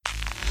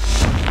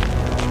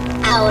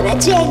Ahora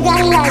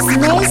llegan las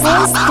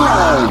mezclas.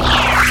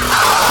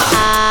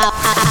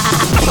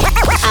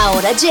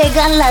 Ahora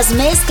llegan las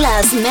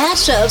mezclas,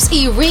 mashups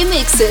y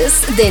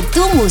remixes de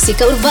tu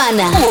música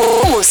urbana.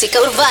 Música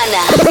urbana.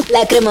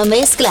 La Crema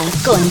Mezcla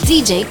con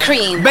DJ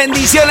Cream.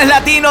 Bendiciones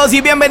latinos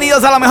y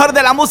bienvenidos a lo mejor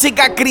de la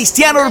música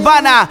cristiana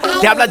urbana.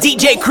 Te habla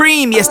DJ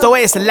Cream y esto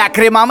es La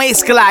Crema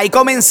Mezcla. Y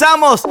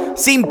comenzamos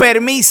sin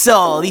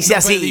permiso. Dice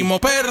así. No pedimos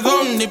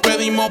perdón ni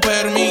pedimos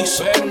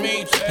permiso.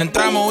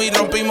 Entramos y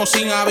rompimos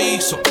sin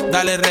aviso.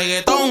 Dale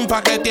reggaetón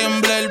pa' que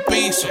tiemble el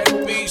piso.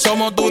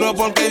 Somos duros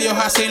porque Dios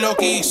así lo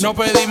quiso. No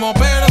pedimos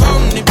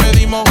perdón ni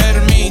pedimos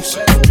permiso.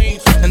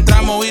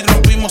 Entramos y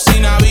rompimos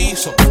sin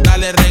aviso.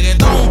 Dale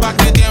reggaetón pa'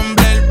 que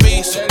tiemble el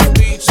piso.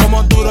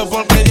 Somos duros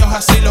porque Dios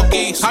así lo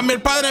quiso. A mí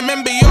el Padre me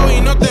envió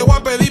y no te voy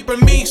a pedir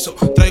permiso.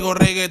 Traigo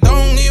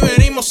reggaetón y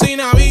venimos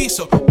sin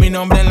aviso. Mi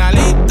nombre en la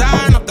lista,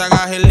 no te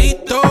hagas el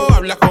listo.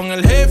 Habla con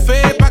el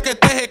jefe pa' que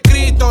estés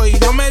escrito. Y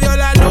Dios me dio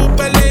la luz,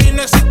 peleé y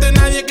no existe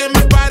nadie que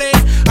me pare.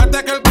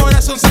 Hasta que el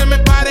corazón se me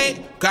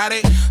pare.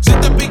 Care, si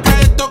te pica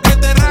esto que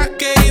te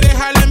rasque. Y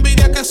deja la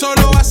envidia que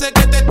solo hace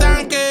que te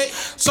estanque.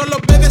 Solo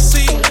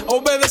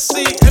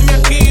obedecí, en mi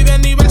aquí de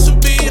nivel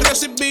subí.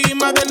 Recibí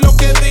más de lo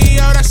que di,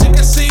 ahora sí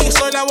que sí.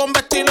 Soy la bomba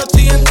estilo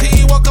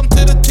TNT. Welcome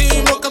to the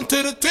team, welcome to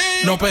the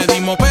team. No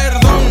pedimos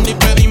perdón ni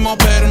pedimos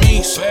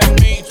permiso.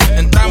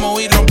 Entramos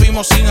y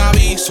rompimos sin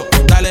aviso.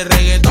 Dale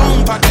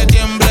reggaetón pa' que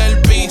tiemble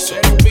el piso.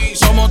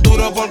 Somos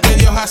duros porque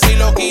Dios así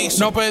lo quiso.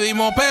 No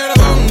pedimos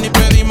perdón ni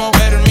pedimos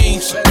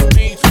permiso.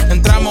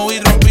 Entramos y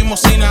rompimos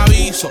sin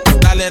aviso.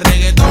 Dale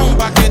reggaetón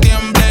pa' que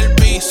tiemble el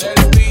piso.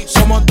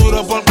 Somos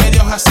duros porque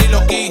Dios así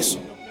lo quiso.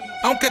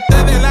 Aunque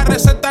te dé la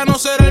receta no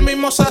será el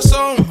mismo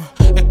sazón.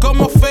 Es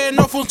como fe,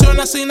 no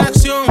funciona sin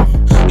acción.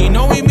 Y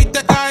no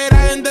viviste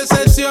caerás en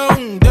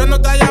decepción. Dios no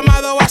te ha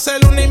llamado a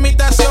hacer una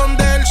imitación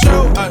del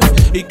show.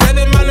 Y que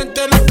de malo en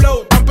tener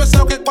flow. Tan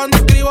pesado que cuando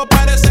escribo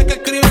parece que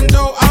escriben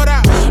yo.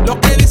 Ahora, los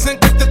que dicen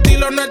que este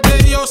estilo no es de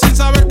Dios, sin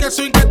saber que el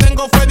swing que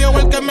tengo fue Dios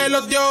el que me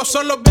lo dio.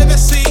 Solo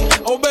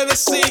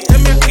obedecí,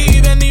 en mi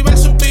aquí de nivel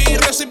subí.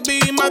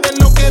 Recibí más de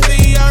lo que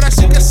di, ahora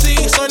sí que sí.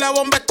 Soy la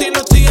bomba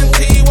estilo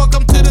TNT.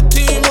 Welcome to the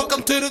team,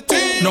 welcome to the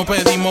team. No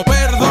pedimos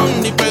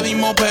perdón ni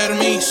pedimos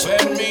permiso.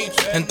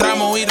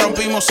 Entramos y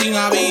rompimos sin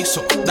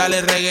aviso.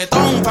 Dale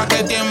reggaetón pa'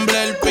 que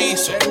tiemble el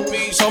piso.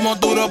 Somos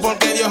duros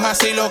porque Dios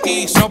así lo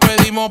quiso. No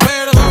pedimos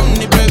perdón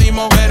ni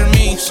pedimos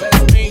permiso.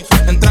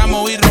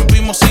 Entramos y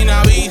rompimos sin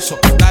aviso.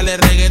 Dale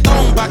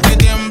reggaetón pa' que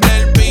tiemble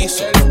el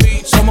piso.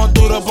 Somos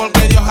duros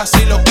porque Dios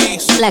así lo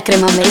quiso. La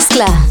Crema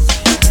Mezcla.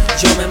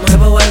 Yo me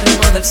muevo al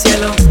ritmo del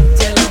cielo.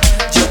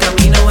 Yo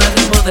camino al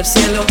ritmo del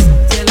cielo.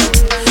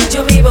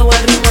 Yo vivo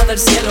al ritmo del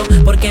cielo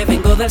porque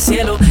vengo del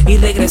cielo y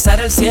regresar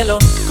al cielo.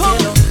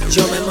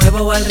 Yo me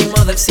muevo al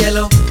ritmo del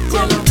cielo.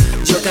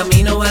 Yo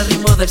camino al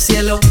ritmo del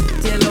cielo.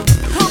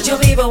 Yo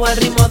vivo al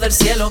ritmo del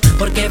cielo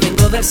porque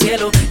vengo del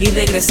cielo y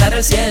regresar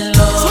al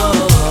cielo.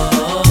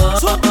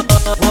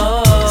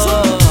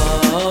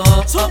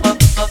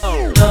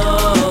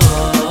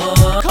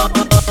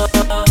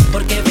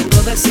 Porque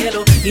vengo del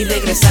cielo y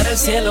regresar al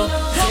cielo.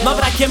 No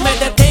habrá quien me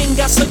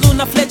detenga, soy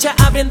una flecha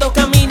abriendo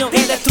camino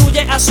y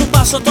destruye a su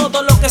paso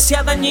todo lo que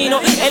sea dañino.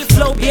 El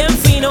flow bien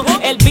fino,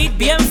 el beat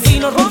bien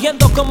fino,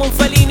 rugiendo como un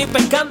felino y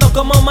pescando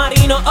como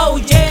marino. Oh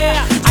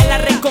yeah, a la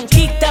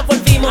reconquista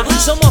volvimos.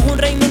 Somos un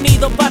Reino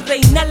Unido para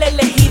reinar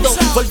elegido,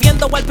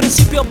 volviendo al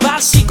principio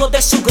básico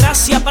de su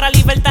gracia para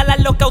libertar a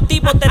los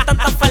cautivos de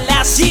tanta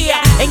falacia.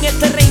 En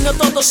este reino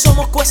todos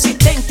somos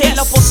coexistentes,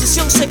 la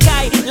oposición se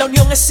cae, la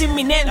unión es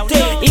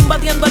inminente,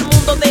 invadiendo el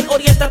mundo de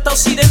oriente hasta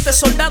occidente.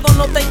 Soldados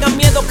no tengan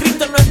miedo,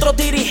 Cristo es nuestro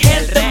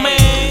dirigente, man.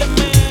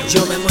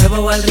 Yo me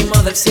muevo al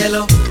ritmo del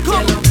cielo.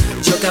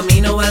 Yo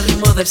camino al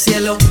ritmo del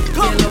cielo.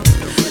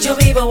 Yo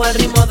vivo al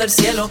ritmo del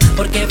cielo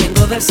porque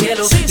vengo del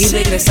cielo y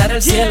regresar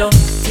al cielo.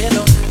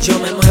 Yo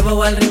me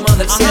muevo al ritmo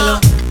del cielo.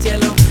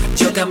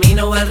 Yo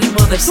camino al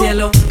ritmo del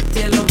cielo.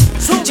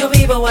 Yo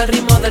vivo al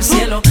ritmo del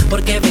cielo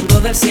porque vengo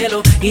del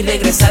cielo y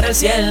regresar al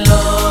cielo.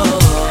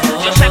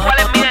 Yo sé cuál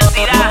es mi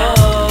identidad.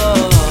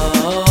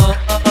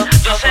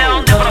 Yo sé a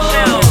dónde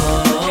procedo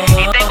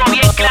y tengo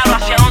bien claro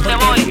hacia dónde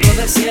voy. Vengo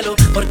del cielo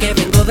porque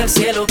vengo del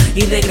cielo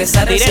y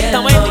regresar al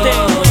cielo. Directamente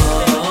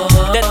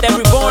desde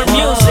Reborn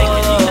Music,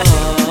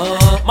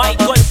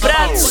 Michael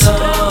Prats,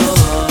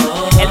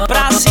 el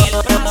Brasil,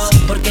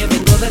 porque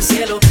vengo del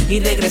cielo y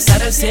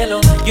regresar al cielo.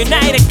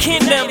 United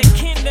Kingdom,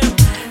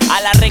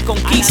 a la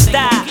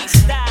reconquista.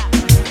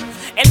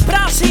 El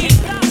Brasil,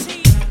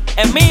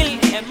 Emil,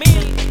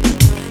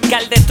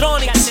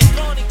 Caldetronics,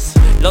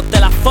 los de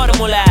la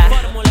fórmula.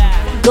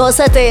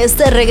 Gózate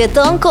este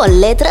reggaetón con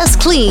letras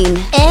clean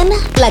en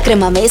La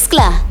Crema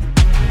Mezcla.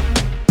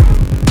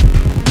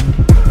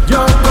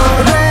 Yo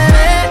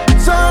correré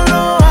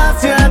solo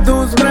hacia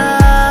tus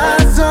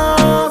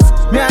brazos.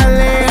 Me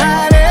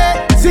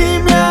alejaré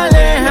si me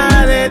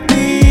aleja de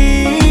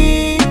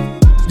ti.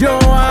 Yo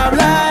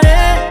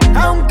hablaré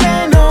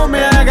aunque no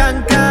me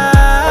hagan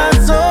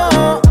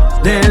caso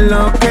de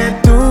lo que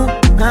tú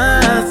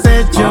has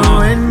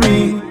hecho en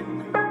mí.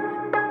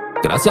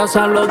 Gracias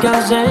a lo que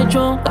has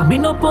hecho,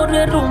 camino por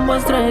el rumbo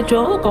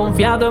estrecho,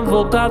 confiado,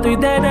 enfocado y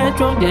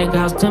derecho.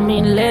 Llegaste a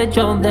mi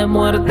lecho de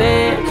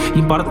muerte,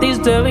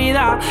 impartiste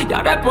vida, y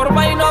ahora es por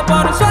vaina o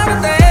por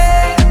suerte.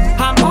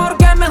 Amor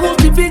que me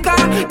justifica,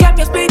 que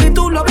mi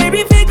espíritu lo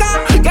vivifica,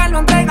 que lo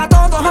entrega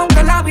todo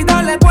aunque la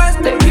vida le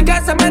cueste,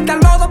 que se mete al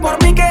lodo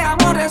por mí, que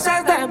amor es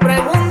este.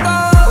 Pregunto,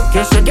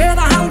 que se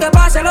queda aunque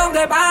pase lo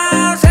que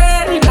pase,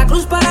 la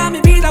cruz para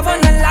mi vida fue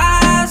el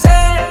enlace.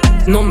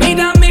 No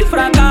mira mi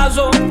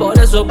fracaso, por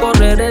eso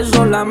correré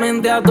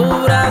solamente a tu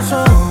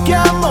brazo. ¿Qué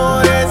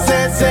amor es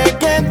ese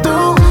que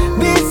tú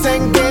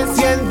dicen que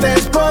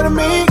sientes por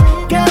mí?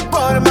 Que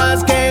por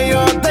más que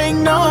yo te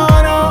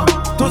ignoro,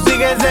 tú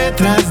sigues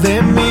detrás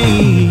de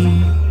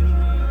mí.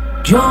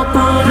 Yo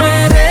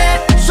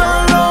correré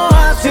solo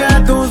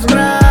hacia tus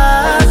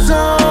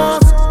brazos,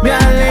 me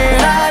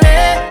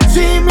alejaré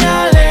si me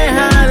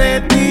aleja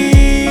de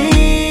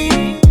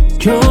ti.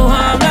 yo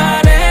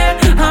hablaré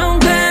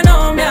aunque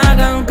no me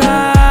hagan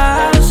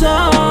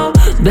caso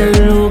de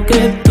lo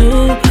que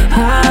tú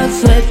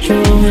has hecho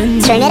en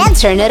mí.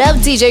 Turn it up,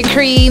 DJ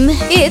Cream.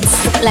 It's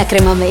La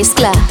Crema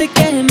Mezcla. Te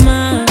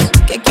quemas,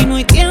 que aquí no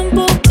hay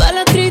tiempo para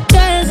la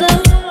tristeza.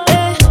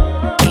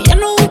 Que ya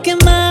no busques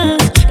más.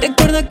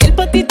 Recuerda que el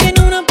pa' ti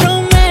tiene una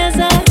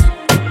promesa.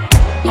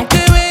 Aunque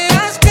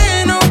veas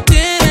que no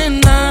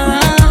tienes nada,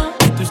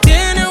 tú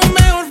tienes un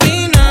mejor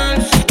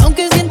final.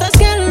 Aunque sientas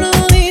que no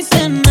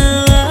dice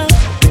nada.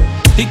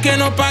 Y que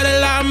no pare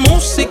la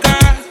música,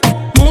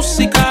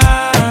 música.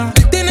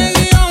 Él tiene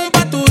guión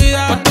pa' tu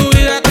vida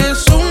que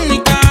es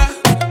única,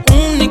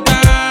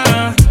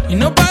 única. Y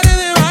no pare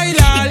de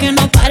bailar. Y que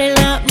no pare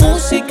la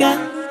música,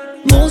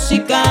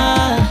 música.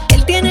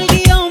 Él tiene el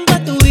guión pa'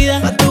 tu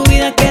vida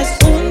que es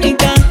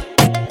única,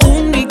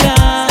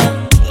 única.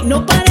 Y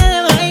no pare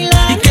de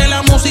bailar. Y que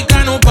la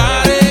música no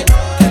pare,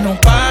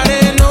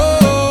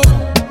 no.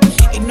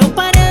 Y no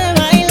pare de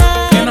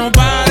bailar. Que no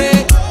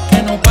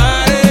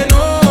pare,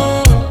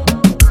 no.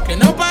 Que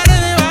no pare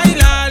de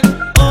bailar.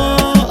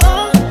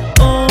 Oh, oh,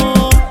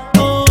 oh,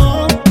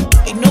 oh.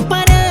 Y no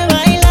pare de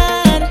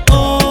bailar.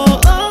 Oh,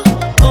 oh,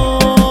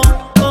 oh,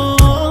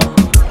 oh.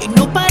 Y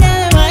no pare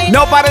de bailar.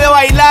 No pare de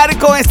bailar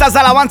con estas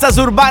alabanzas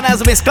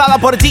urbanas mezclada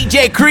por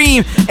DJ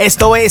Cream.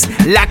 Esto es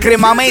La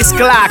Crema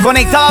Mezcla,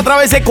 conectada a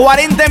través de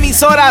 40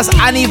 emisoras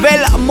a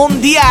nivel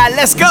mundial.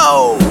 Let's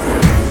go.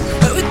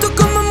 He visto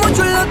como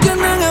muchos la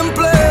tienen en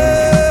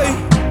play.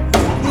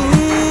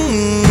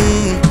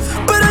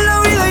 Pero en la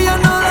vida ya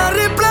no da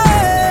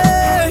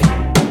replay.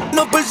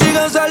 No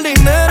persigas al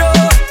dinero,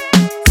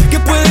 que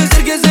puede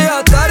ser que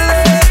sea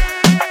tarde.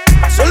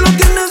 Solo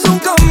tienes un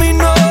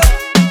camino,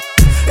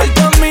 el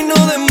camino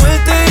de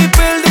muerte y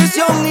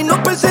perdición. Y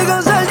no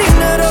persigas al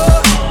dinero,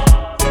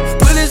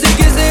 puede ser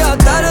que sea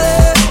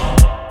tarde.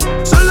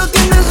 Solo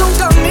tienes un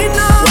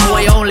camino, One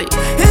way only.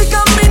 el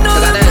camino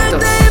de Fíjate esto.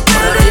 muerte y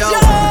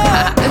perdición.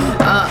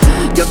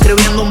 Yo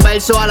escribiendo un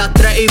verso a las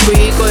 3 y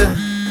pico.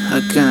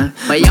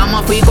 Me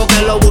llama Fico,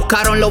 que lo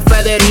buscaron los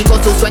Federicos.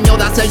 Su sueño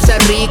de hacerse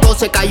rico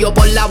se cayó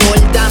por la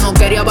borda. No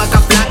quería vaca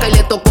flaca y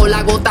le tocó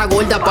la gota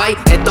gorda. Pay,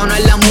 esto no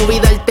es la movie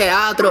del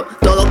teatro.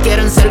 Todos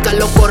quieren ser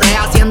Carlos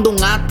Correa siendo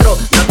un astro.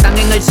 No están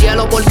en el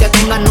cielo porque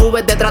tengan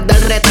nubes detrás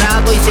del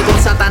retrato. Y si con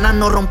Satanás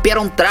no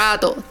rompieron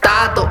trato,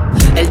 tato.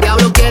 El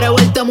diablo quiere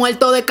verte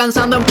muerto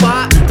descansando en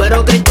paz,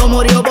 pero Cristo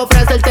murió por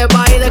ofrecerte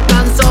paz y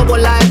descanso. Por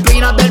las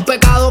espinas del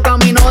pecado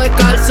camino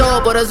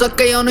descalzo. Por eso es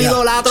que yo no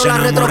idolatro las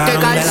retros que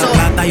calzo.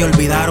 Y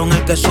olvidaron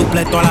el que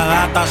suple toda la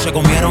gata. Se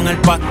comieron el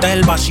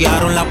pastel,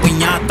 vaciaron la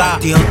piñata.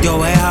 Tíos de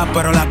ovejas,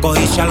 pero la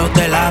codicia los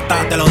delata.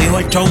 Te lo dijo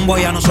el chombo,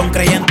 ya no son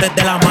creyentes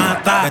de la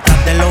mata.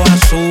 Estás de los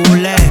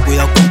azules,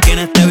 cuidado con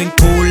quienes te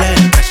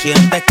vinculen.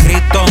 Presidente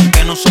Cristo,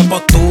 aunque no se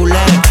postule.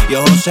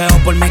 Yo joseo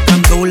por mis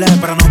candules,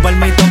 pero no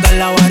permito que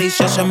la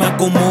avaricia se me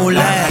acumule.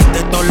 La raíz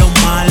de todos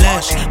los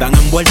males, están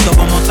envueltos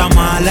como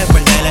tamales.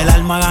 Perder el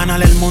alma,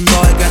 ganar el mundo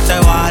es que te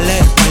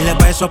vale. Par de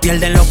pesos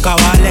pierden los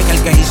cabales. Que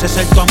el que hice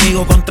ser tu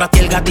amigo contra ti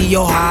el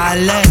gatillo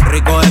jale.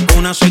 Rico de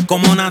cuna soy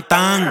como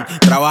Natán.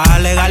 Trabaja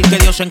legal que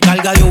Dios se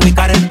encarga de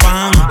ubicar el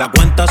pan. La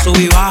cuenta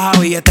sube y baja,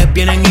 billetes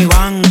vienen y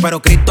van,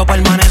 pero Cristo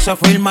permanece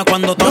firme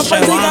cuando todo se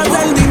va. No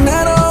persigas el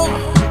dinero,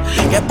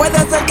 que puede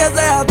ser que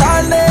sea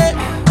tarde.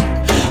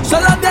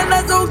 Solo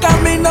tienes un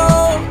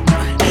camino,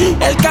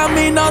 el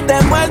camino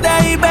de muerte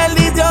y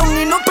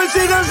perdición. Y no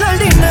persigas el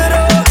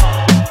dinero,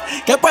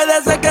 que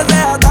puede ser que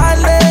sea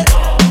tarde.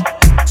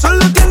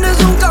 Solo tienes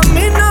un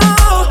camino,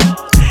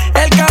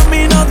 el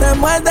camino de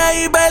muerte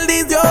y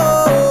perdición.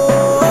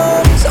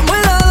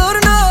 Samuel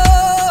Adorno,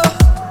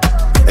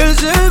 el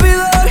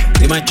servidor.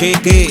 Dime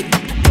chiqui,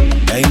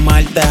 que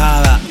Ismael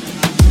Tejada.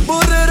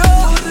 Borrero.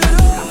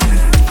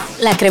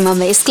 La Crema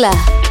Mezcla.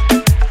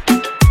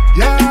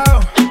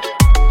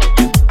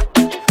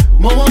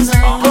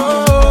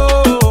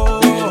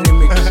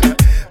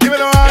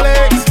 Dímelo,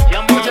 Alex.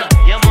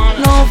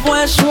 No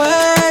fue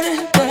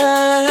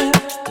suerte,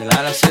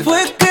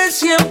 fue que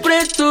siempre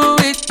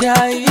estuviste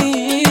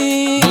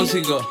ahí.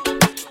 Músico,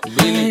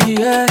 Billy,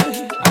 Yeah.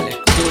 Alex,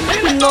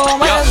 No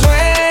me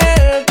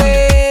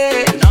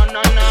suerte,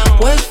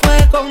 pues fue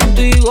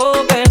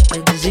contigo que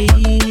perdí.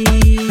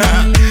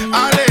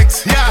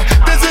 Alex,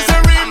 this is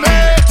a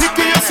remix. Y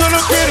que yo solo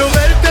quiero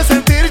verte,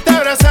 sentirte,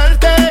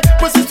 abrazarte,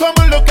 pues es tu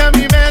amor lo que a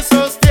mí me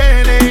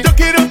sostiene. Yo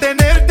quiero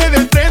tenerte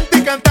de frente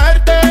y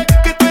cantarte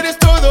que tú eres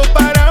todo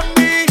para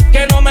mí.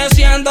 Que no me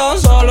siento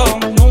solo,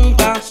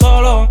 nunca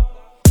solo.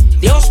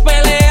 Dios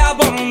pelea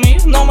por mí,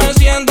 no me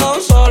siento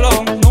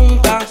solo,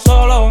 nunca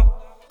solo.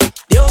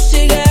 Dios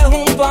sigue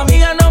junto a mí,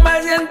 que no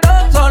me siento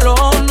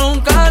solo,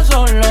 nunca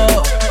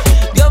solo.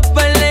 Dios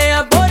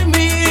pelea por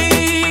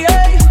mí.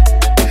 Hey.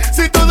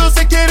 Si todos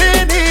se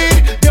quieren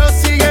ir, Dios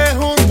sigue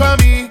junto a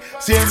mí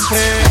siempre.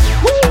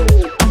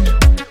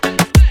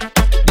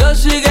 Dios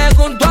sigue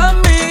junto a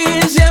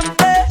mí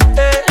siempre.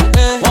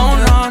 Oh,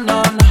 no,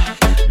 no, no.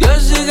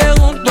 Dios sigue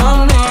junto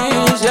a mí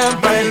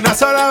siempre. Hay una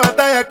sola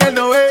batalla que él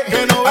no ve,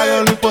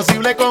 hago lo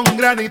imposible con un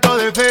granito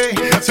de fe.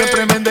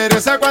 Siempre me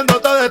endereza cuando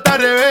todo está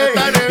al revés.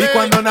 Y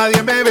cuando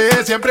nadie me ve,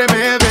 siempre me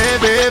ve.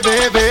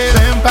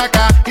 Ven pa'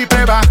 acá y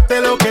prueba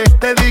de lo que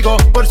te digo.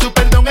 Por su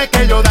perdón es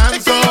que yo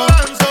danzo.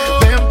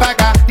 Ven pa'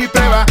 acá y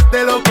prueba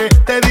de lo que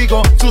te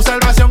digo. Su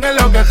salvación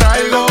es lo que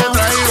traigo.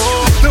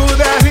 Tú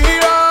de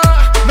arriba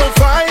no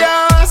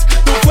fallas,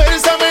 tu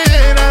fuerza me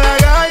llena de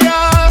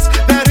agallas.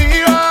 De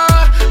arriba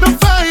no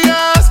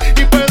fallas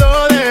y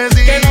puedo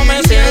decir Que no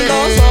me siento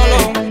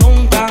solo,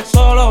 nunca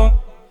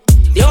solo.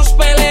 Dios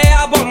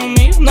pelea por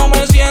mí, no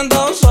me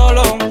siento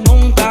solo,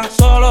 nunca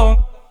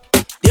solo.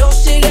 Dios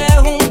sigue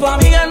junto a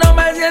mí, que no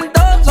me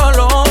siento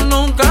solo,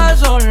 nunca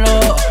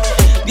solo.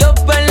 Dios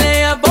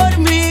pelea por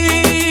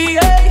mí.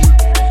 Hey.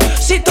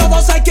 Si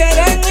todos se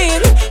quieren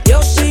ir,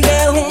 Dios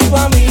sigue junto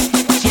a mí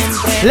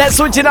siempre. Let's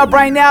switch it up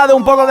right now de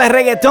un poco de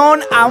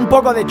reggaetón a un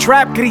poco de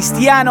trap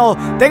cristiano.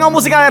 Tengo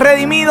música de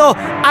Redimido,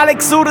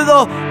 Alex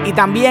Zurdo y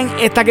también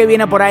esta que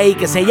viene por ahí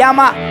que se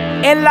llama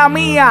En la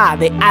Mía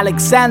de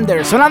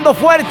Alexander. Sonando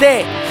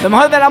fuerte, lo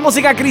mejor de la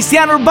música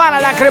cristiana urbana,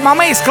 la Crema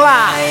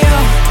Mezcla.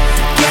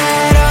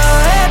 Quiero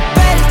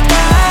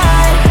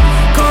despertar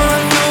con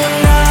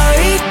una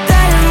vista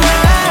al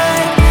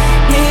mar,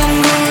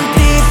 ningún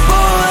tipo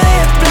de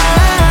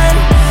plan,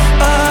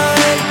 a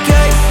ver qué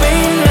hay para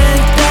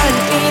inventar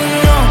y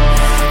no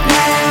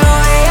me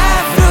voy a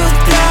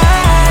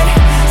frustrar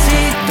si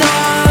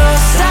todo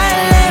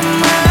sale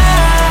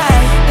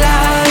mal. La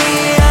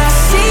vida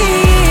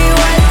sigue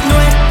igual, no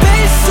es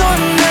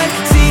personal,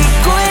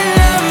 sigo en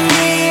la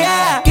mía.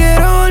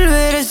 Quiero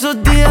volver a esos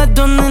días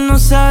donde no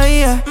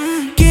sabía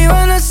que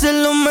iban a ser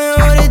los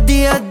mejores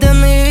días de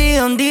mi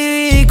vida. Un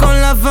DVD con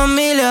la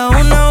familia,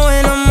 una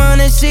buena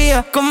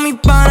amanecida, con mis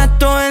panas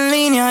todos en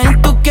línea,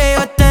 en tu que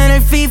iba a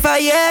tener FIFA,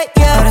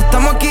 yeah. Ahora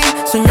estamos aquí,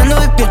 soñando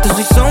despierto,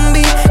 soy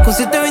zombie, con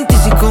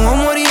 725 voy a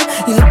morir,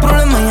 y los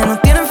problemas ya no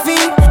tienen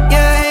fin,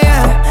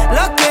 yeah.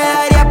 Lo que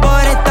daría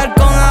por estar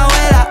con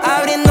abuela,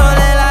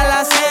 abriéndole la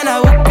alacena,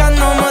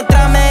 buscándome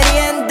otra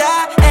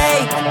merienda,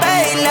 ey,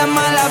 pedirle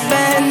malas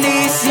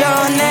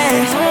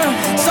bendiciones,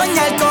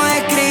 soñar con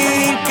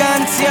escribir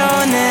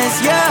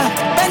canciones, yeah.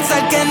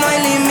 Pensar que no hay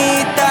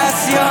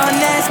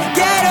limitaciones.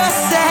 Quiero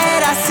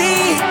ser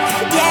así,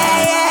 yeah.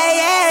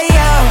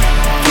 Yo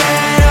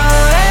quiero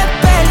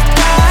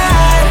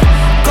despertar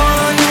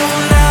con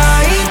una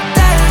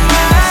vista al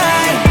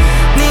mar,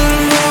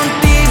 ningún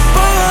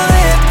tipo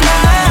de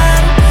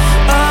plan,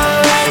 a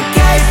ver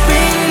qué hay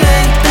para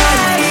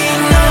inventar y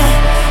no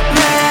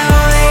me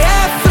voy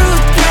a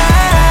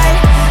frustrar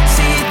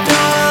si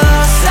todo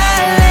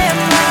sale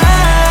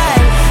mal.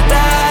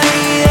 La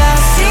vida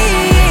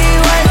sigue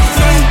igual,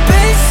 no es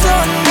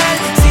personal,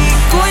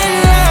 sigo en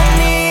la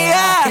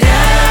mía.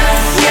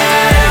 Gracias,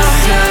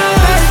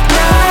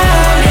 despertar,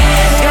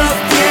 yo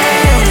quiero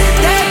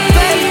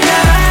despertar.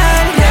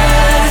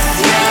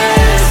 Gracias,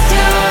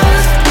 Dios,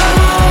 por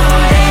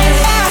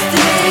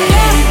este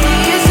día.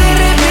 Que se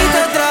repita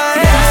otra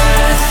vez.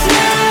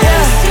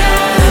 Gracias,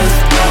 Dios,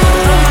 por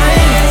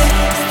este día.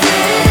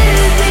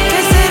 Que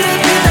se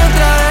repita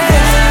otra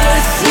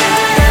vez.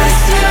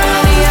 Gracias,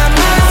 un día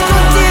más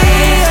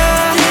contigo.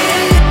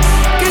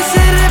 Que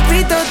se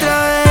repita otra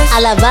vez.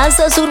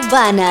 Alabanzas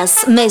urbanas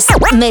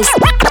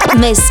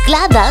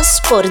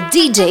mezcladas por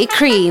DJ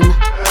Cream.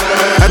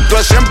 Esto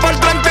es 100 por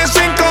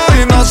 35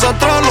 y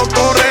nosotros lo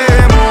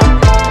corremos.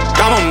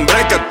 Dame un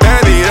break que te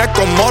diré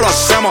cómo lo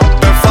hacemos.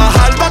 De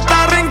Fajardo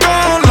hasta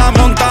Rincón la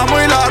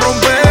montamos y la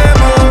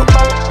rompemos.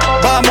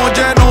 Vamos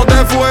llenos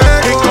de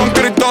fuego y con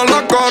Cristo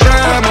lo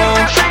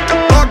corremos.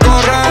 Lo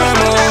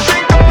corremos,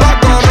 lo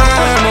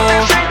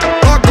corremos,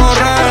 lo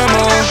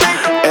corremos.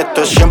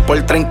 Esto es 100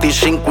 por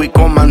 35 y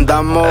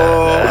comandamos,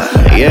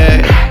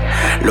 yeah.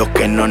 Los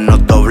que no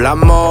nos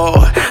doblamos.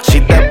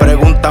 Si te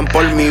preguntan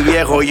por mi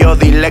viejo, yo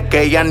dile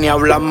que ya ni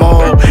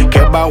hablamos,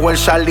 que bajo el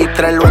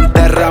salitre lo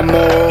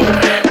enterramos.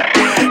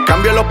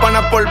 Cambio los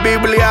panas por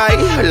Biblia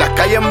y las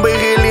calles en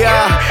vigilia.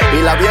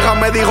 Y la vieja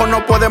me dijo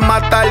no puedes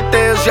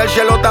matarte si al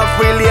cielo te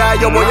afilia.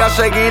 Yo voy a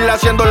seguir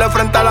haciéndole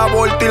frente al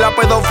aborto y la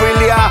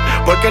pedofilia,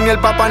 porque ni el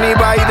Papa ni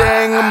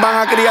Biden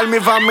van a criar mi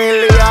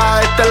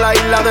familia. Esta es la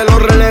isla de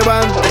los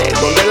relevantes,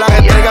 donde las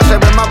estrellas se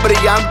ven más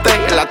brillantes,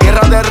 en la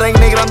tierra de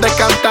reina y grandes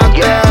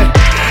cantantes.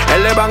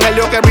 El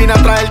evangelio que vine a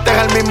traerte es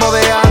el mismo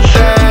de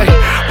antes.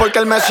 Porque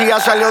el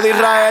Mesías salió de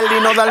Israel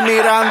y no de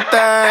almirante.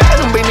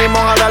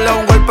 Vinimos a darle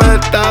un golpe de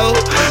estado,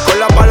 con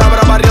la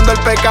palabra barriendo el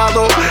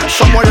pecado.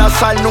 Somos la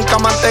sal, nunca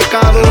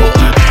mantecado.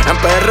 En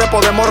PR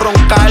podemos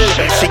roncar,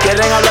 si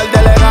quieren hablar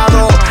de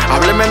legado,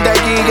 háblenme de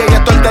Gigi y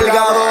esto es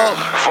Delgado.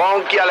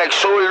 Funky, Alex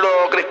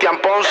Zurdo, Cristian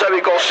Ponce,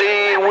 Vico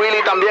C,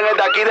 Willy también es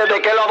de aquí.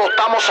 Desde que lo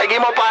adoptamos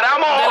seguimos,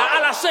 paramos. De la A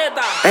a la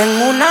Z.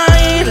 En una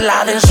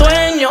isla de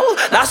ensueño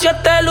nació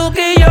este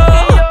Luquillo,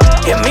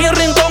 y en mi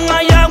rincón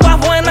hay agua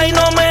buena y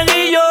no me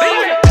guillo.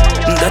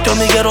 De este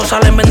hormiguero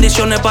salen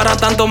bendiciones para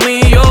tantos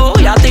millos.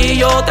 Y a ti y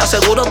yo te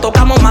aseguro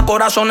tocamos más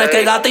corazones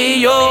que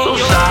gatillos.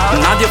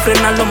 Nadie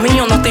frena los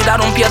míos, nos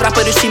tiraron piedras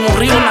pero hicimos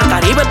río. En la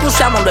Caribe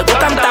cruzamos, luego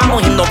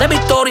cantamos himnos de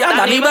victoria,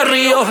 Caribe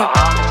Río.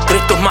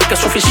 Cristo es más que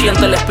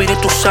suficiente, el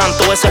Espíritu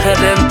Santo es el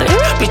gerente.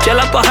 Piché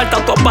la paja,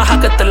 tanto baja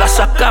que te la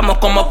sacamos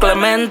como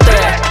Clemente.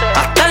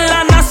 Hasta en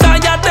la NASA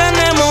ya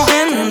tenemos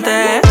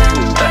gente,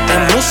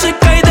 en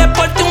música y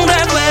deporte un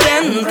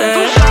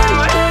referente.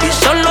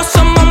 Y solo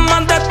somos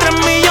más de 3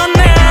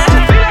 millones.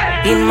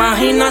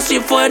 Imagina si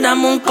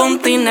fuéramos un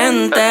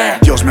continente.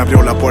 Dios me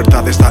abrió la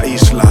puerta de esta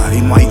isla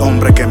y no hay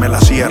hombre que me la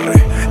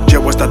cierre.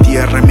 Llevo esta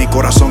tierra en mi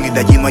corazón y de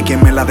allí no hay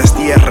quien me la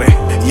destierre.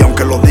 Y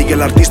aunque lo diga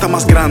el artista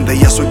más grande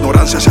y a su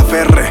ignorancia se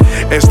aferre,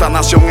 esta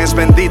nación es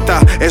bendita,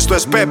 esto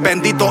es P,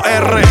 bendito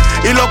R.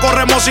 Y lo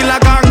corremos sin la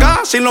ganga,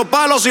 sin los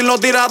palos, sin los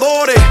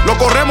tiradores. Lo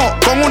corremos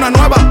con una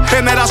nueva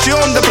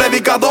generación de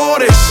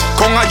predicadores,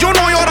 con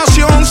ayuno y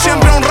oración,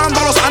 siempre honrando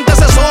a los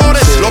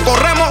antecesores. Lo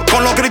corremos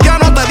con los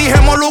cristianos, te dije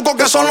Moluco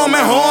que son los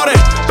mejores.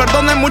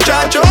 Perdonen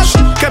muchachos,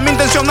 que mi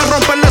intención es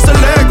romperles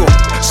el ego.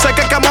 Sé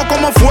que quemó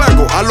como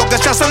fuego a lo que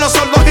se hacen los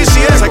sordos y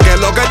ciegos. Sé que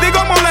lo que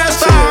digo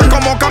molesta,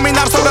 como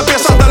caminar sobre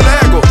piezas de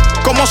Lego.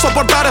 Cómo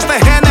soportar este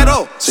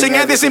género, sin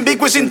Eddie, sin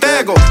Vico y sin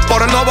Tego.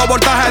 Por el nuevo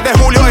voltaje de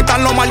Julio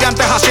están los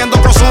maleantes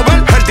haciendo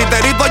crossover. El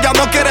titerito ya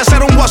no quiere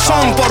ser un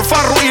guasón por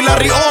Farru y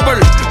Larry Over.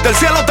 Del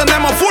cielo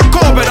tenemos full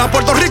cover, a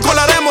Puerto Rico le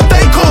haremos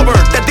takeover.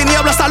 De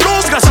tinieblas a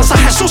luz, gracias a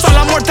Jesús a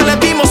la muerte le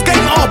dimos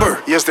game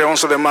over. Y este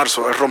 11 de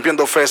marzo es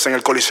Rompiendo Fes en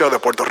el Coliseo de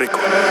Puerto Rico.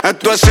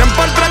 Esto es 100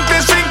 por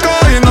 35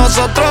 y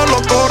nosotros lo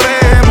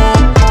corremos.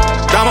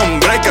 Dame un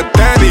break que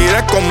te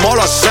diré cómo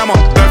lo hacemos.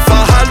 De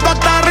Fajardo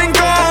hasta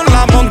Rincón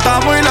la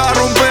montamos y la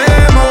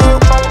rompemos.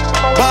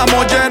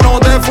 Vamos llenos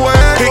de fuego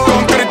y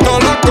con Cristo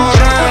lo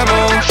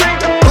corremos.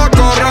 Lo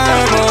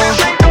corremos,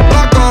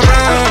 lo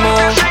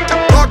corremos,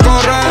 lo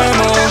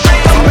corremos.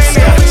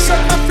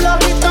 Somos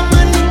flojitos,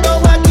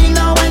 manito, aquí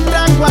no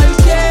entra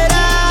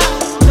cualquiera.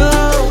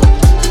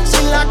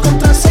 Sin la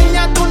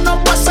contraseña tú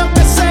no pasas,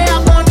 aunque sea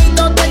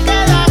bonito, te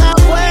quedas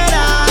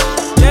afuera.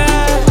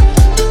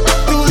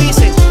 Tú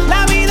dices,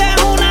 la vida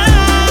es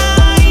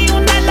una y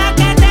una es la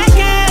que te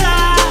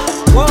queda.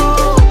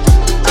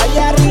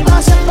 Allá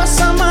arriba se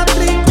pasa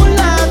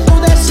matrícula, tú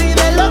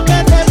decides lo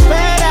que te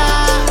espera.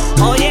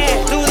 Oye,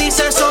 tú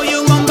dices soy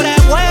un hombre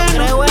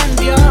bueno, buen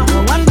Dios.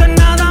 No ando en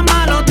nada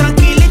malo,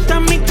 tranquilita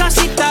en mi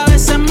casita. A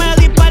veces me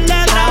di par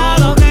de trago.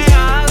 Lo que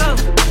hago,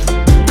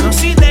 no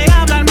si te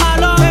hablan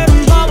malo, pero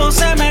un bobo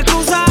se me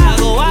cruza.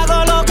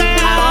 Hago lo que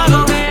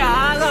hago.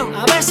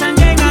 A veces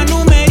llega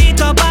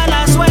numerito para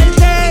la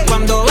suerte.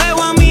 Cuando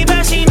veo a mi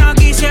vecina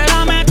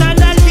quisiera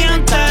meterle el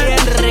diente.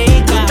 Bien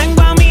rica.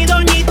 Tengo a mi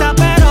doñita,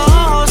 pero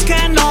ojos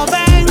que no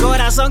ven,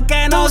 corazón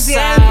que no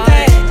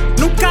siente.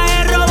 Nunca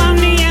he robado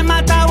ni he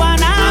matado a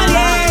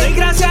nadie. Doy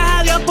gracias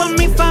a Dios por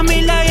mi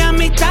familia y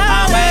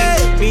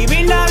amistades.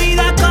 Vivir la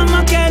vida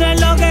como quiere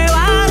lo que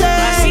vale.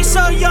 Así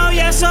soy yo y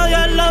eso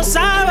Dios lo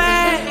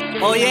sabe.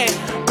 Oye,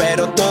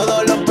 Pero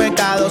todos los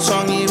pecados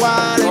son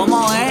iguales.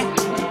 ¿cómo es?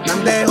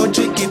 Grandes o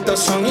chiquitos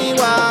son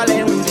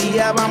iguales. Un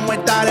día vamos a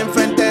estar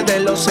enfrente de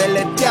los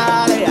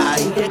celestiales.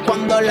 Ahí es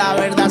cuando la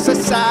verdad se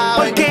sabe.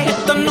 Porque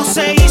esto no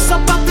se hizo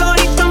pa'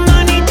 floritos,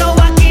 manito.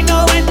 Aquí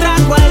no entra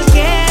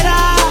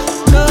cualquiera.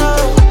 No.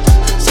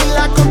 Sin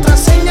la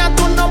contraseña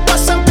tú no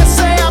pasas, aunque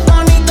sea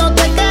bonito,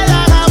 te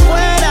quedas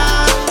afuera.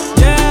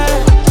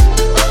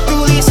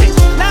 Tú dices,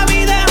 la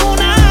vida es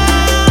una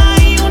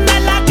y una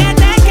es la que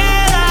te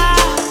queda.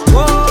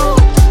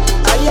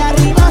 Allá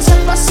arriba se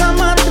pasa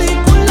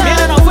matrícula.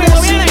 Viene, nos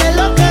fuimos, decides viene.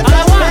 lo que A te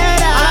la one,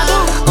 espera. a la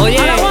two, Oye.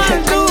 a la 1,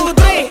 2,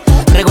 3.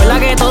 Recuerda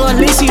que todo es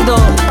lícito,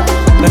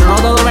 pero no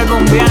todo me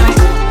conviene.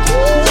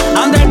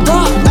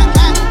 Underdog,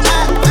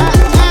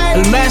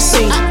 el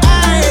Messi,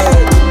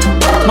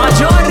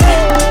 mayor,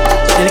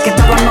 el que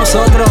está con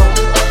nosotros.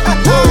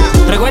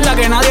 Recuerda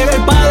que nadie ve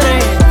al Padre,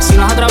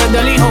 sino a través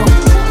del Hijo.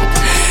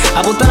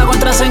 Apunta la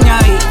contraseña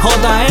ahí,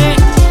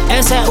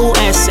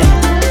 JESUS.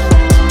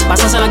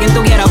 Pásasela a quien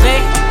tú quieras, ¿ok?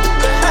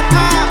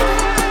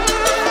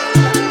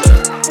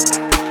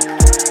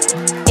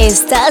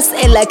 Estás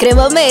en la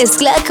Crema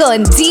Mezcla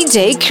con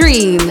DJ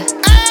Cream.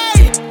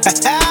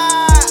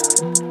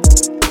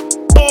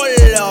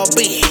 Polo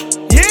B.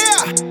 Yeah.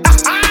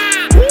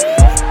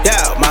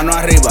 Yeah, mano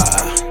arriba.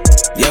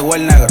 Llegó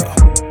el negro.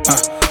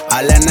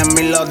 Al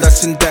enemigo lo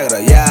desintegro.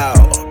 Yeah.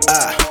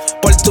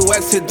 Por tu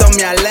éxito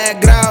me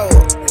alegro.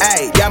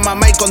 Ey,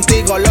 llámame y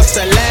contigo lo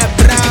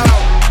celebro.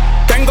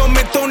 Tengo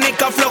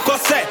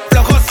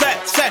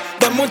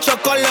muchos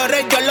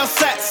colores, yo lo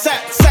sé,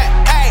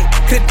 ey.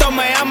 Cristo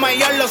me ama y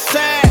yo lo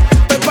sé.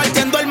 Estoy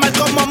partiendo el mar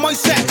como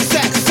Moisés,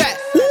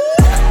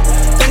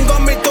 Tengo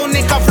mi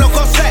túnica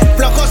flojo, sé.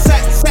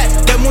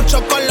 De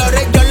muchos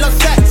colores, yo lo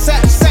sé,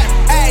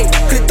 ey.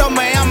 Cristo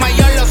me ama y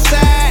yo lo sé.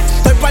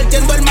 Estoy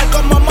partiendo el mar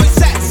como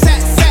Moisés,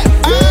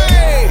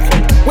 ey.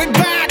 We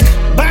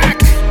back,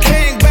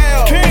 King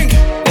Bell.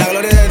 La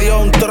gloria de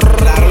Dios,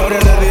 la gloria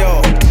de Dios.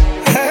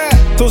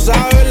 Tú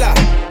sabes, ¿verdad?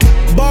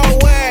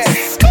 Bowie,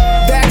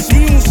 Dex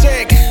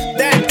Music,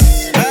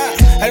 Dex,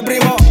 el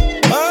primo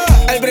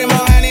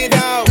Genito,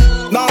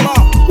 no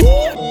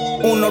more,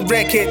 Uno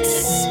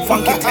Records,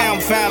 Funky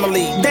Town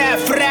Family,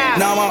 Defra,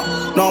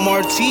 no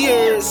more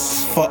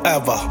tears,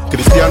 forever.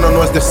 Cristiano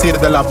no es decir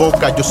de la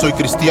boca, yo soy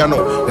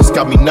cristiano. Es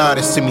caminar,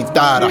 es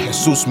imitar a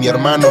Jesús, mi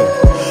hermano.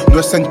 No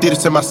es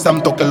sentirse más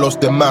santo que los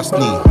demás,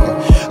 ni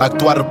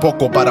actuar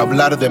poco para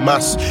hablar de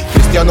más.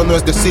 Cristiano no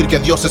es decir que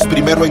Dios es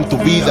primero en tu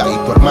vida y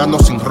tu hermano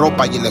sin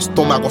ropa y el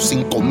estómago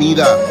sin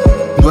comida.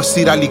 No es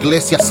ir a la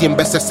iglesia 100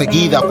 veces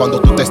seguida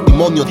cuando tu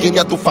testimonio tiene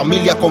a tu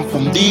familia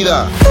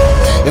confundida.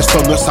 Esto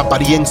no es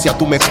apariencia,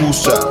 tú me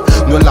acusas.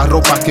 No es la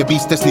ropa que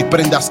vistes ni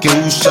prendas que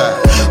usas.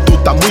 Tú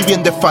estás muy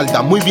bien de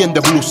falda, muy bien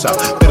de blusa,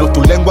 pero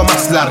tu lengua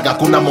más larga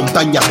que una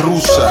montaña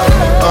rusa.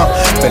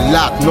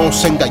 Velad, no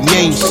os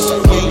engañéis.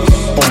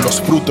 Por los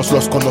frutos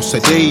los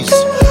conoceréis.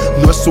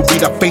 No es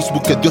subir a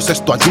Facebook que Dios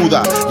es tu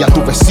ayuda y a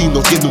tu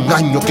vecino tiene un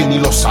año que ni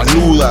lo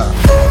saluda.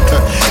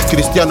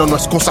 Cristiano no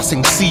es cosa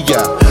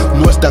sencilla.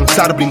 No es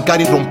danzar, brincar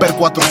y romper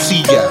 4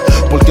 sillas.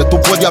 Porque tú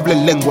puedes hablar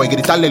en lengua y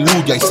gritar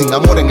aleluya y sin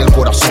amor en el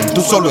corazón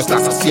tú solo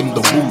estás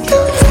haciendo bulla.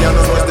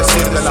 Cristiano no es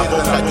decir de la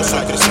boca yo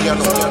soy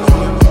cristiano.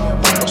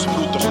 Por los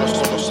frutos los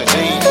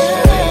conoceréis.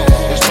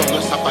 Esto no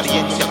es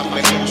apariencia, tú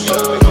me usas.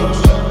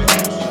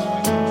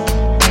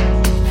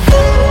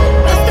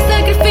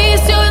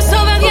 Sacrificio es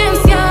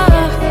obediencia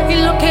y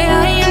lo que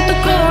hay en tu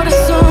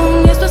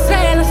corazón, esto es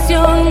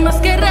relación más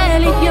que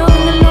religión.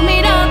 Él no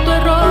mira tu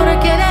error,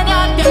 quiere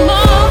darte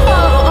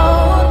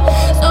amor,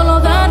 solo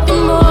darte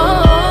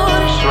amor,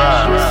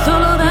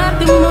 solo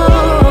darte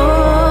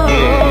amor,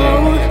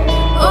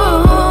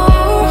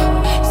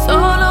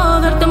 solo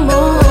darte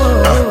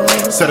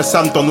amor. Ser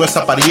santo no es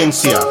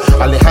apariencia,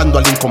 alejando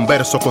al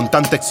inconverso con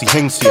tanta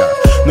exigencia.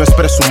 No es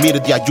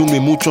presumir de ayuno y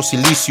mucho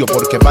silicio,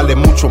 porque vale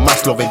mucho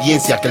más la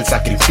obediencia que el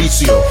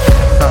sacrificio.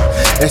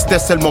 Este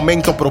es el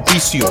momento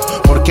propicio,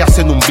 porque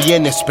hacen un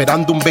bien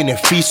esperando un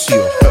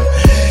beneficio.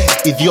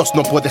 Y Dios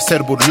no puede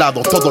ser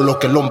burlado, todo lo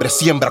que el hombre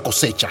siembra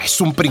cosecha,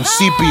 es un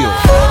principio.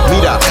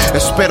 Mira,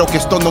 espero que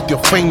esto no te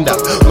ofenda,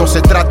 no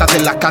se trata de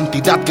la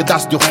cantidad que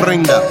das de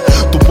ofrenda.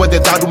 Tú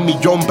puedes dar 1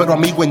 millón, pero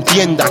amigo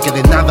entienda que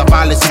de nada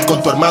vale si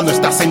con tu hermano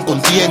estás en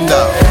contienda.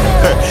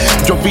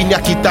 Yo vine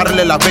a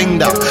quitarle la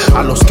venda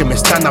a los que me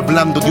están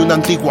hablando de una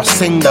antigua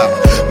senda.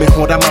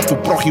 Mejor ama a tu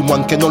prójimo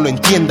aunque no lo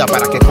entienda,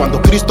 para que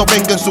cuando Cristo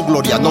venga en su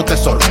gloria no te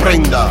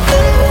sorprenda.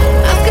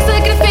 Haz que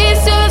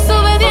sacrificio es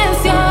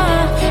obediencia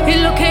y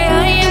lo que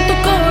hay en tu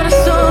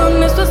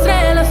corazón, esto es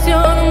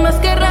relación más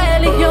que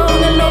religión.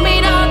 Él no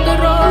mira tu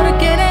error,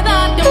 quiere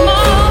darte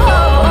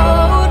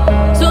amor,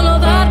 solo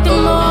darte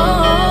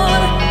amor,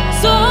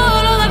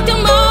 solo darte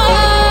amor.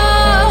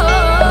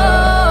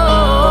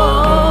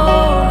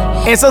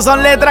 Esas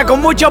son letras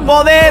con mucho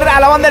poder.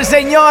 Alabando al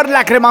Señor,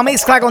 la crema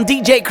mezcla con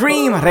DJ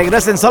Cream.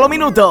 Regresa en solo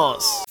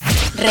minutos.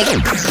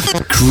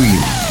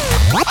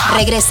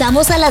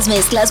 Regresamos a las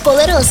mezclas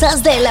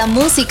poderosas de la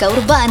música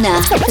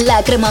urbana.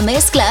 La crema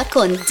mezcla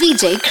con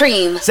DJ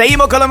Cream.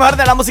 Seguimos con lo mejor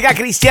de la música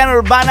cristiana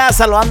urbana.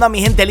 Saludando a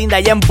mi gente linda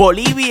allá en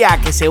Bolivia,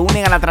 que se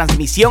unen a la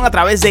transmisión a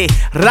través de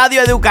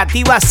Radio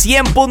Educativa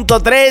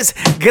 100.3.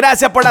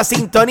 Gracias por la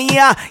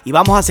sintonía. Y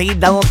vamos a seguir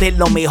dándote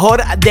lo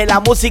mejor de la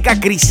música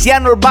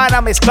cristiana urbana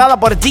mezclada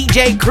por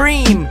DJ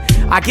Cream.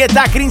 Aquí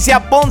está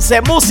Crincia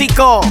Ponce,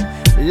 músico.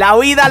 La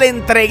vida le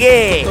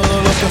entregué.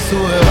 Todo lo que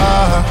sube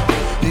baja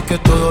y que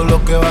todo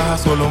lo que baja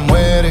solo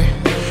muere.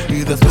 Y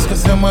después que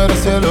se muere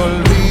se lo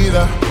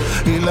olvida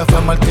y la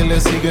fama al que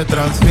le sigue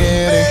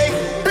transfiere.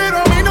 Pero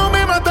a mí no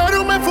me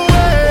mataron, me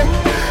fugué.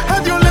 A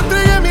Dios le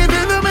entregué mi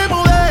vida, me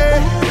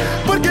mudé.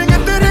 Porque en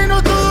este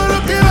reino todo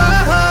lo que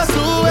baja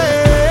sube.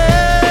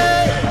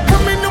 A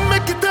mí no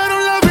me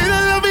quitaron la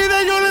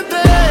vida yo le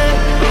entregué.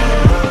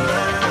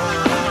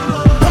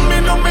 A mí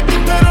no me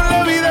quitaron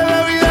la vida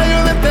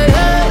yo le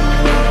entregué.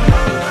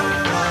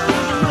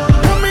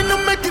 A mí no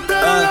me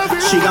quitaron la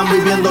vida. Sigan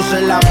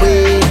viviéndose la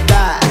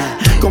vida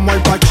como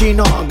el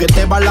Pachino, que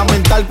te va a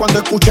lamentar cuando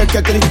escuches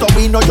que Cristo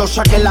vino. Yo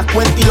saqué la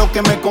cuenta y lo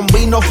que me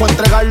convino fue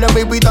entregarle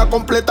mi vida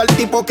completa al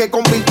tipo que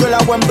convirtió el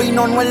agua en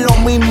vino. No es lo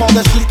mismo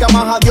decir que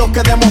amas a Dios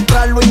que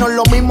demostrarlo, y no es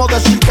lo mismo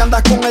decir que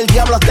andas con el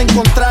diablo hasta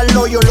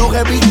encontrarlo. Yo los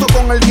he visto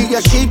con el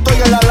guillecito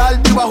y el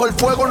alarde, y bajo el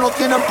fuego no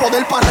tienen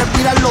poder para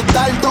respirar los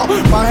dardos.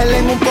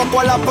 Bájenle un poco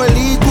a la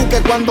película, que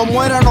cuando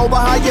muera no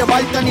vas a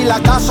llevarte ni la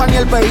casa ni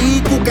el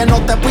vehículo. Que no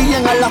te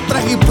pillen a las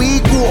 3 y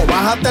pico, o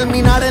vas a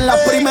terminar en las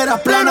primeras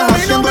planas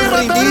haciendo el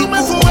ridículo.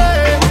 Me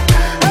fugué,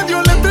 a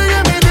Dios le entregué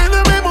mi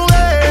vida, me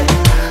mudé.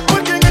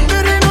 Porque en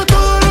este reino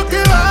todo lo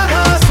que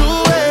baja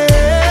sube.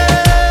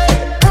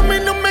 A mí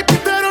no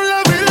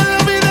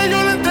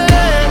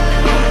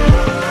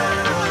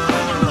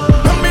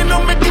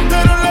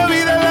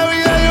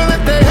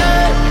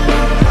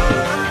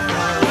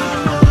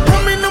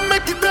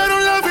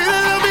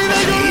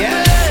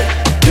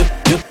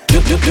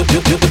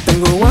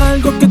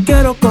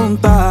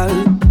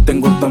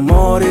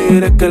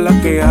es que es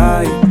la que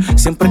hay.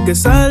 Siempre que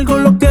salgo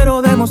lo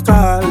quiero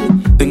demostrar.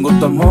 Tengo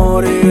tu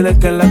amor y es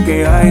que es la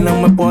que hay. No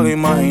me puedo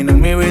imaginar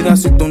mi vida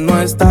si tú no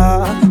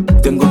estás.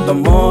 Tengo tu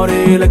amor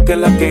y es que es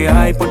la que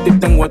hay. Por ti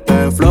tengo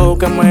este flow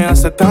que me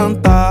hace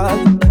cantar.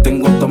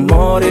 Tengo tu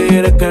amor y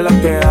es que es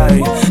la que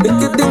hay. Es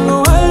que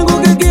tengo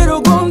algo que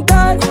quiero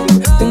contar.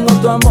 Tengo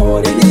tu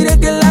amor y diré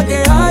que es la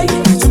que hay.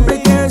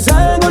 Siempre que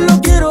salgo lo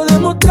quiero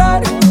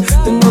demostrar.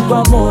 Tengo tu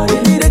amor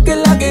y diré que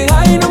es la que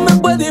hay. No me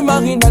puedo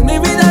imaginar mi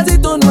vida si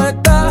tú no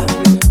estás.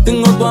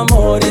 Tengo tu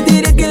amor y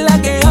diré que es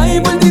la que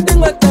hay. Por ti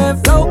tengo este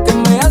flow que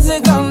me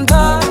hace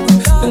cantar.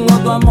 Tengo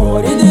tu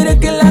amor y diré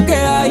que es la que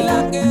hay.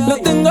 Lo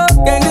tengo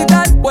que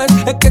gritar pues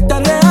es que está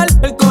real.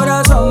 El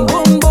corazón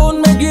boom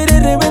boom me quiere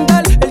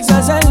reventar. Él se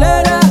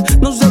acelera,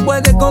 no se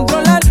puede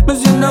controlar. Me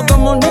siento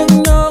como un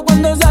niño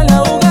cuando sale a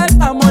jugar.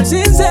 Amor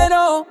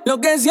sincero, lo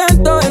que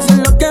siento, eso es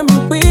lo que me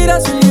inspira.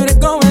 Soy libre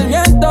como el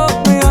viento,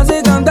 me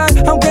hace cantar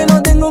aunque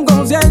no tengo un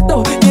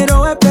concierto.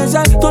 Quiero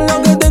expresar todo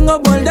lo que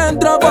tengo por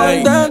dentro, por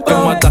dentro. Te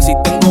mata si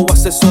tengo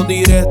acceso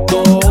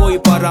directo. Y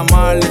para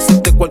amar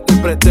existe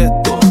cualquier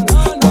pretexto.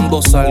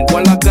 Cuando salgo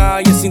a la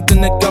calle sin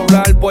tener que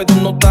hablar, puedo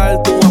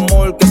notar tu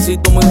amor que ha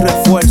sido mi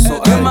refuerzo.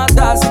 Te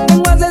mata si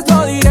tengo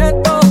acceso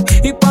directo.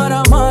 Y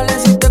para amar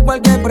existe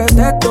cualquier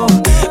pretexto.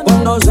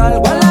 Cuando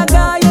salgo a la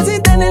calle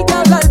sin tener que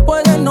hablar,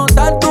 puedes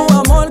notar tu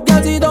amor que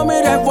ha sido mi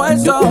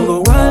refuerzo. Yo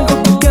tengo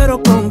algo que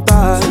quiero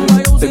contar.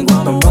 Tengo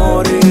tu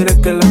amor y eres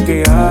que es la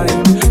que hay.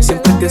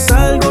 Siempre que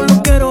salgo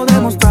lo quiero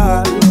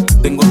demostrar.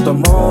 Tengo tu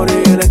amor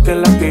y eres que es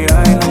la que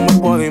hay. No me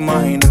puedo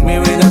imaginar mi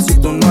vida si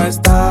tú no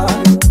estás.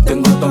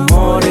 Tengo tu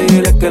amor y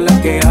eres que es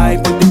la que hay.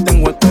 Por ti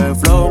tengo este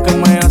flow que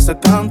me hace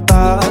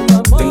cantar.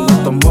 Tengo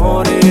tu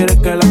amor y eres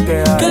que es la que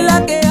hay. Que es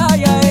la que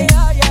hay,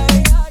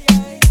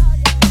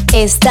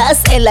 Estás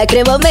en la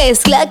Crema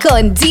Mezcla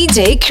con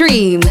DJ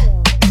Cream.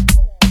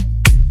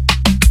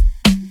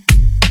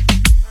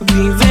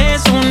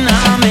 Vives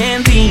una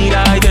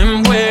mentira y te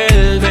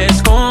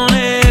envuelves con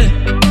él.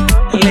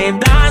 Le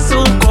das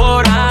su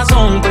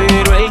corazón,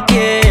 pero él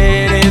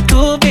quiere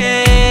tu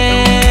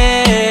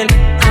piel.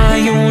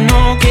 Hay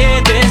uno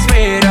que te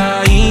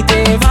espera y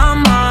te va a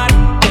amar,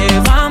 te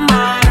va a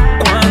amar.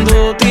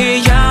 Cuando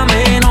te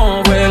llame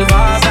no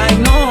vuelvas a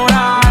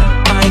ignorar,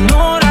 a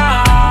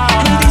ignorar.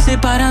 Él dice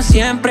para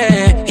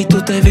siempre y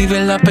tú te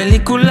vives la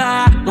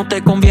película. No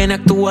te conviene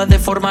actuar de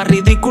forma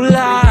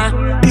ridícula.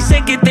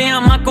 Dice que te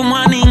ama como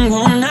a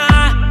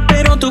ninguna,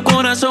 pero tu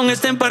corazón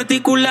está en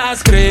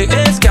partículas.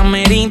 Crees que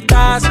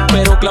ameritas,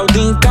 pero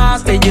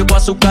claudicas. Te llevo a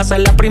su casa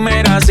en la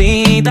primera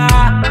cita.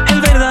 El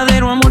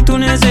verdadero amor tú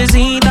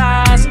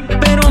necesitas,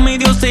 pero mi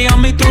Dios te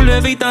ama y tú lo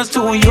evitas.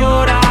 Tú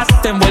lloras,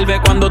 te envuelve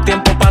cuando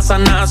tiempo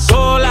pasan a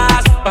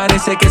solas.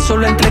 Parece que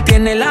solo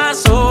entretiene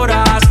las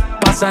horas.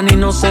 Pasan y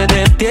no se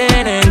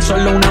detienen,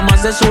 solo una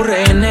más de sus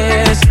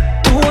rehenes.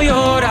 Tú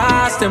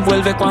lloras, te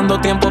envuelve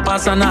cuando tiempo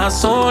pasan a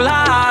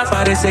solas.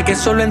 Parece que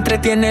solo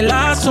entretiene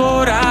las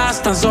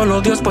horas. Tan solo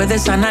Dios puede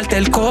sanarte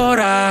el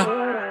cora.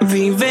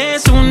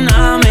 Vives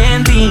una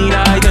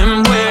mentira y te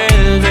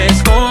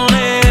envuelves con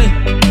él.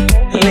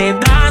 Le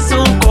das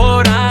su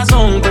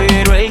corazón,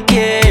 pero él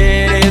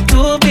quiere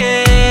tu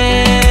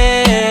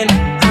piel.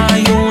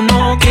 Hay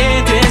uno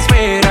que te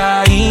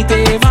espera y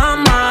te va a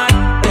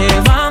amar,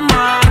 te va a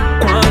amar.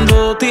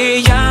 Cuando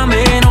te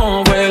llame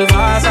no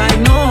vuelvas a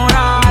ignorar.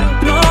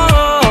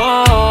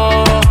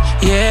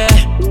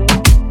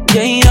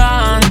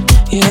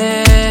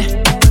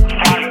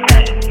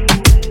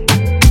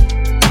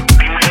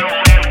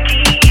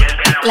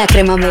 La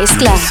Crema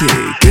Mezcla. Sé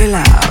que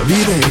la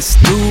vida es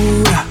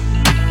dura,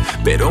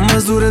 pero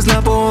más dura es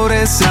la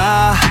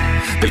pobreza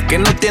del que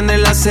no tiene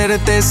la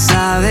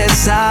certeza de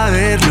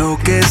saber lo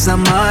que es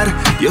amar.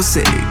 Yo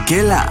sé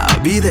que la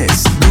vida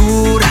es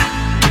dura,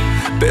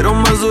 pero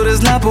más dura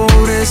es la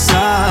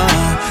pobreza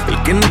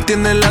del que no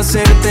tiene la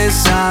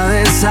certeza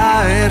de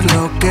saber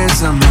lo que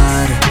es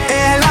amar.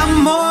 El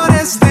amor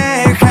es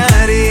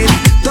dejar ir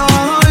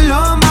todo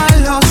lo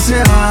malo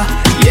se va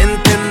y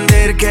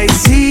entender que hay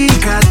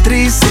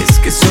cicatrices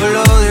que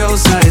solo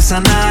Dios sabe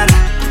sanar.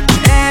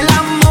 El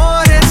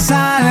amor es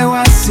algo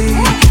así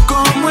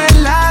como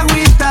el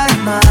agüita del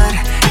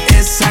mar,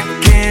 esa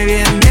que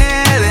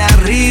viene de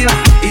arriba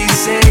y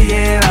se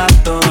lleva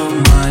todo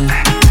mal.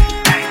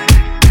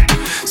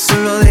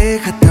 Solo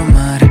déjate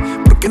amar,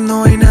 porque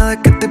no hay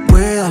nada que te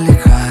pueda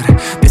alejar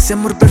de ese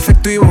amor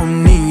perfecto y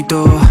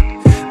bonito,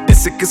 de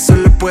ese que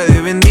solo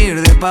puede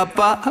venir de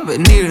papá,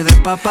 venir de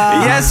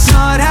papá. Y es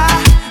hora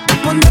de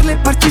ponerle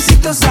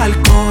parchecitos al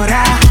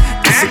cora,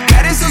 que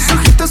secar esos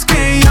ojitos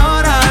que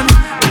lloran,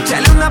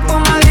 echarle una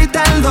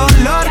pomadita al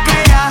dolor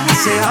que ya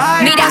se va.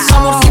 Mira,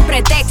 somos sin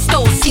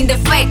pretexto, sin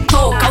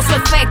defecto, causó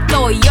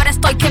efecto y ahora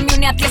estoy que me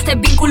une a ti este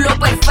vínculo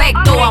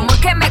perfecto. Amor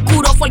que me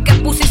curó fue el que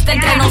pusiste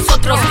entre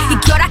nosotros y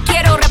que ahora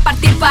quiero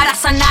repartir para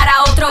sanar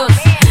a otros.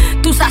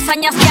 Tus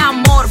hazañas de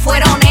amor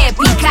fueron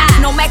épicas,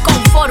 no me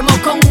conformo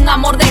con un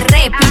amor de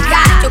réplica.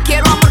 Yo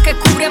quiero amor que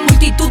cubre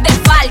multitud de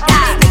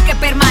faltas, el que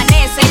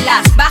permanece en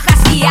las bajas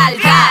y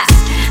altas.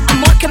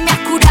 Amor que me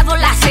ha curado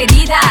las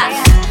heridas,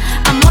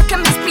 amor que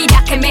me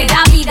inspira, que me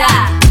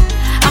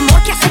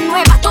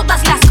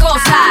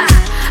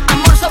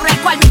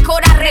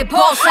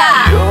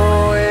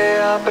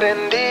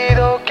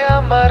que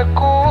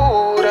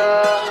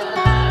amargura,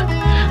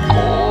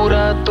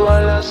 cura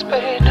todas las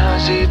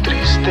penas y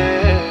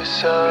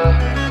tristezas,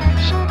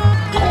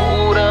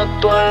 cura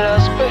todas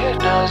las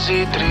penas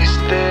y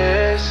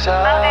tristezas.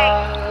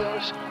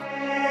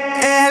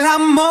 El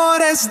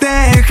amor es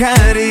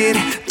dejar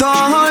ir,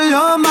 todo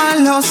lo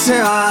malo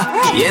se va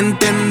y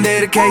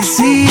entender que hay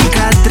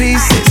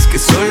cicatrices que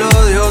solo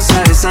Dios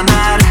sabe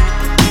sanar.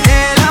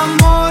 El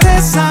amor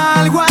es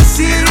algo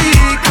así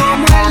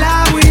como el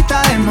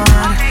agüita de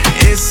mar,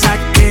 esa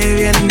que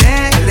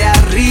viene de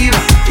arriba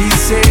y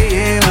se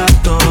lleva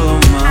todo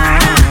mal.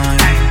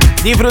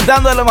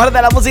 Disfrutando de lo mejor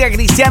de la música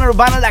cristiana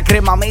urbana, la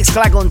Crema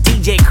Mezcla con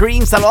DJ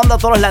Cream. Saludando a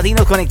todos los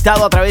latinos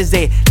conectados a través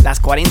de las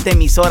 40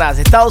 emisoras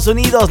de Estados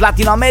Unidos,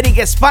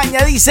 Latinoamérica,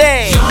 España.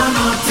 Dice: yo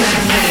no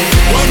temeré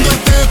cuando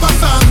esté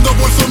pasando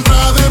por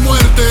sombra de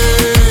muerte.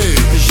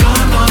 Yo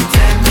no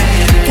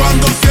temeré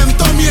cuando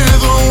siento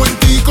miedo, en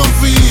ti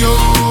confío.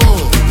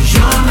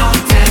 Yo no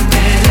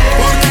temeré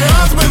porque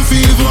has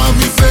vencido a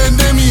mis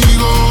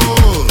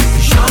enemigos.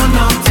 Yo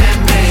no temeré.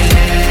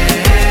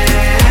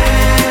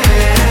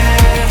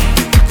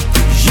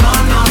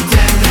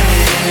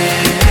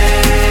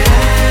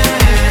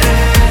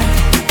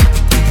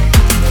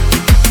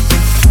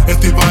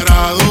 Estoy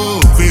parado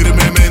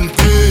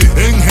firmemente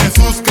en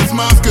Jesús, que es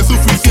más que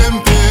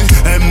suficiente.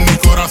 En mi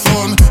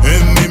corazón,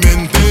 en mi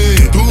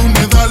mente, tú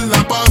me das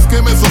la paz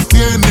que me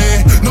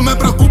sostiene. No me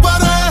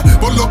preocuparé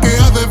por lo que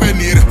ha de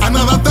venir, a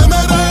nada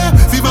temeré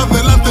si vas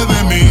delante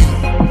de mí.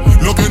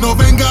 Lo que no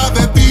venga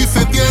de ti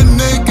se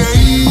tiene que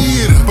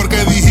ir,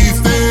 porque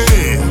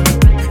dijiste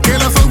que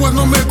las aguas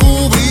no me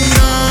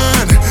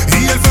cubrirán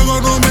y el fuego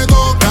no me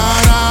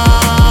tocará.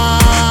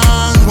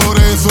 Por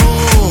eso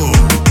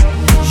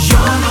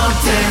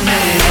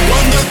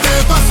cuando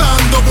esté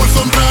pasando por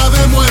sombra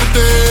de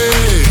muerte,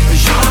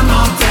 yo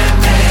no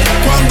temeré.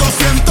 Cuando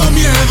siento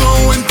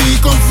miedo, en ti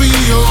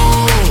confío.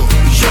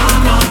 Yo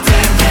no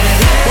temeré.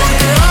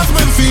 Porque has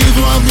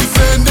vencido a mis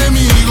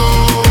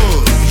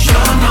enemigos.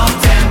 Yo no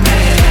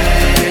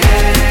temeré.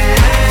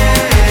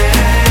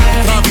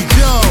 Ravi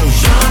Joe.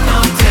 Yo no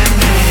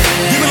temeré.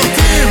 Dímelo,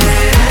 Tim.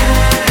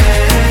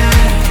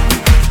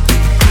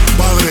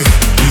 Padre,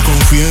 mi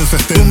confianza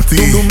está en ti.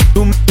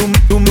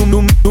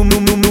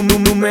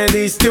 Tú me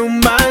diste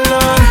un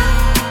valor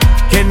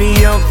que ni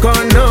yo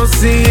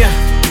conocía,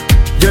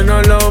 yo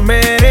no lo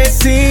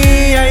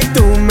merecía y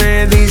tú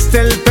me diste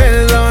el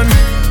perdón.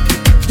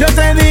 Yo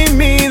te di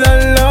mi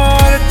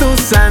dolor, tú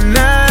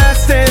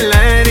sanaste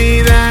la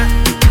herida.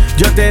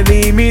 Yo te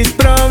di mis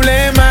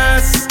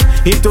problemas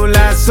y tú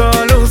la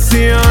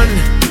solución.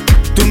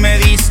 Tú me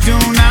diste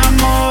un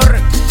amor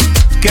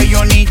que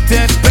yo ni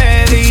te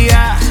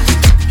pedía.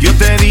 Yo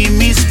te di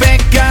mis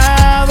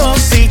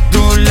pecados y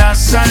tú la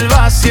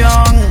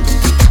salvación.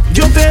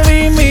 Yo te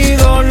di mi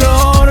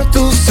dolor,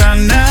 tú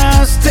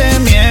sanaste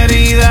mi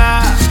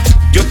herida.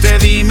 Yo te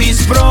di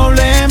mis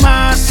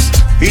problemas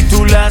y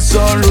tú la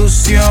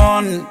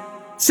solución.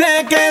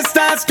 Sé que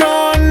estás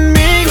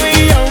conmigo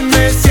y yo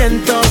me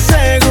siento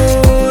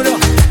seguro.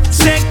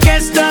 Sé que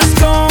estás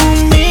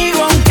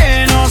conmigo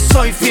aunque no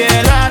soy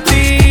fiel a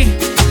ti.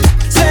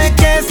 Sé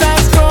que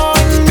estás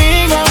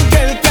conmigo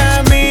aunque el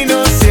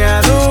camino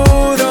sea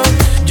duro.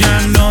 Ya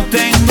no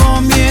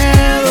tengo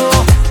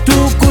miedo,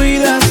 tú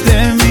cuidas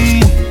de mí.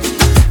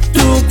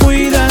 Tú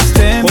cuidas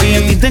de mí. Hoy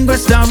en ti tengo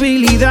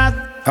estabilidad.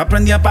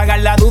 Aprendí a apagar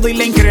la duda y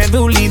la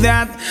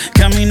incredulidad.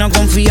 Camino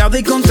confiado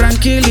y con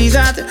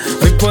tranquilidad.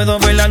 Hoy puedo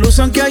ver la luz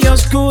aunque hay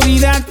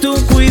oscuridad. Tú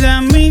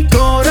cuidas mi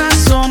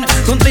corazón.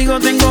 Contigo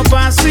tengo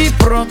paz y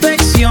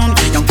protección.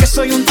 Y aunque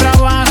soy un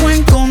trabajo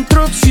en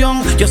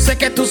construcción, yo sé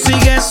que tú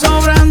sigues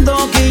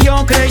sobrando, que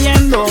yo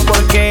creyendo.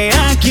 Porque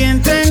a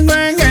quien tengo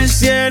en el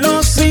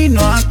cielo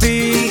sino a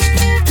ti.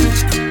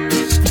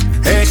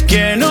 Es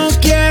que no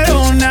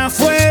quiero nada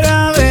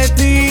fuera de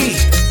ti.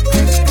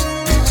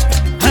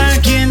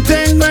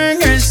 Tengo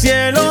en el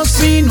cielo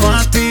sino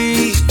a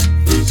ti.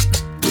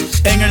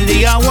 En el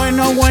día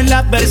bueno o en la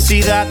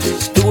adversidad,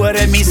 tú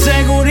eres mi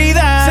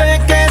seguridad.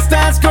 Sé que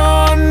estás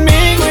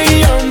conmigo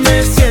y yo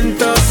me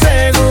siento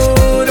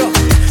seguro.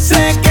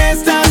 Sé que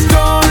estás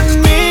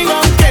conmigo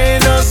aunque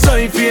no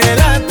soy fiel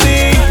a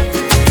ti.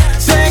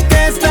 Sé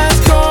que estás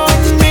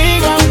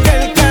conmigo aunque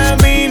el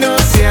camino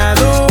sea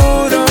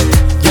duro.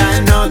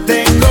 Ya no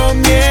tengo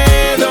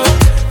miedo,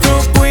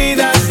 tú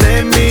cuidas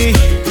de mí.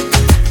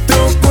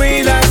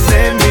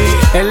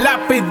 El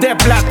lápiz de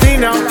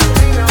platino,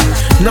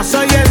 no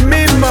soy el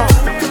mismo.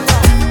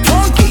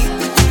 Funky,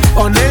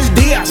 Onel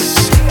Díaz,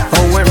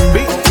 OMB.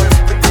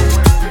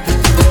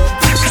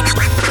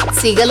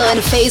 Síguelo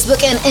en Facebook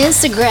e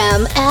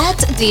Instagram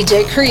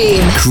 @DJ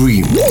Cream.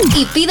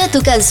 Y pide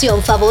tu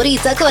canción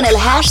favorita con el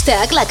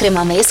hashtag La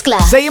Crema Mezcla.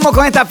 Seguimos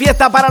con esta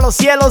fiesta para los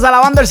cielos,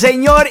 alabando al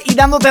Señor y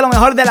dándote lo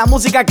mejor de la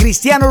música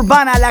cristiana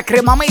urbana, La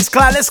Crema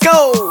Mezcla. Let's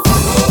go.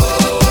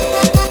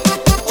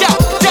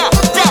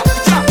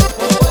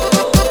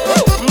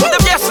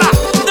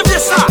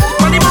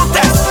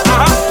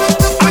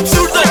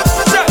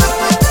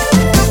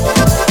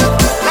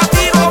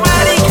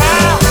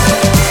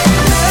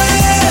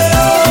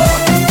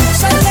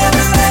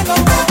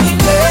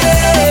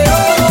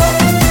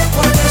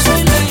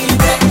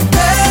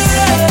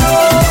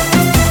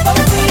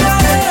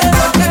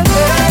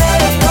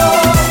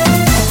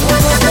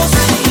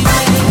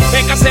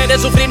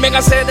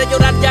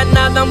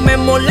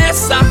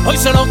 cabeza. Hoy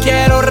solo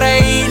quiero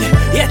reír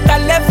y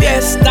estar de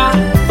fiesta.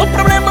 Los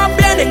problemas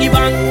vienen y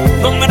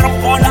van, no me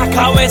rompo la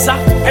cabeza.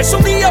 Es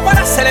un día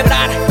para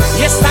celebrar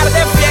y estar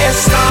de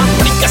fiesta.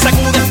 Brinca,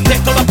 sacude de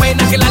toda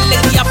pena, que la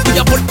alegría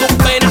fluya por tus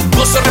venas.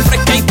 Gozo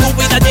refresca y tu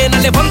vida llena.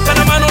 Levanta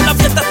la mano, la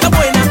fiesta está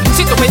buena.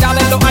 Si tu mirada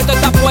en lo alto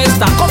está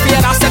puesta,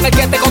 confiarás en el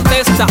que te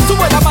contesta.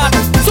 Sube la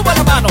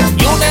mano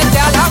y únete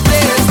a la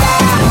fiesta.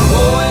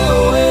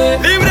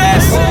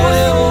 Libres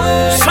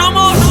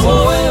somos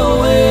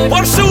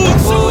por su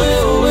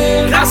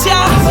gracia.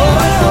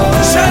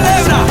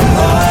 Celebra,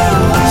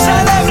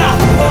 celebra,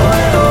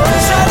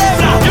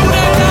 celebra y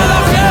únete a la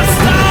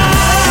fiesta.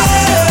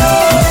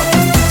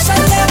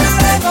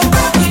 Celebraré como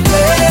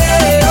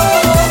libero,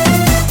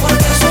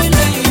 porque soy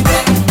libre.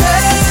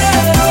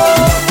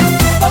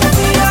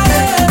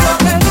 Olvidaré lo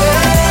que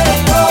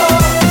creo,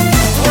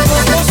 todo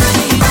es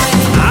posible.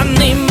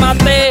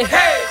 Anímate,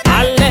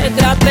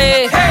 alégrate,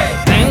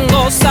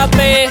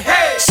 engózate,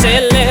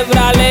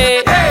 celébrale.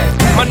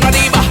 Mano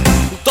arriba,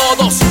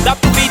 todos, da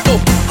tu grito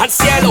al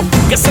cielo,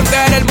 que se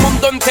entere el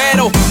mundo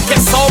entero que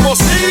somos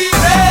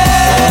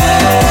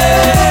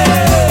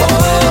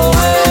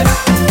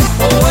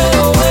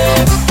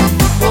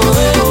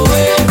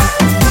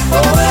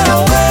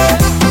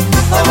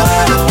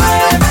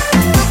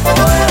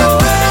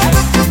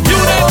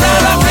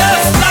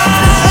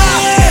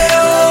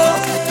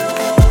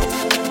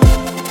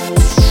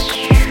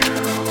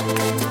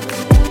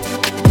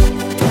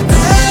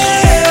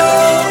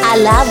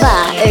Alaba,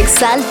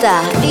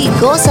 exalta y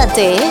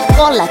gózate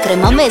con la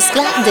crema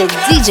mezcla de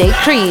DJ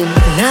Cream.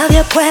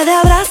 Nadie puede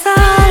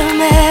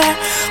abrazarme,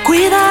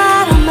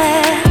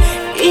 cuidarme,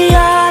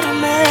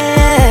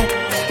 guiarme.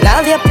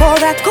 Nadie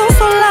podrá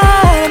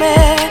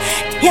consolarme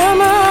y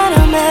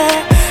amarme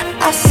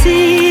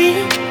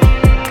así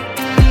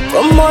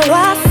como lo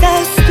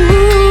haces tú.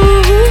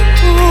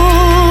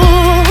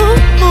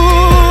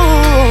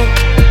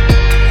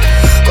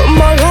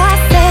 Como lo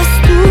haces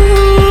tú.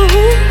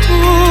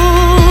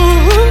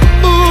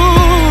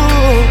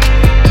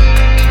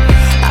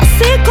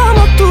 Así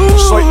como tú.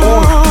 Soy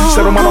un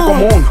ser humano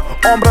común,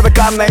 hombre de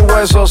carne y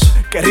huesos,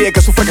 que ríe,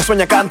 que sufre, que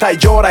sueña, canta y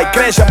llora y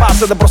crece a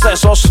base de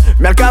procesos.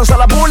 Me alcanza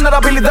la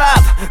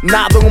vulnerabilidad,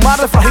 nado en un mar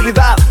de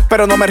fragilidad,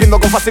 pero no me rindo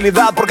con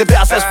facilidad porque te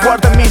haces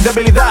fuerte en mi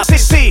debilidad.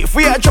 Sí,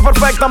 fui hecho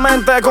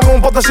perfectamente con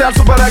un potencial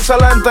súper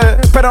excelente,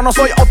 pero no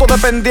soy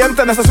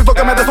autodependiente, necesito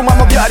que me des tu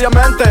mano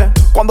diariamente.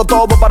 Cuando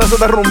todo parece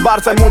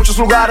derrumbarse, hay muchos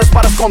lugares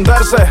para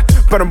esconderse,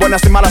 pero en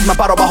buenas y malas me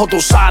paro bajo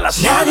tus alas.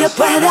 Nadie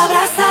puede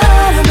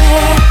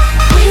abrazarme,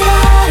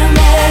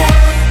 cuidarme,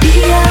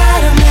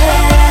 guiarme.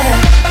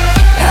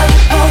 Nadie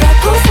podrá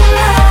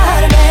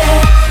consolarme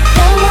y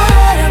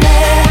amarme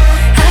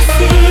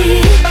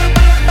así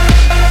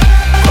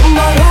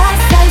como lo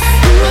haces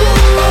tú.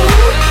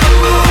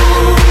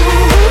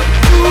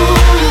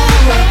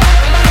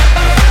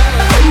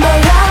 Como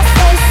lo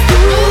haces tú.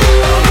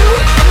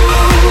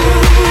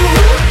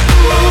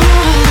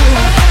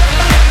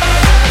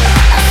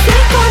 Así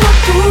como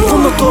tú.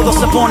 Cuando todo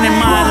se pone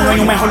mal, no hay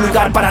un mejor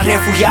lugar para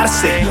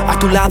refugiarse. A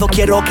tu lado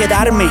quiero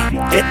quedarme,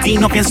 de ti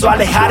no pienso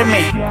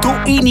alejarme. Tu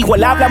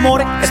inigualable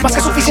amor es más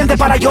que suficiente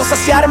para yo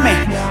saciarme.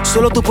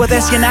 Solo tú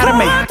puedes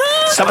llenarme,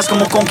 sabes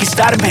cómo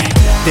conquistarme.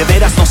 De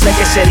veras no sé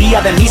qué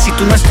sería de mí si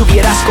tú no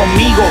estuvieras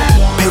conmigo,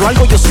 pero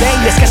algo yo sé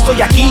y es que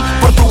estoy aquí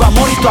por tu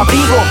amor y tu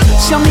abrigo.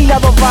 Si a mi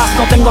lado vas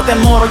no tengo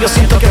temor, yo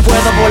siento que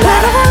puedo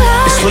volar.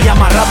 Estoy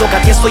amarrado, que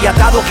a ti estoy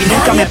atado, que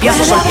nunca me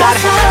pienso soltar.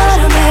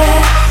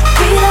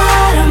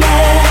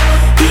 Cuidarme,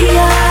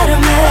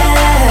 guiarme.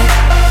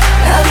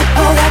 Nadie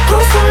podrá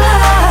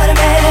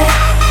consolarme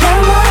y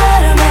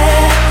amarme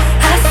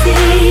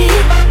así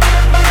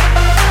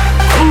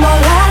como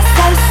lo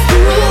haces tú.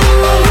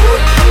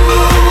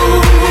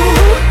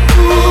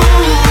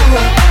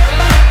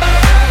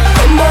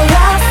 Como lo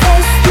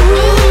haces tú.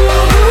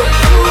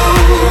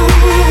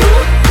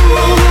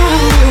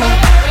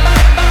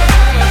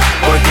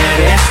 Porque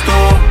eres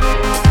tú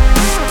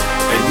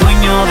el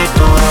dueño de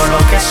todo lo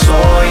que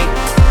soy.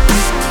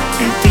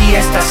 En ti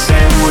está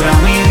segura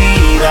mi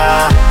vida,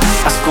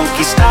 has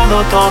conquistado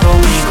todo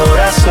mi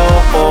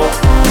corazón.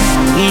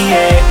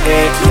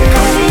 Nunca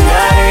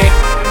olvidaré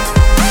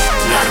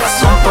la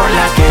razón por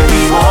la que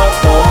vivo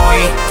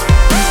hoy.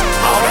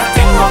 Ahora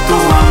tengo tu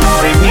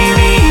amor en mi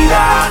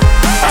vida,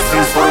 has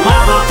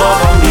transformado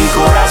todo mi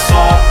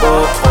corazón.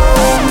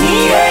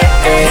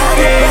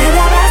 Nadie puede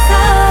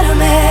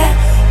abrazarme,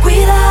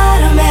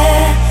 cuidarme,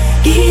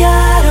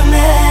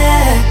 guiarme.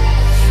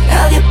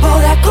 Nadie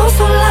podrá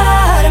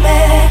consolarme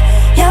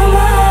y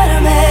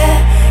amarme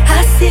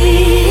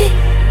así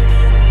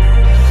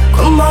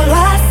como lo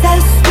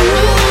haces tú.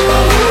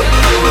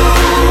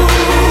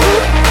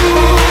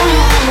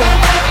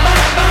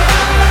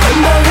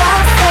 Como lo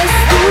haces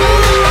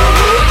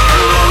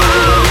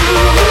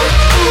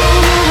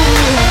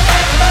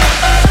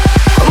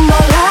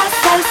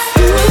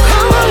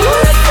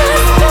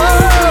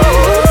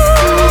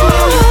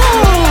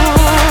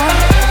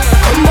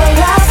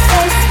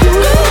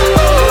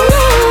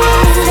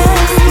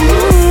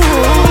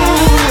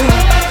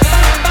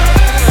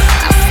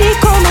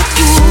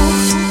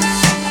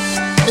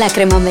La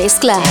Crema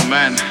Mezcla. Oh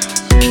man.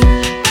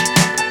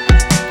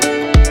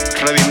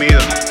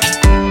 Redimido.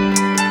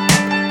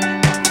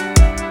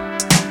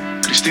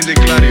 Cristín de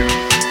Clario.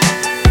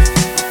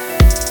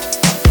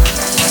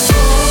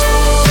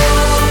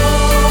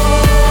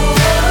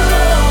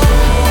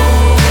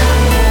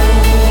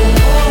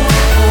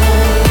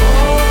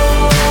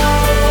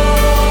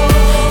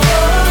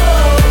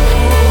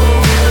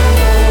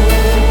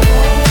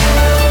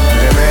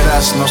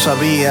 No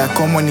sabía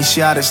cómo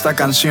iniciar esta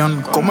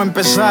canción, cómo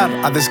empezar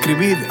a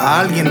describir a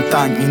alguien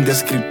tan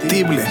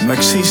indescriptible. No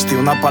existe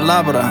una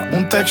palabra,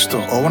 un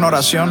texto o una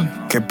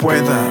oración que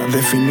pueda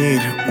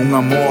definir un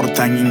amor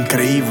tan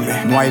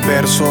increíble. No hay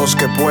versos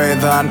que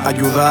puedan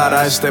ayudar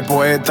a este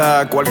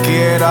poeta.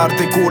 Cualquier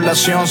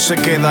articulación se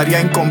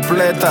quedaría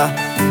incompleta.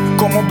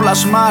 ¿Cómo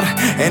plasmar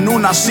en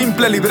una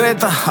simple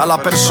libreta a la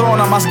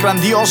persona más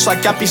grandiosa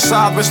que ha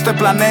pisado este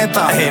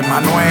planeta?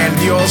 Emanuel,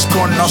 Dios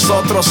con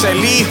nosotros,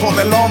 el Hijo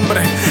del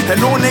Hombre,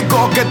 el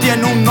único que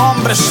tiene un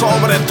nombre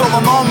sobre todo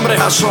nombre.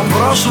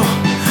 Asombroso,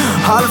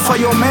 Alfa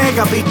y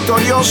Omega,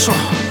 victorioso,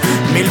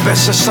 1000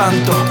 veces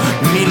santo,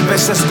 1000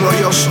 veces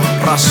glorioso,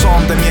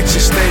 razón de mi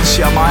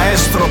existencia,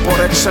 maestro por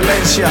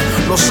excelencia.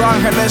 Los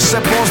ángeles se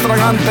postran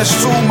ante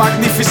su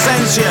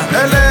magnificencia.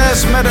 Él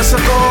es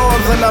merecedor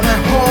de la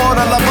mejor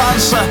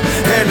alabanza,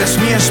 Él es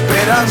mi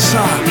esperanza.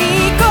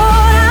 Mi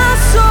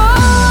corazón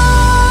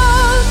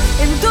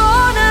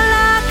entona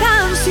la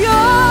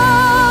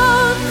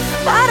canción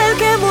para el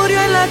que murió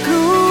en la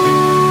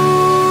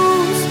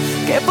cruz,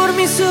 que por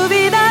mí su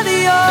vida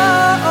dio,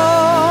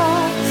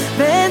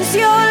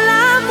 venció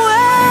la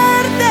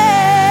muerte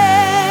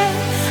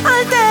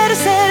al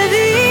tercer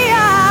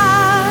día,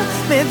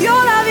 me dio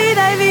la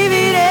vida y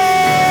viviré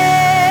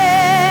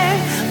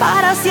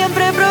para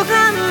siempre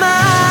proclamar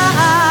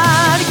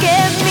que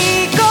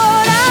mi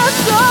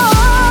corazón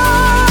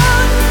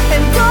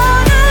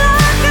entona la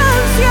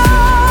canción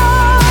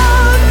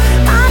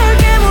para el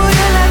que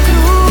murió en la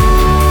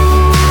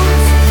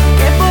cruz,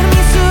 que por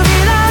mí su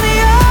vida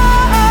dio,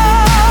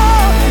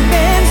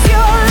 venció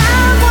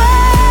la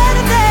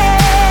muerte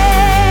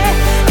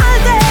al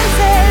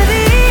tercer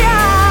día,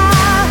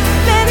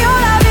 me dio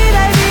la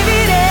vida y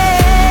viviré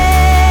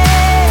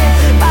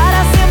para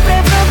siempre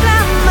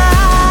proclamar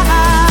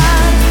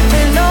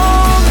el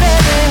nombre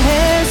de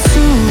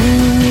Jesús.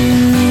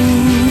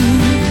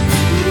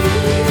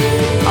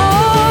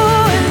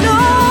 Oh, el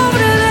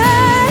nombre de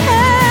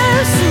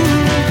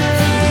Jesús,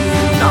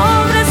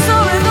 nombre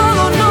sobre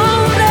todo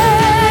nombre,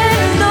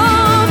 el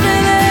nombre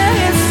de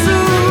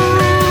Jesús.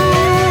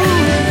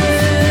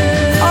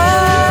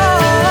 Oh,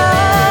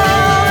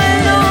 el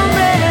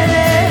nombre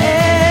de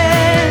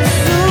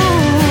Jesús,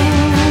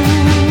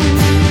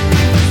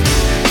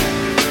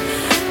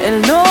 el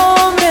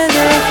nombre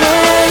de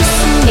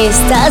Jesús.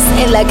 Estás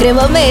en La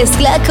Crema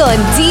Mezcla con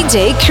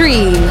DJ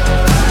Cream.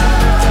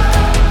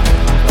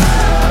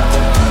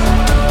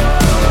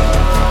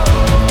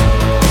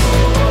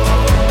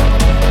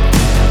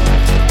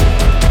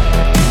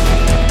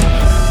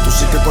 Tú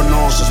sí que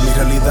conoces mi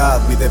realidad,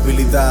 mi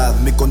debilidad,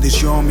 mi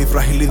condición, mi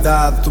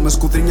fragilidad. Tú me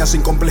escudriñas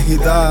sin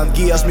complejidad,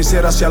 guías mi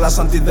ser hacia la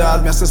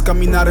santidad, me haces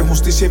caminar en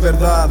justicia y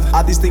verdad,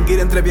 a distinguir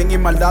entre bien y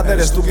maldad.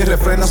 Eres tú quien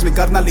refrenas mi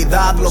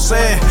carnalidad, lo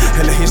sé.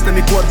 Elegiste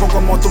mi cuerpo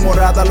como tu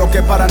morada, lo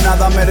que para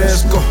nada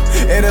merezco.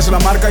 Eres la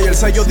marca y el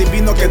sello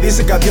divino que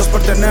dice que a Dios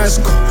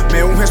pertenezco.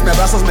 Me unges, me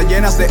abrazas, me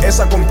llenas de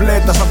esa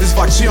completa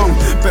satisfacción,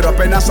 pero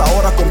apenas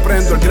ahora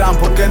comprendo el gran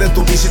porqué de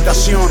tu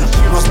visitación.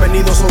 No has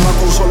venido solo a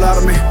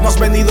consolarme, no has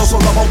venido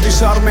solo a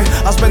bautizarme,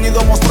 has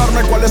venido a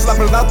mostrarme cuál es la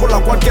verdad por la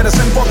cual quieres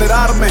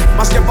empoderarme.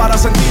 Más que para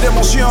sentir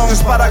emoción, es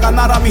para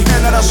ganar a mi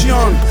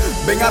generación.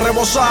 Ven a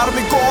rebosar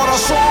mi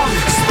corazón.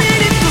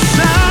 Espíritu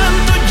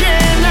Santo,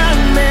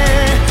 lléname,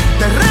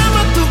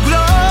 derrama tu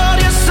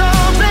gloria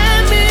sobre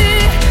mí,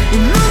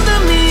 inunda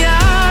mi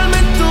alma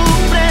en tu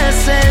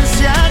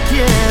presencia,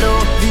 quiero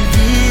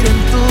vivir en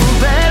tu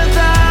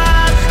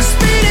verdad.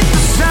 Espíritu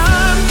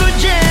Santo,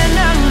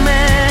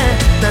 lléname,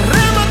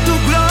 derrama tu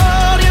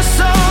gloria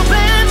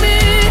sobre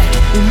mí,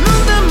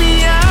 inunda mi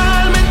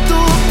alma en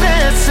tu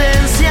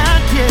presencia,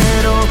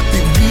 quiero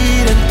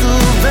vivir en tu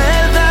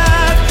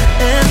verdad,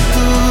 en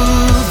tu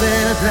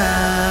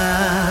verdad,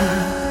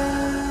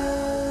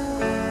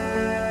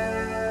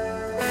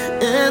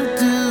 en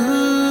tu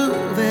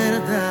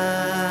verdad.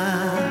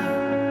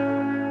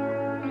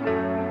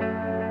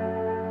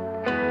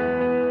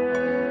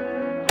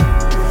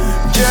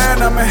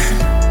 Lléname,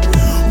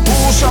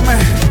 úsame,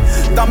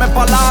 dame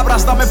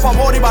palabras, dame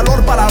favor y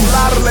valor para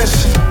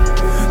hablarles.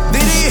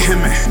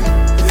 Dirígeme,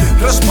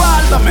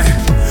 respáldame,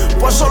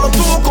 pues solo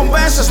tú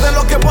convences de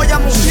lo que voy a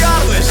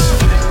anunciarles.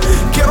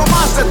 Quiero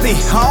más de ti,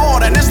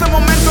 ahora, en este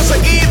momento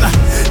enseguida.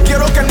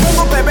 Quiero que el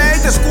mundo te vea y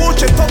te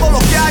escuche en todo lo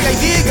que haga y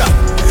diga.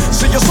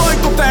 Si yo soy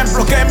tu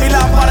templo, que mi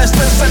lámpara esté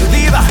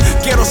encendida.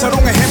 Quiero ser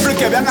un ejemplo y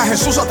que vean a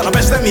Jesús a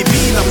través de mi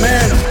vida,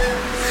 man.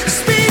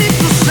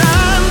 Espíritu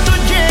Santo,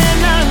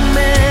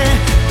 lléname,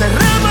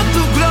 derrama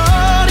tu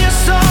gloria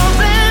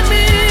sobre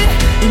mí,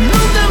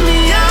 inunda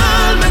mi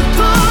alma en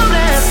tu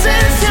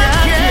presencia,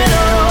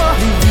 quiero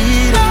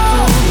vivir en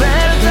tu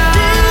verdad.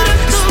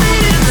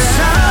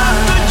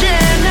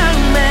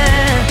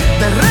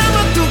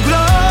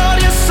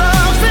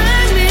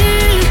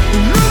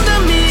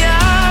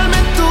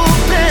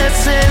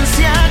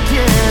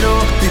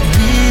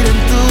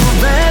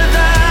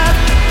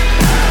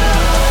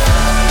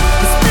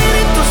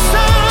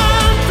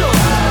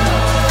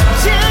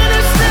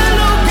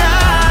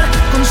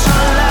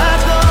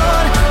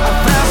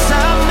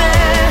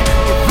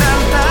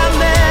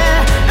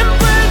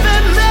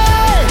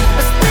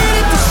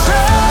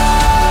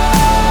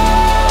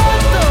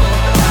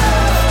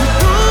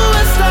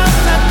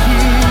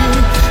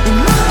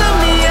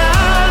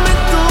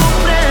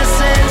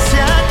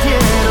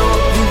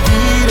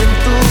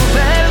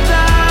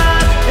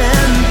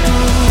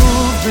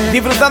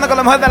 Disfrutando con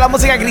lo mejor de la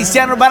música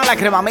cristiana urbana, la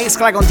Crema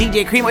Mezcla con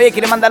DJ Cream. Oye,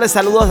 quiero mandarle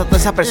saludos a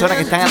todas esas personas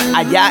que están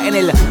allá en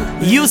el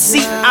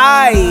UCI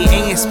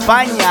en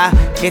España,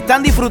 que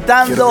están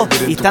disfrutando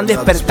y están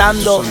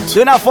despertando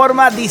de una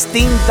forma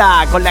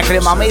distinta con la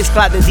Crema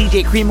Mezcla de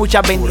DJ Cream.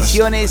 Muchas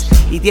bendiciones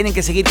y tienen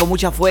que seguir con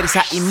mucha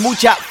fuerza y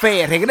mucha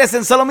fe.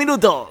 Regresen solo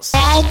minutos.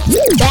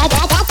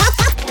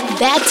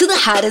 Back to the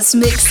hottest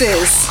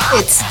mixes.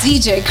 It's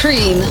DJ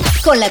Cream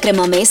con la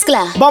Crema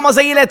Mezcla. Vamos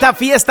a seguir esta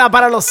fiesta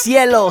para los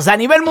cielos a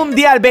nivel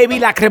mundial, baby.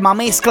 La Crema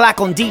Mezcla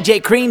con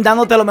DJ Cream,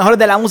 dándote lo mejor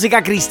de la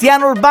música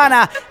cristiana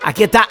urbana.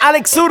 Aquí está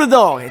Alex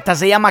Zurdo. Esta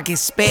se llama Que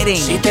Esperen.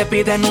 Si te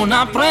piden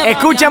una prueba,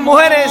 escuchen,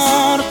 mujeres.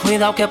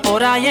 Cuidado que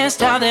por ahí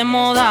está de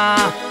moda.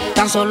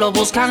 Tan solo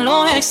buscan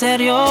lo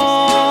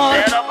exterior.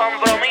 Cero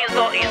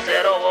compromiso y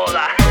cero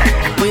boda.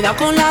 Cuidado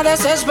con la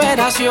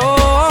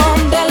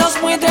desesperación de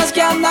los buitres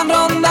que andan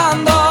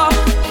rondando.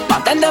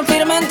 Mantente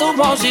firme en tu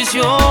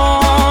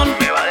posición.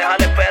 Me va a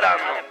dejar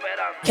esperando.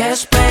 Que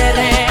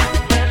espere,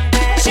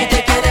 si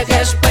te quiere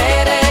que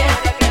espere.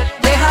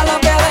 Déjalo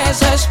que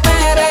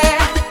desespere.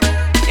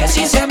 Que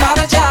si se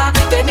marcha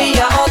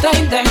tenía otra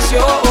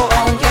intención.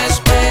 Que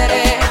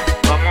espere,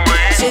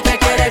 si te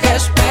quiere que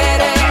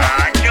espere.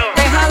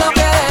 Déjalo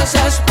que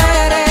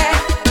desespere.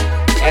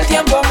 El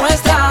tiempo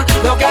muestra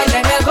lo que hay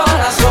en el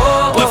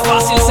corazón. Pues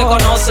fácil se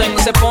conocen,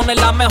 se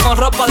ponen la mejor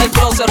ropa del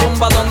closet.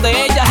 Rumba donde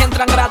ellas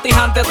entran gratis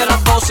antes de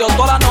las 12 o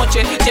toda la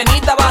noche.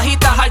 Llenita,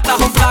 bajitas,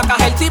 altas o flacas.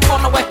 El tipo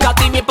no es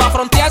catimi pa'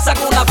 frontear, saca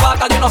una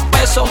vaca de unos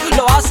pesos.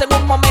 Lo hace en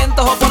un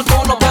momento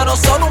oportuno, pero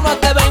solo uno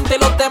es de 20 y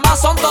los demás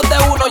son dos de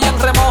uno. Y en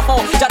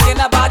remojo, ya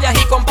tiene varias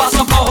y con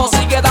paso cojo.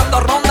 Sigue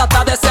dando ronda,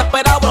 está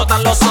desesperado,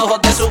 brotan los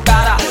ojos de su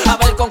cara. A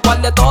ver con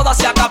cuál de todas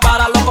se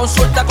acapara. Lo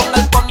consulta con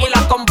el pon y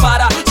las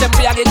compara. Se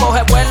embriaga y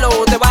coge vuelo,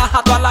 te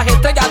baja todas las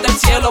estrellas del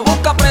cielo.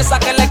 Busca presa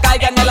que le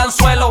caiga en el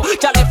anzuelo.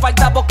 Ya le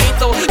falta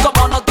poquito,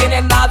 como no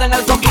tiene nada en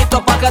el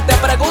coquito. Pa' que te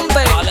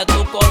pregunte ¿cuál es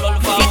tu color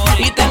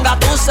favorito? y tenga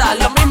tusa.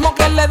 Lo mismo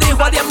que él le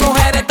dijo a 10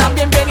 mujeres,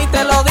 también viene y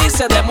te lo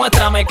dice.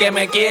 Demuéstrame que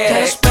me Que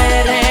quieres.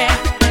 espere,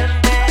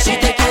 si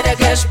te quiere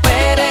que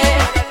espere.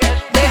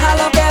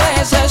 Déjalo que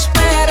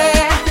desespere.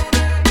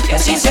 Que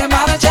si se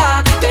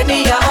marcha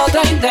tenía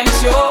otra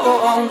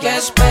intención. Que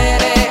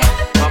espere,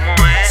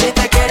 si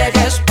te quiere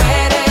que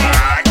espere.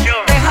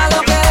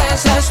 Déjalo que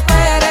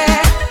desespere.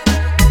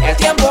 El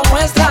tiempo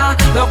muestra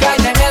lo que hay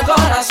en el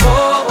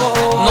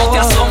corazón. No te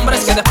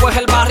asombres que después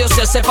el barrio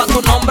se sepa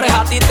tu nombre.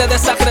 A ti te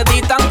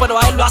desacreditan, pero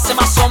a él lo hace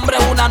más hombre.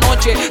 Una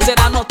noche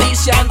será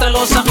noticia entre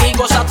los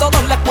amigos. A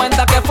todos les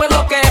cuenta qué fue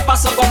lo que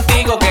pasó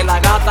contigo. Que la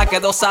gata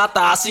quedó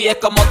sata, así es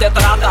como te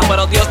trata.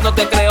 Pero Dios no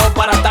te creó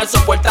para estar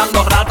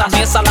soportando ratas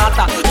ni esa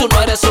lata. Tú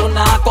no eres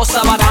una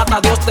cosa barata.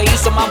 Dios te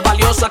hizo más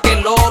valiosa que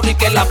el oro y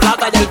que la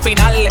plata. Y al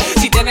final,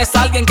 si tienes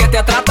a alguien que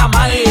te trata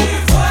mal,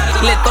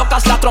 le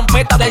tocas la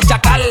trompeta del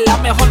chacal. La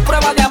mejor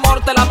prueba de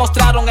amor te la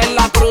mostraron en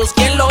la cruz.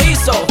 ¿Quién lo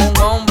hizo?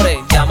 Un hombre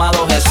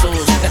llamado Jesús.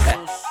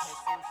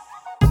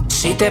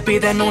 Si te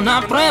piden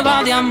una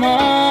prueba de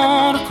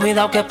amor,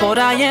 cuidado que por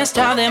ahí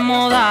está de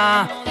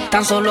moda.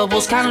 Tan solo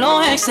buscan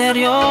lo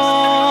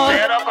exterior.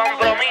 Cero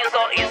compromiso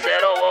y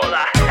cero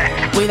boda.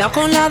 Cuidado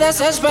con la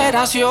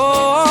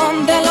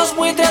desesperación de los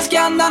buitres que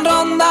andan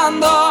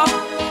rondando.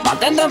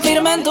 Mantente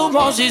firme en tu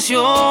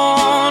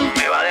posición.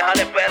 Me va a dejar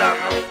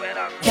esperando.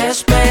 Que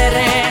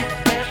espere,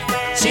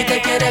 si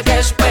te quiere que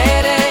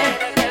espere.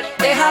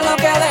 Déjalo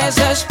que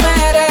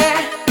desespere.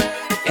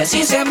 Que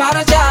si se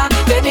marcha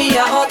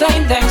tenía otra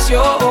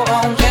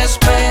intención. Que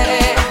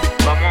espere,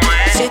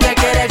 si te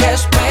quiere que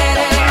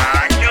espere.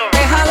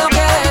 Déjalo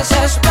que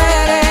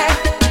desespere.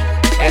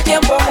 El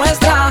tiempo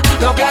muestra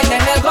lo que hay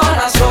en el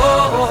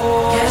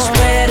corazón. Que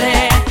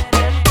espere,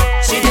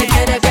 si te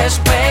quiere que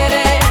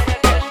espere.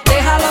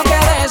 Déjalo que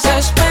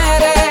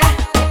desespere.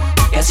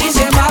 Que si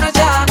se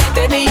marcha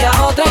tenía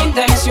otra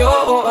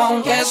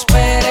intención. Que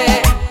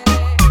espere,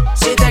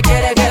 si te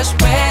quiere que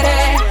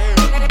espere.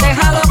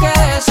 Déjalo que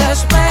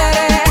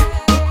desespere.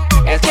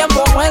 El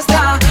tiempo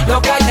muestra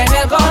lo que hay en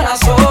el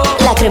corazón.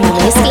 La Crema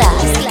Mezcla.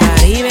 Del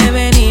Caribe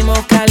venimos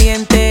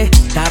caliente.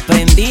 Está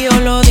prendido,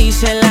 lo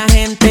dice la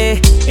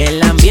gente.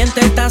 El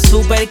ambiente está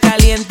súper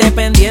caliente.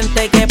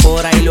 Pendiente que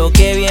por ahí lo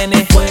que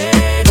viene es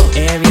fuego.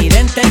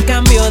 Evidente el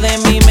cambio de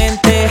mi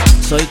mente.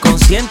 Soy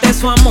consciente,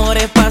 su amor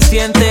es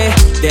paciente.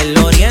 Del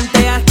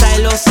oriente hasta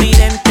el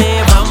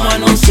occidente. Vamos a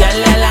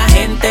anunciarle a la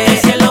gente. El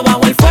cielo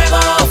bajo el fuego,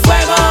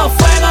 fuego,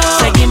 fuego.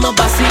 Seguimos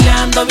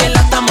vacilando, bien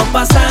la estamos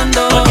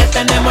pasando. Porque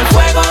tenemos el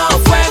fuego,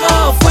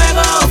 fuego,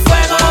 fuego,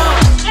 fuego.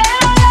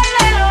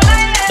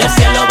 Del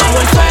cielo bajo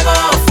el fuego,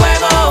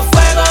 fuego,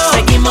 fuego.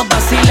 Seguimos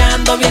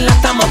vacilando, bien la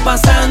estamos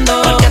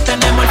pasando. Porque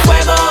tenemos el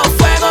fuego,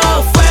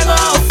 fuego, fuego,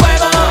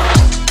 fuego.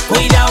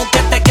 Cuidado que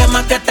te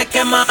quema, que te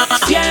quema.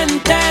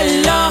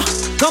 Siéntelo,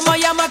 como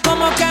llama,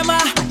 como quema.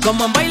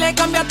 Como en baile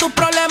cambia tus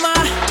problemas.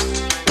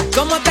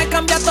 Como te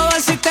cambia todo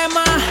el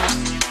sistema.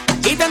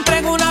 Y te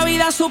entrego una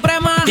vida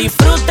suprema.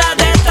 Disfruta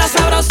de esta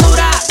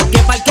sabrosura. Que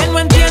para el que no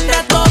entiende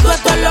todo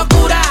esto es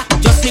locura.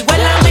 Yo sigo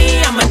en la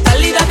mía,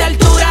 mentalidad de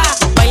altura.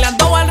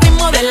 Bailando al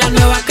ritmo de la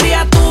nueva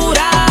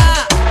criatura.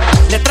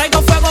 Le traigo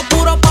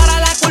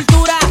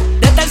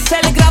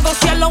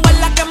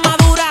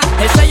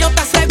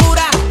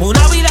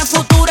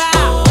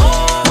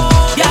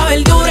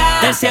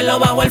cielo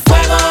bajo el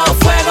fuego,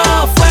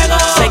 fuego, fuego.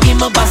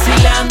 Seguimos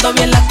vacilando,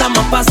 bien la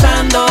estamos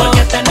pasando.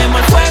 Porque tenemos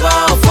el fuego,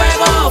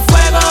 fuego,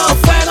 fuego,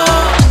 fuego.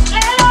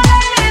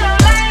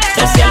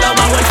 Del cielo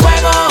bajo el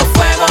fuego,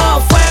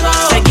 fuego, fuego.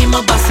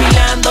 Seguimos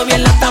vacilando,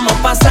 bien la estamos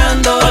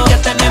pasando. Porque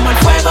tenemos el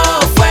fuego,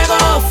 fuego,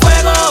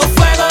 fuego,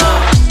 fuego.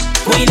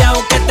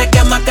 Cuidado que te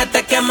quema, que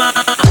te quema.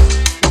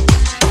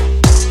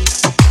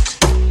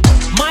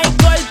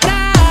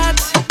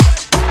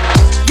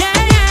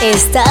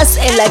 Estás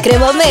en la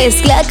Crema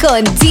Mezcla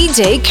con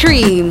DJ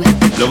Cream.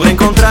 Logré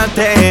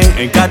encontrarte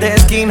en cada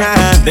esquina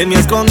de mi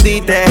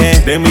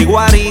escondite, de mi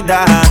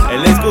guarida.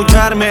 El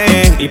escucharme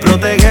y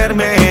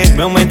protegerme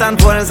me aumentan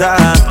fuerza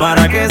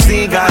para que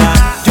siga.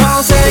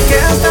 Yo sé que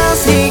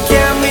estás y que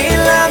a mi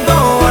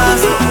lado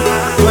vas.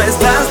 Tú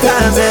estás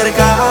tan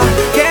cerca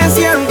que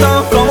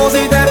siento como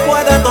si te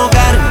pueda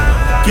tocar.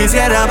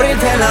 Quisiera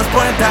abrirte las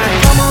puertas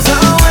y vamos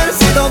a ver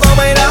si todo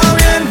me irá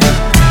bien.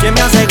 ¿Quién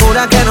me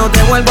asegura que no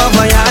te vuelvo a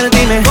fallar?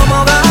 Dime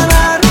cómo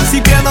ganar si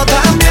pierdo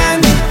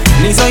también.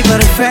 Ni soy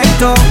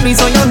perfecto, ni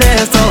soy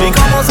honesto. ¿Y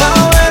cómo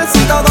saber si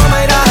todo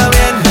me irá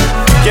bien?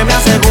 ¿Quién me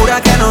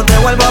asegura que no te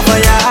vuelvo a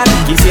fallar?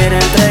 Quisiera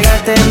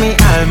entregarte mi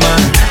alma,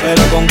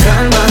 pero con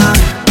calma.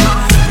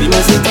 Dime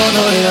si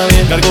todo irá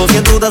bien. Cargo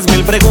 100 dudas,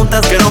 1000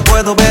 preguntas que no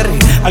puedo ver.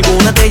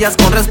 Algunas de ellas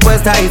con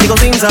respuesta y sigo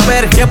sin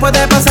saber qué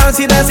puede pasar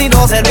si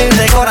decido servir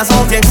de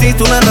corazón. Si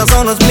existe una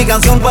razón o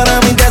explicación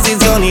para mi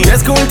decisión. Y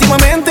es que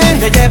últimamente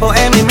te llevo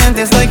en mi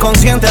mente. Estoy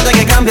consciente de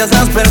que cambias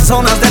las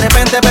personas de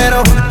repente,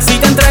 pero si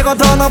te entrego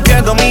todo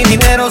pierdo mi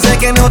dinero. Sé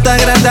que no te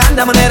agrada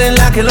la manera en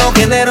la que lo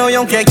genero. Y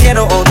aunque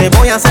quiero o te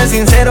voy a ser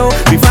sincero,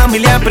 mi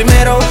familia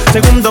primero,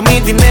 segundo mi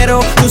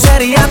dinero, tú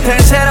serías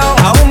tercero.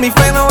 Aún mi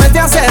fe no es de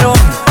acero,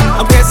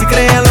 aunque si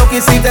creas lo que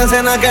hiciste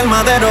en aquel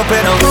madero.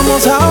 Pero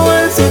vamos a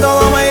ver si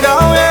todo me irá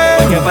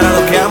bien. Que para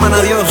los que aman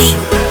a Dios.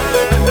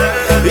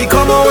 Y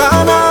cómo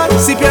ganar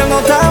si pierdo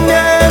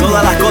también.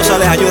 Todas las cosas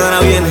les ayudan a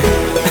bien.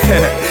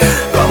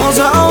 Vamos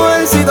a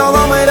ver si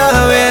todo me irá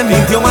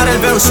bien. Y Omar el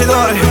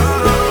vencedor.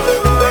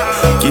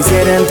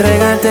 Quisiera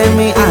entregarte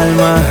mi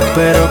alma,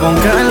 pero con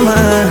calma.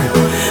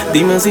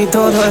 Dime si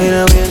todo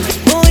irá bien.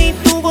 Oí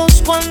tu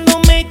voz cuando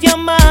me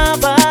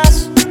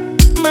llamabas,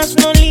 mas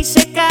no le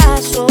hice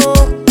caso.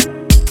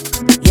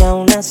 Y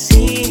aún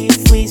así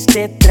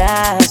fuiste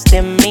tras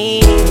de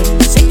mí.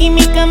 Seguí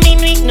mi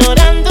camino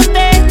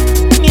ignorándote,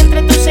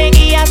 mientras tú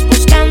seguías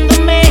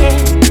buscándome.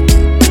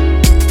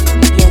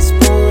 Y es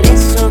por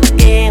eso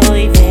que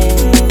hoy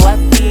vengo a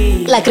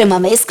ti. La Crema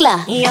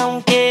Mezcla. Y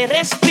aunque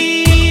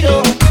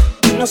respiro,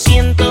 no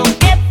siento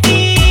que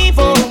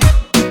vivo.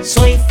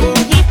 Soy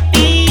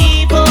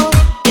fugitivo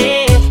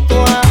de tu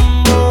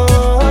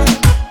amor.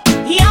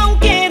 Y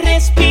aunque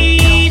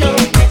respiro,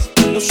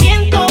 no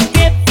siento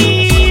que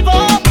vivo.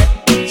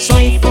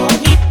 Soy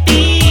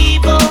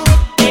fugitivo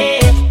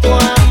de tu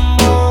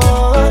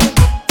amor.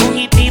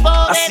 Fugitivo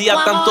de Hacía tu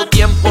amor. tanto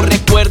tiempo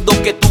recuerdo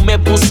que tú me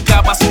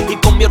buscabas y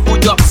con mi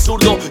orgullo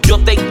absurdo yo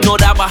te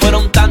ignoraba.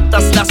 Fueron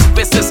tantas las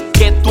veces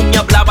que tú me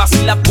hablabas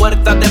y la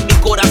puerta de mi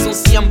corazón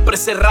siempre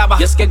cerraba.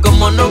 Y es que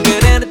cómo no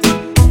quererte,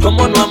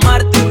 cómo no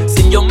amarte,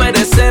 sin yo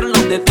merecerlo,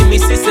 de ti me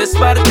hiciste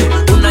parte.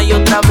 Una y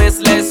otra vez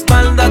la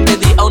espalda te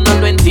di, aún no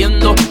lo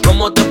entiendo.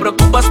 Cómo te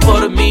preocupas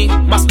por mí,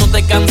 mas no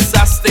te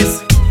cansaste.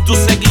 Tú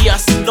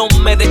seguías, no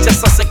me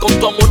rechazaste, con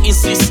tu amor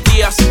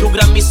insistías. Tu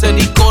gran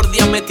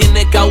misericordia me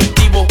tiene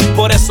cautivo,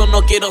 por eso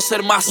no quiero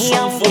ser más Y un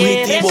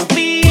aunque fugitivo.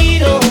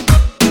 respiro,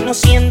 no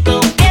siento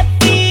que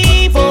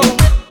vivo.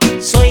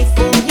 Soy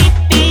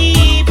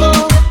fugitivo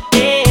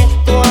de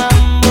tu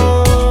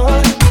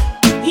amor.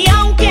 Y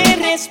aunque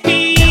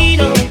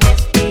respiro,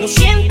 no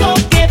siento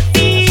que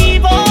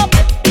vivo.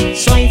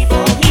 Soy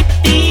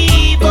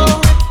fugitivo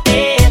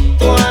de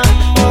tu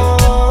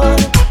amor.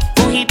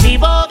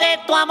 Fugitivo de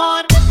tu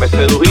amor. Me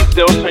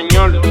sedujiste, oh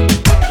Señor,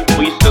 y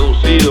fui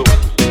seducido.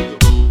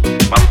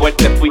 Más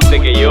fuerte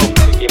fuiste que yo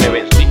y me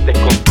venciste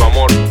con tu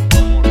amor.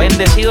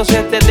 Bendecido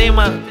sea este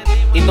tema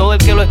y todo el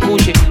que lo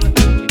escuche.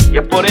 Y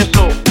es por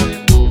eso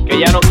que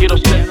ya no quiero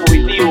ser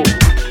fugitivo.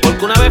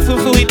 Porque una vez fui un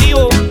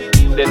fugitivo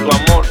de tu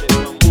amor.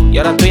 Y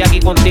ahora estoy aquí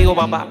contigo,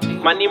 papá.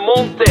 Manny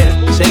Montes,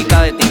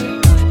 cerca de ti.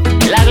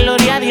 La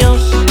gloria a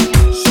Dios.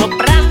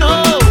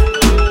 Soprano,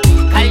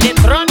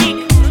 Electronic,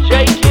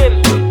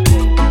 Shaking,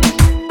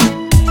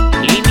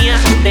 línea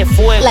de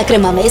fuego. La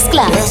Crema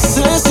Mezcla. Es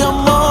ese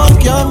amor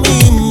que a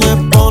mí me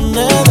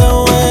pone de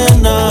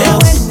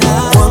buenas.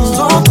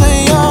 Cuando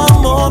te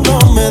llamo no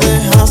me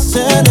dejas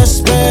en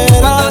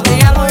espera.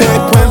 Te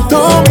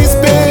cuento mis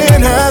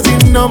penas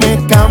y no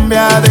me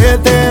cambia de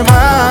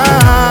tema.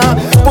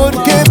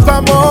 Porque tu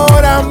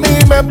amor a mí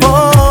me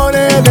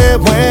pone de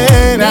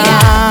buena.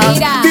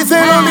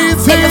 Díselo,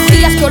 Lizzy. En los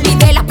días que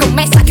olvidé la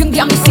promesa que un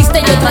día me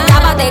hiciste. Yo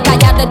trataba de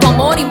callar de tu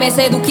amor y me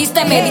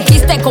sedujiste. Me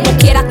dijiste como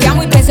quiera te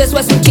amo y pensé eso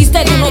es un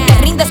chiste. Tú no te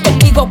rindes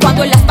conmigo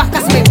cuando en las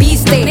bajas me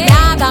viste.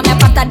 Nada me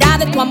apartará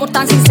de tu amor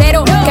tan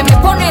sincero, que me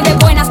pone de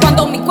buenas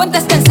cuando mi cuenta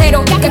está en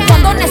cero. Que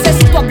cuando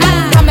necesito hablar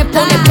nunca me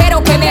pone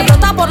pero. Que me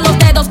brota por los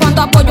dedos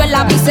cuando apoyo el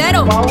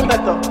lapicero.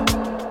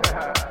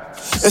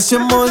 Ese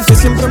amor que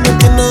siempre me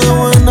tiene de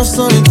buenas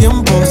todo el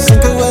tiempo. Se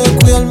encarga de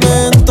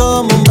cuidarme en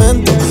todo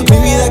momento. Mi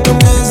vida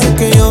cambia desde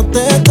que yo te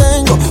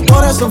tengo.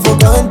 Por eso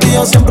enfocado en ti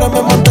yo siempre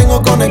me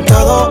mantengo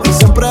conectado.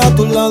 Siempre a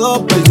tu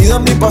lado, perdido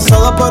en mi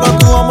pasado, pero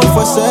tu amor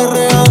fuese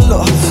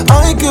real.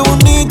 Ay, qué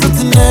bonito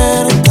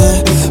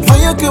tenerte.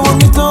 Vaya, qué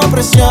bonito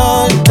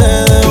apreciarte.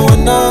 De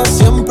buena,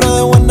 siempre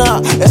de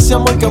buena. Ese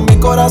amor que en mi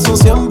corazón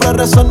siempre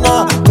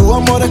resuena. Tu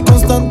amor es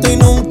constante y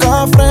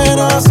nunca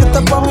frena. Si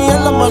estás pa' mí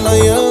en la mala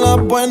y en la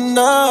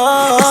buena.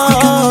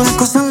 Explicando una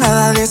cosa,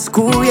 nada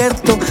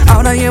descubierto.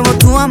 Ahora llevo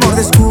tu amor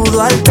de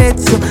escudo al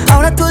pecho.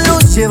 Ahora tu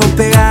luz llevo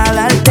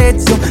pegada al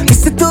techo.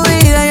 Viste tu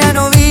vida, ya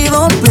no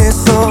vivo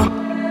preso.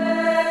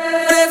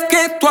 Es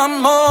que tu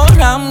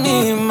amor a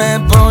mí me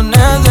pone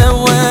de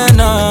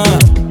buena.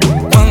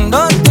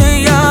 Cuando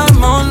te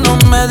llamo no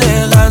me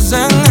dejas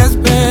en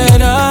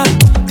espera.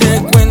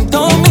 Te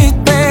cuento mis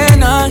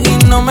penas y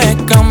no me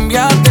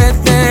cambias de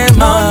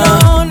tema. Es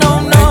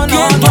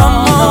que tu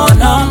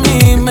amor a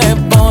mí me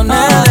pone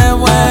de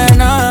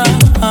buena.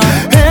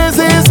 Es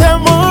ese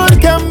amor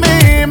que a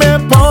mí me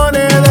pone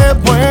de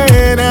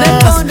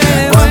buenas.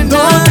 Cuando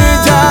te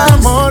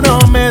llamo no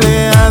me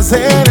dejas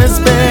en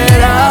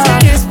espera.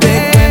 Te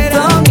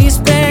cuento mis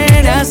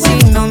penas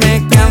y no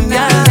me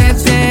cambia de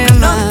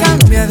tema.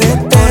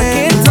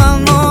 Porque tu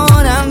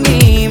amor a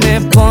mí me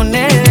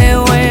pone de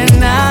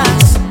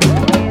buenas.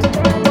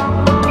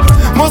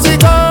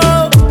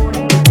 Música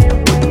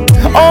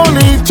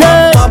Only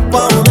J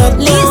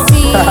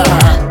Lizzy.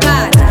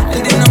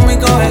 El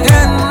dinámico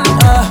again.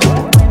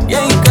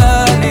 Yeah,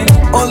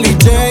 Only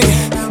J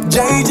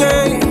JJ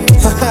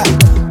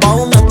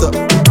Pauneto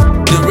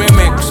The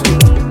remix.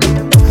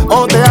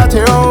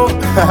 OTHO.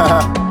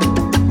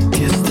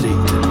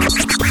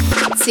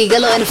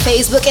 Síguelo en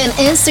Facebook e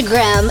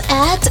Instagram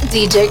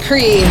 @DJ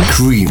Cream.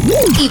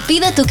 Y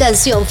pide tu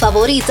canción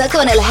favorita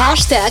con el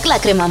hashtag La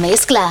Crema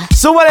Mezcla.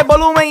 Sube el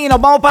volumen y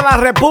nos vamos para la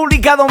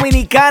República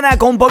Dominicana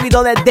con un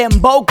poquito de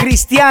dembow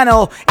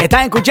cristiano.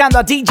 Están escuchando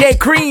a DJ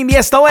Cream y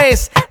esto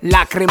es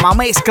La Crema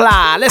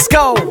Mezcla. Let's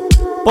go.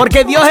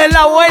 Porque Dios es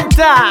la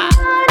vuelta.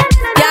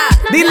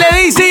 Dile,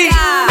 Dizzy.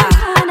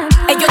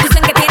 Ellos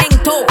dicen que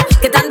tienen todo,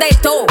 que están de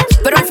todo,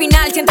 pero al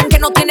final sienten que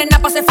no tienen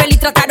nada para ser feliz.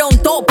 Trataron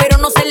todo, pero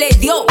no se les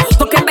dio,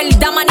 porque en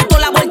verdad manito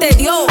la vuelta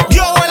dio.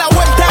 Dio la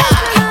vuelta.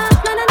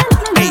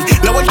 Ey,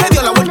 la vuelta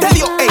dio, la vuelta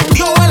dio. Ey,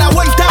 dio la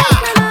vuelta.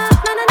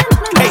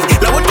 Ey,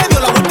 la vuelta dio,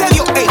 la vuelta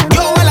dio. Ey,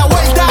 dio la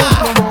vuelta.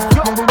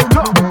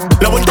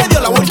 La vuelta dio,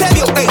 la vuelta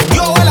dio. Ey,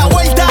 dio la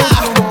vuelta.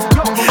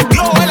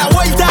 Dio la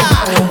vuelta.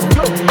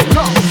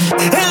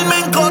 Él me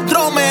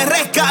encontró, me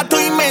rescató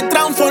y me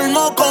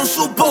transformó con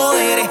su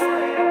poder.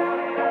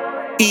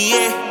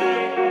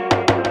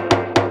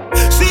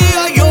 Si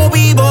hoy yo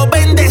vivo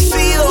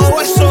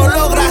bendecido, es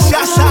solo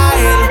gracias a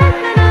él.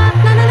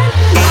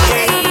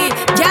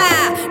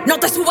 Ya, no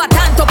te subas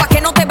tanto pa'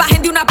 que no te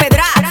bajen de una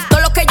pedra.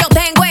 Todo lo que yo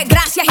tengo es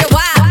gracias a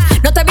Jehová.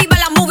 No te viva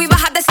la movie,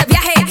 bájate ese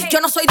viaje.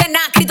 Yo no soy de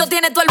nada, Cristo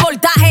tiene todo el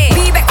voltaje.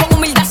 Vives con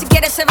humildad si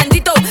quieres ser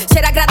bendito.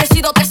 Ser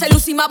agradecido te hace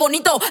lucir más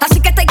bonito.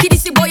 Así que te quiero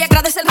y voy a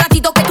agradecer el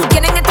ratito que tú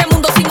tienes en este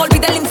mundo sin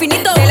olvidar el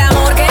infinito. El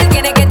amor que él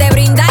tiene que te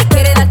brinda y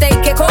quiere darte y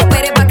que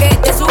coopere pa' que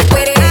te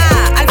supere.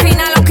 Al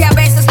final aunque a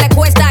veces le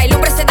cuesta, el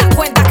hombre se da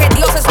cuenta que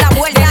Dios es la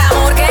vuelta. El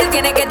amor que él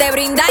tiene que te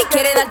brinda y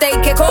quiere darte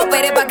y que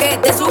coopere pa' que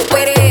te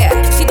supere.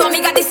 Si tu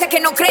amiga dice que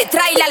no cree,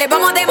 tráela, le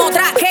vamos a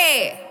demostrar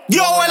que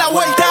dio la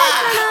vuelta.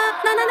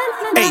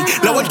 Ey,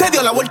 la vuelta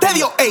dio, la vuelta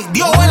dio. Ey,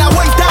 dio la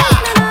vuelta.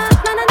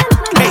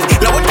 Ey,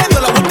 la vuelta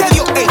dio, la vuelta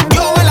dio. Ey,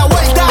 dio la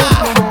vuelta.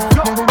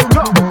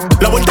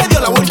 La vuelta dio,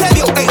 la vuelta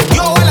dio. Ey,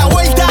 dio la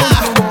vuelta.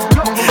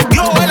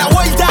 Dio la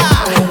vuelta.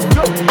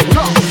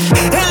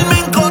 Él me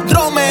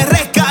encontró, me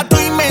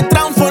rescató y me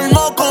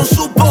transformó con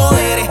su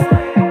poder.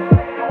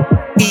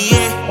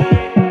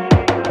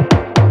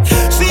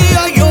 Si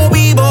hoy yo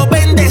vivo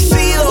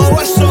bendecido,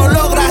 es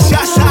solo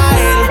gracias a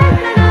él.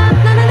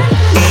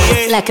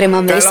 La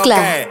Crema Mezcla.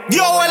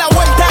 Dio la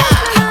vuelta.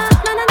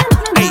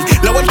 Ey,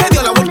 la vuelta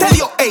dio, la vuelta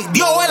dio. Ey,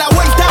 dio la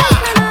vuelta.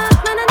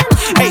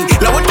 Ey,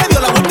 la vuelta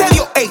dio, la vuelta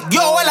dio. Ey,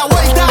 dio la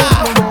vuelta.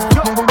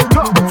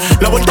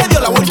 La vuelta dio,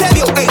 la vuelta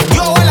dio. Ey,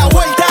 dio la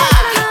vuelta.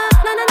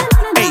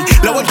 Ey,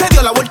 la vuelta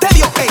dio, la vuelta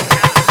dio. Ey.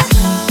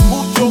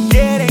 Muchos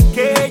quieren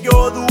que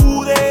yo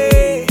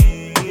dude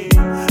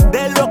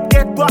de lo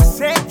que tú has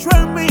hecho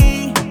en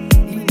mí.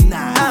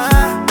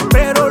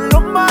 Pero lo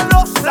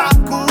malo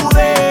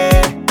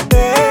sacude,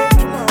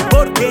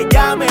 porque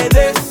ya me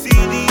des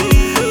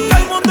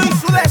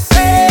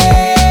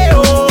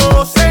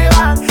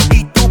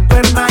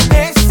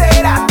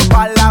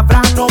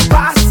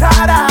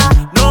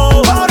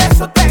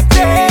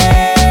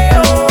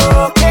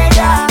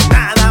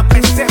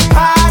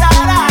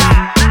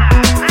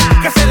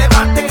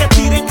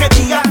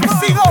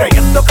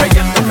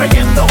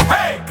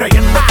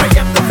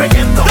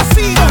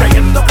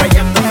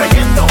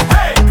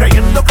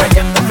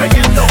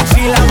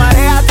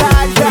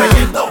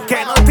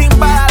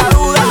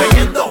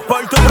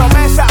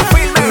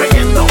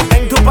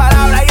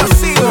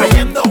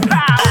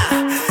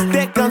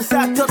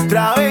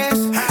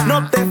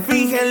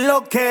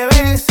lo que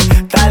ves,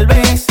 tal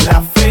vez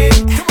la fe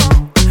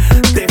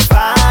te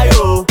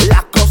falló.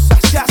 Las cosas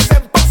se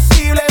hacen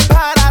posibles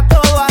para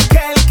todo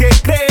aquel que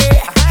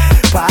cree,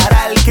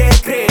 para el que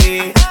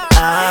cree.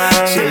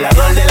 Si el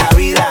dador de la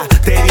vida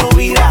te dio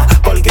vida,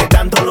 porque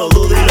tanto lo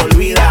duda y lo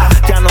olvida,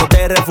 ya no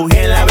te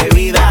refugies en la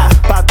bebida,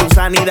 pa' tu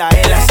sanidad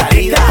es la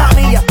salida.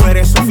 Familia, tú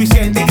eres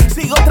suficiente,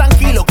 sigo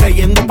tranquilo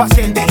creyendo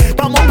paciente.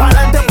 Vamos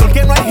pa'lante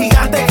porque no hay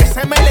gigante que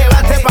se me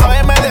levante pa'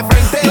 verme de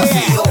frente. Yo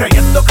sigo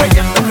creyendo,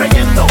 creyendo,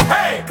 creyendo,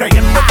 hey,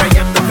 creyendo,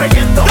 creyendo,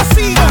 creyendo. Yo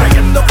sigo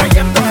creyendo,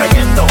 creyendo,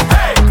 creyendo,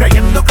 hey,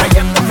 creyendo,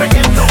 creyendo,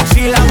 creyendo.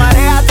 Si la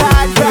marea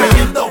está alta,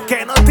 creyendo,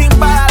 que no te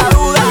invada la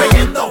duda,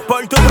 creyendo,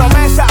 por tu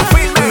promesa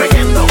firme,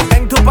 creyendo,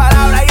 en tu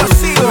palabra yo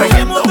sigo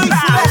creyendo. Y su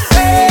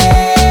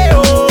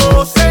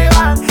deseo se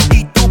van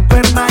y tú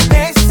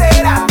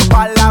permanecerás, tu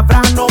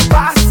palabra no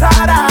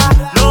pasará.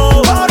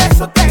 No, por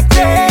eso te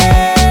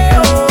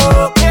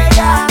creo que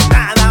ya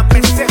nada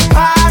me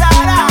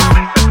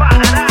separará.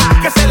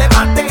 Que se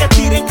levanten, que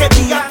tiren, que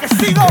digan que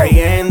sigo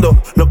creyendo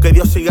lo que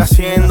Dios sigue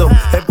haciendo.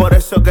 Es por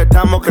eso que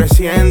estamos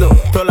creciendo.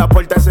 Todas las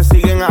puertas se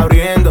siguen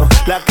abriendo,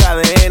 las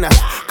cadenas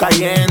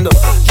cayendo.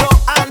 Yo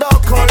ando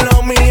con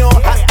lo mío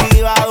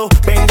activado,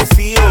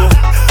 bendecido.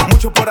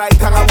 Muchos por ahí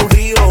están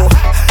aburridos,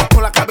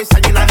 con la cabeza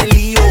llena de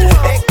lío.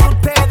 Es que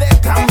ustedes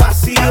están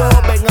vacíos,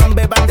 vengan,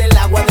 beban del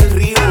agua del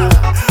río.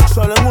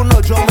 Solo en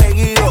uno yo me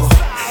guío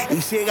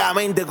y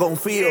ciegamente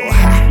confío.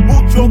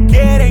 Muchos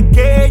quieren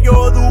que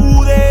yo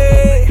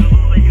dude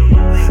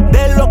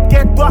de lo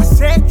que tú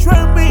has hecho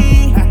en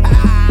mí,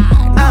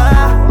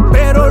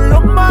 pero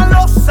lo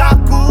malo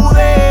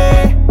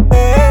sacude,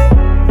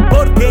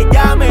 porque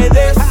ya me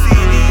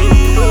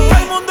decidí. Todo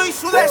el mundo y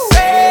su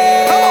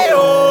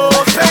deseo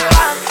se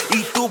van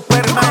y tú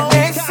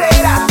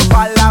permanecerás, tu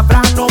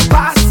palabra no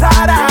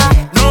pasará.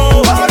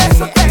 No, por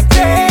eso te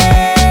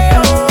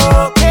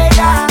creo que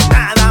ya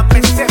nada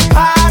me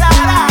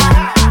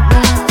separará.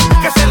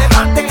 Que se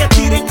levanten, que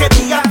tiren, que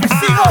digan que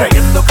sigo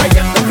creyendo,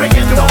 creyendo,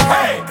 creyendo,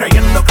 hey,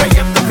 creyendo,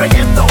 creyendo,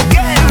 creyendo,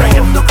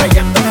 creyendo,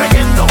 creyendo,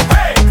 creyendo,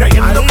 hey,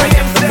 creyendo,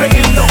 creyendo,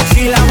 creyendo.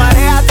 Si la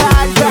marea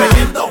está alta,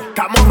 creyendo,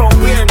 estamos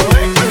rompiendo,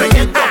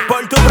 creyendo,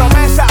 por tu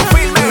promesa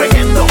firme,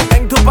 creyendo,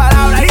 en tu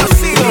palabra yo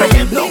sigo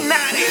creyendo.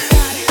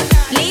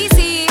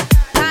 Lizzy,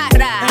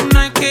 para. En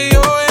Nike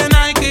yo.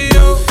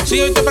 Si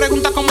hoy te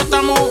preguntas cómo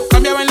estamos,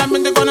 cambiaba el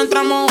ambiente cuando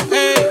entramos.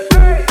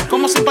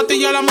 Como si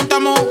patilla la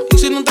montamos y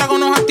sin un trago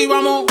nos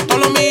activamos. Todo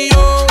lo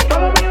mío,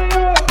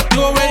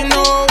 yo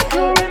no.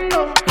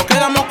 Nos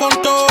quedamos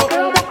con todo.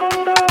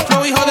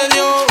 Los hijos de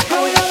Dios,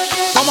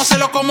 vamos a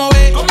hacerlo como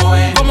ve,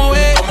 como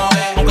ve.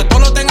 Aunque todo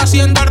lo estén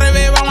haciendo al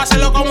revés, vamos a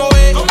hacerlo como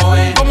ve,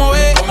 como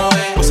ve.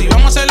 Pues si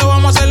vamos a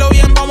hacerlo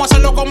bien, vamos a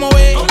hacerlo como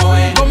ve,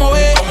 como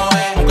ve.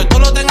 Aunque todo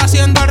lo estén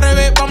haciendo al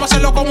revés, vamos a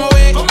hacerlo como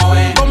ve,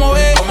 como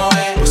ve.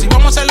 Pues si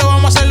vamos a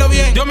hacerlo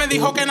bien. Dios me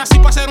dijo que nací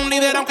para ser un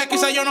líder, aunque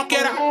quizás yo no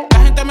quiera. La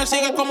gente me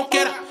sigue como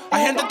quiera.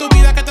 Hay gente en tu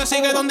vida que te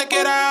sigue donde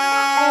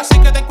quiera, así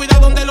que ten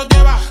cuidado donde lo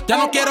lleva. Ya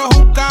no quiero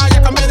juzgar,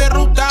 ya cambié de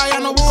ruta. Ya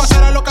no busco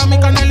hacer a lo que a mi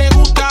carne le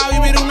gusta.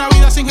 Vivir una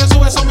vida sin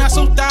Jesús, eso me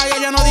asusta.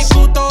 Ya no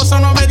discuto, eso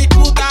no me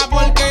disputa.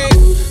 Porque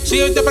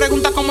si hoy te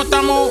preguntas cómo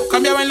estamos,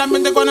 cambiaba el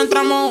ambiente cuando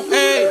entramos.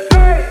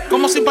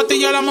 Como si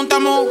patilla la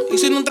montamos y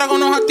sin un trago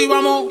nos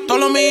activamos. Todo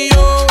lo mío,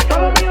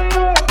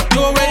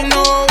 yo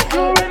no.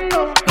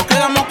 Nos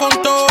quedamos con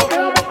todo.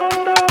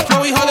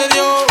 Los hijos de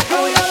Dios,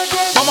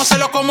 vamos a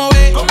hacerlo como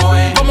ve,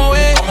 como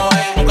ve.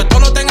 Aunque todo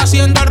lo estén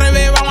haciendo al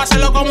revés, vamos a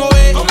hacerlo como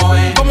ve,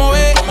 como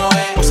ve.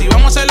 Pues si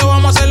vamos a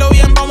hacerlo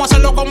bien, vamos a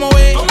hacerlo como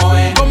ve,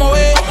 como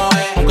ve.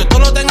 Aunque todo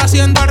lo estén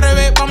haciendo al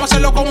revés, vamos a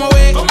hacerlo como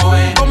ve,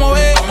 como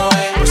ve.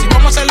 Pues si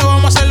vamos a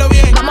hacerlo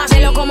bien. Vamos a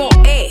hacerlo como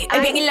el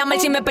bien y la mal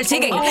si me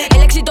persiguen.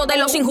 El éxito de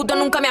los injustos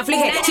nunca me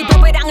aflige. Si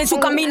prosperan en su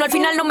camino, al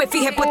final no me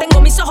fije. Pues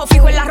tengo mis ojos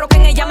fijos en la roca,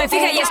 en ella me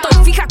fije. Y estoy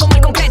fija como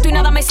el concreto y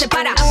nada me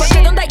separa.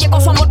 Porque donde llegó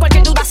su amor,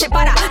 cualquier duda se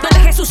para. Donde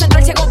Jesús entra,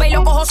 el ciego ve y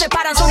los ojos se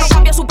paran. Solo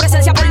cambia su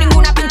presencia por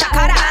ninguna pinta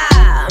cara.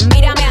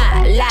 Mírame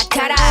a la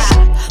cara,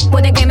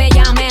 puede que me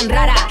llamen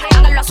rara.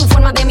 Háganlo a su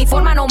forma, de mi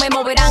forma no me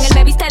moverán. Él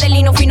me viste de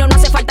lino fino, no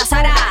hace falta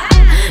Sara.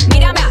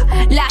 Mírame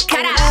a la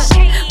cara,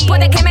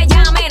 puede que me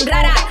llamen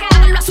rara.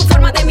 Háganlo a su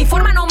forma, de mi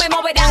forma no me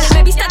moverán. Él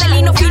me viste de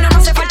lino fino, no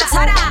hace falta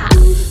Sara.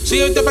 Si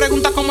hoy te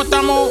preguntas cómo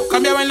estamos,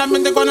 cambiaba el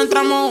ambiente cuando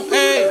entramos.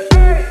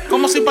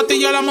 Como si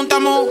patilla la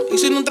montamos y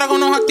sin un trago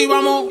nos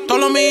activamos. Todo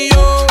lo mío,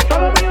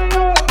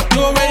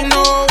 yo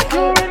no.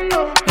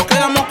 Nos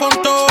quedamos con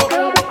todo.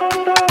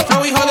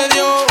 Los hijos de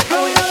Dios,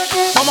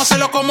 vamos a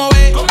hacerlo como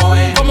ve,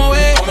 como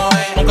ve.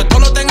 Aunque todo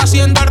lo estén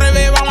haciendo al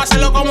revés, vamos a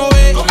hacerlo como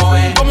ve,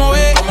 como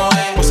ve.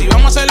 Pues si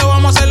vamos a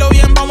hacerlo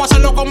bien, vamos a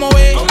hacerlo como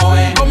ve,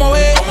 como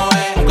ve.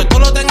 Aunque todo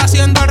lo estén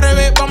haciendo al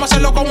revés, vamos a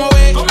hacerlo como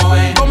ve,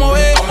 como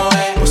ve.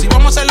 Pues si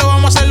vamos a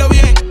hacerlo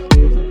bien.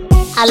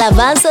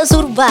 Alabanzas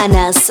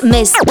urbanas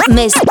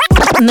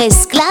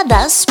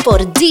mezcladas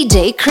por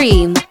DJ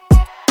Cream.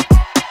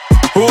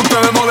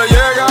 Ustedes no le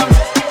llegan,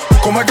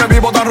 como es que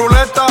vivo tan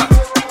ruleta.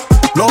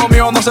 Lo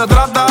mío no se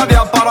trata de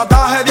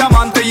aparataje,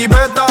 diamante y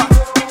beta.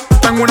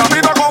 Tengo una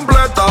vida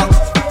completa,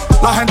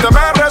 la gente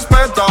me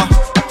respeta.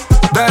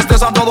 Desde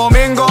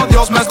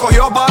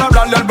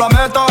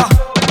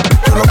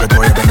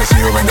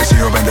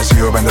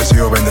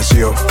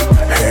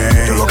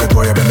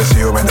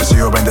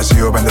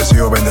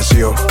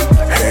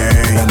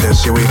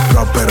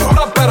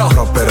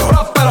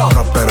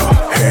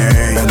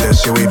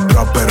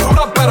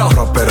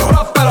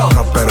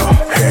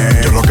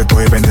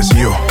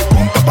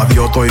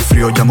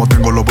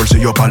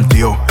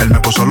partió. Él me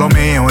puso lo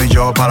mío y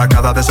yo para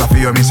cada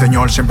desafío en mi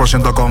señor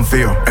 100%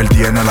 confío. Él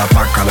tiene la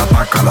paca, la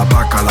paca, la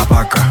paca, la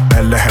paca.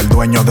 Él es el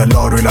dueño del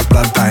oro y la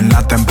plata. En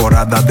la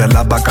temporada de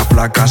las vacas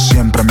flacas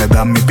siempre me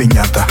dan mi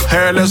piñata.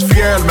 Él es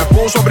fiel, me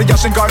puso a brillar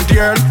sin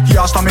Cartier y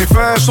hasta mi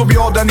fe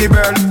subió de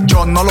nivel.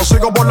 Yo no lo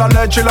sigo por la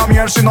leche y la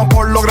miel, sino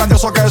por lo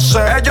grandioso que sé.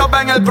 Ellos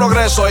ven el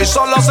progreso y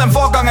solo se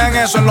enfocan en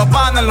eso, en los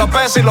panes, los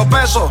pesos y los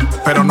pesos,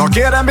 pero no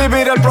quieren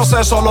vivir el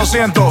proceso, lo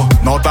siento,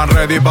 no tan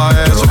ready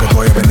para eso. Yo lo que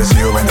estoy es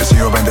bendecido,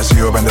 bendecido,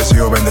 bendecido,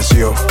 bendecido,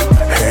 bendecido.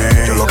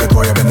 Hey, yo lo que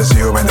estoy es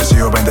bendecido,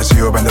 bendecido,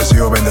 bendecido,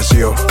 bendecido,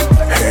 bendecido.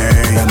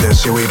 Hey,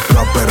 bendecido y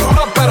próspero,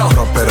 próspero,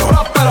 próspero,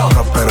 próspero,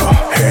 próspero.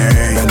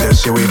 Hey,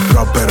 bendecido y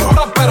próspero,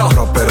 próspero,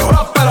 próspero,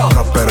 próspero,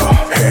 próspero.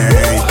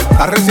 Hey,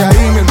 arrecia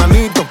ahí, mi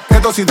hermanito,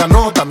 esto sí da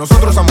nota.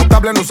 Nosotros somos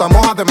tables, no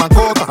usamos hojas de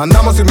mascota.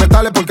 Andamos sin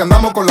metales porque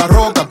andamos con la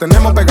roca.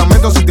 Tenemos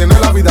pegamentos si tiene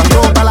la vida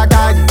rota. Pa' la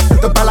calle,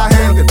 esto es pa' la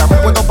gente. Estamos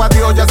puestos pa'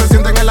 Dios, ya se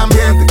siente en el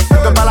ambiente.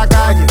 Esto es pa' la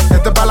calle,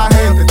 esto es pa' la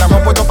gente.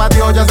 Estamos puestos pa'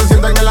 Dios, ya se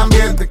siente en el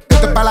ambiente.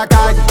 Esto es pa' la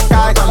calle,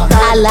 calle,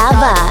 calle.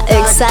 Alaba,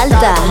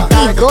 exalta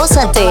y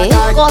gózate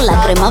con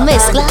la crema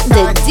mezcla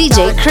de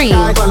DJ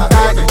Cream.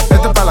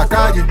 Esto es pa' la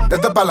calle,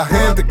 esto es pa' la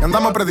gente.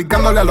 Andamos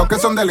predicándole a los que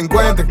son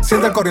delincuentes.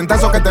 Siente el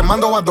corrientazo que te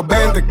mando a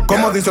 220.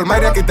 Como dice el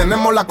Mayri, aquí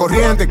tenemos la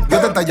corriente.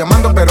 Dios te está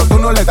llamando, pero tú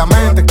no le das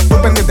mente.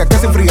 Tú pendiente a que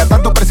se enfría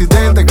tanto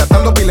presidente.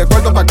 Gastando pile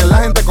cuarto pa' que la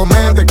gente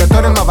comente que tú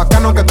eres más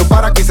bacano que tú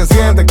para aquí se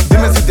siente.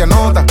 Dime si te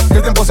anota, que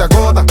el tiempo se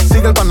agota.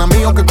 Sigue el pana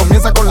mío que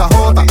comienza con la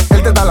J.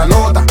 Él te da la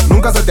nota,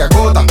 nunca se te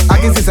agota.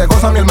 Aquí sí se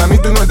goza mi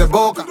hermanito y no es de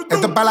boca.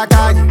 Esto es pa' la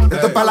calle,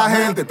 esto es pa' la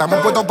gente. Estamos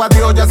puestos pa'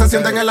 Dios, ya se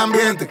siente en el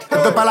ambiente.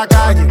 Esto es pa' la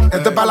calle,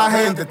 esto es pa' la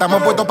gente.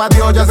 Estamos puestos pa'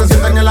 Dios, ya se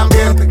siente en el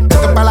ambiente.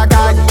 Esto es pa' la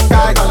calle,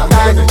 calle,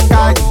 calle,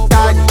 calle,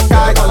 calle,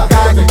 calle,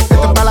 calle.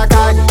 Esto es pa' la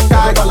calle,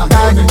 calle,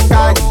 calle,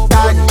 calle,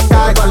 calle,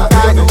 calle,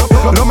 calle.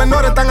 Los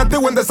menores están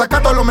activos en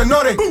desacato a los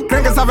menores.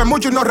 Creen que saben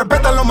mucho y no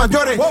respetan los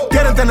mayores.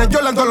 Quieren tener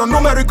Jordan todos los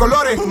números y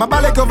colores. Más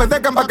vale que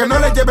obedezcan para que no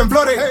les lleven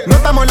flores. No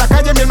estamos en la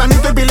calle, mi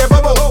hermanito y pile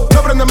bobo.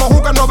 No prendemos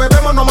juca, no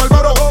bebemos, no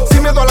malboro.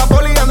 Sin miedo a la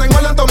poli, ando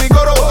en lento mi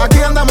coro. Aquí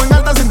andamos en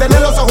alta sin tener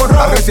los ojos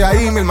rojos. Arrece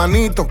ahí, mi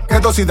hermanito, que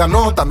esto sí da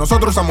nota.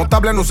 Nosotros usamos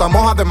tablets, no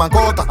usamos hojas de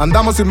mascota.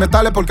 Andamos sin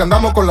metales porque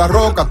andamos con la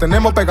roca.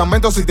 Tenemos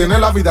pegamentos si tiene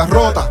la vida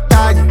rota.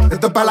 Calle,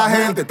 esto es pa' la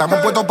gente. Estamos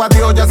puestos pa'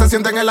 Dios, ya se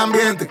siente en el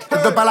ambiente.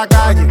 Esto es pa' la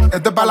calle,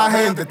 esto es pa' la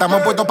gente.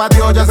 Estamos puestos pa'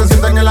 Dios, ya se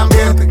siente en el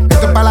ambiente.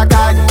 Esto es pa' la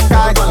calle,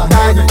 calle,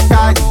 calle,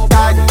 calle,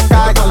 calle,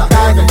 calle,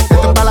 calle.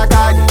 Esto es pa' la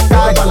calle,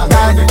 calle,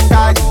 calle,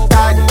 calle,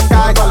 calle,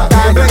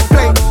 calle,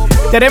 calle.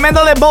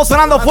 Tremendo dembow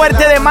sonando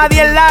fuerte de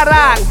Madiel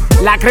Lara.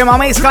 La crema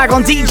mezcla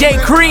con DJ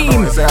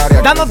Cream,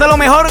 dándote lo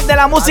mejor de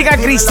la música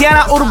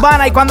cristiana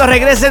urbana. Y cuando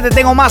regrese te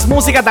tengo más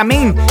música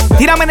también.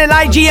 Tírame en el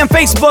IG en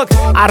Facebook,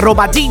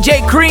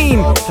 @DJ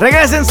Cream.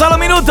 Regresen en solo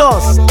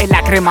minutos en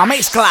la crema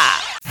mezcla.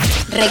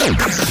 Cream.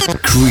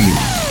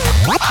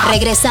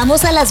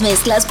 Regresamos a las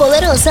mezclas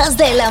poderosas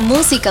de la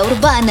música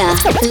urbana.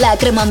 La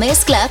crema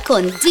mezcla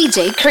con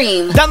DJ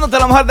Cream. Dándote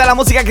lo mejor de la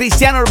música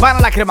cristiana urbana,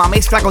 la crema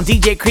mezcla con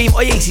DJ Cream.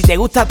 Oye, y si te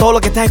gusta todo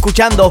lo que estás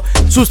escuchando,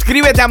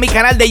 suscríbete a mi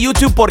canal de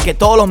YouTube porque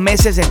todos los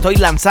meses estoy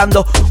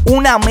lanzando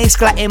una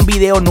mezcla en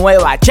video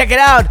nueva. Check it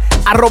out,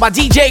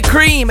 @DJ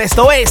Cream.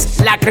 Esto es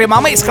la crema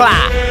mezcla.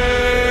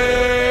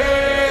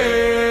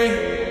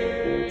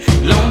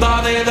 La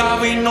onda de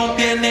David no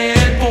tiene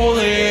el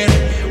poder.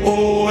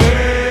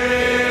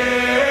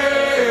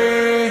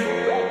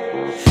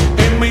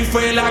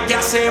 Fue la que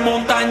hace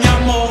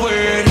montañas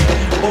mover.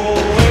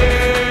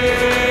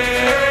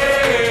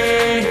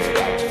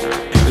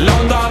 La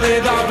onda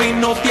de David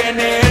no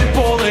tiene el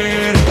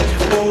poder.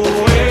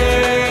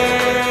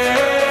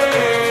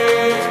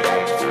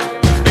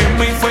 En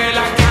mí fue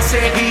la que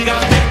hace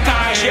gigantes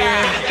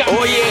caer.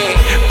 Oye,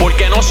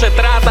 porque no se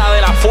trata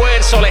de la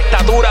fuerza o la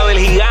estatura del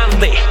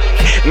gigante,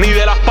 ni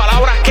de las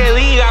palabras que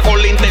diga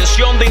con la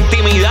intención de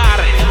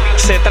intimidar.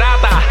 Se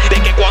trata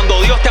de que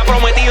cuando Dios te ha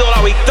prometido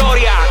la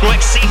victoria, no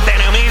existe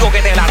enemigo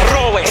que te la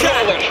robe.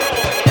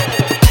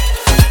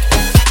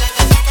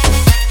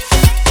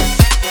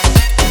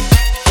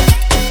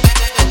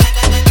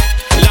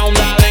 La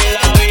onda de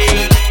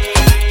David.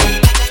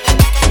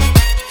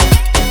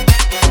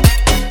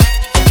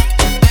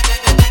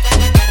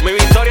 Mi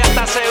victoria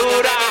está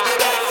segura.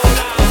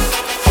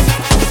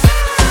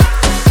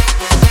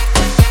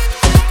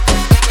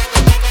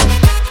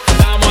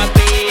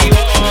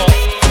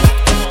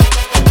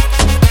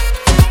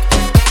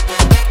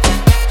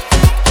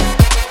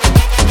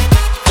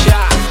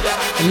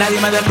 Nadie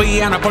me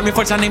desvía, no es por mi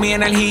fuerza ni mi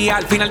energía.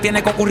 Al final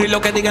tiene que ocurrir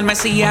lo que diga el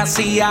Mesías.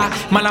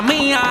 Mala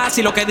mía,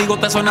 si lo que digo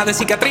te suena de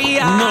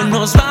psiquiatría. No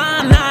nos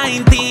van a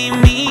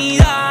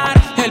intimidar,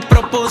 el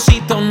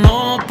propósito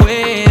no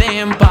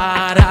pueden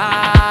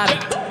parar.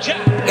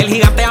 El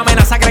gigante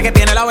amenaza, cree que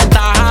tiene la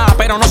ventaja,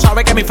 pero no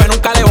sabe que mi fe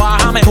nunca le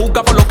baja. Me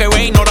juzga por lo que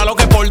ve, ignora lo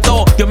que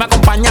porto. Dios me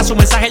acompaña, su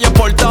mensaje yo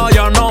porto.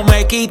 Yo no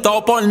me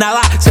quito por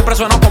nada, siempre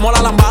sueno como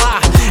la lambada.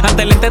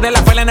 Ante el lente de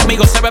la fe el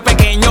enemigo se ve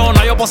pequeño. No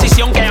hay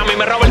oposición que a mí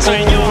me robe el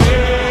sueño.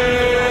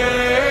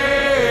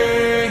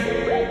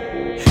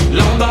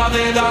 La onda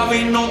de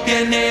David no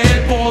tiene el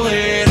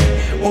poder.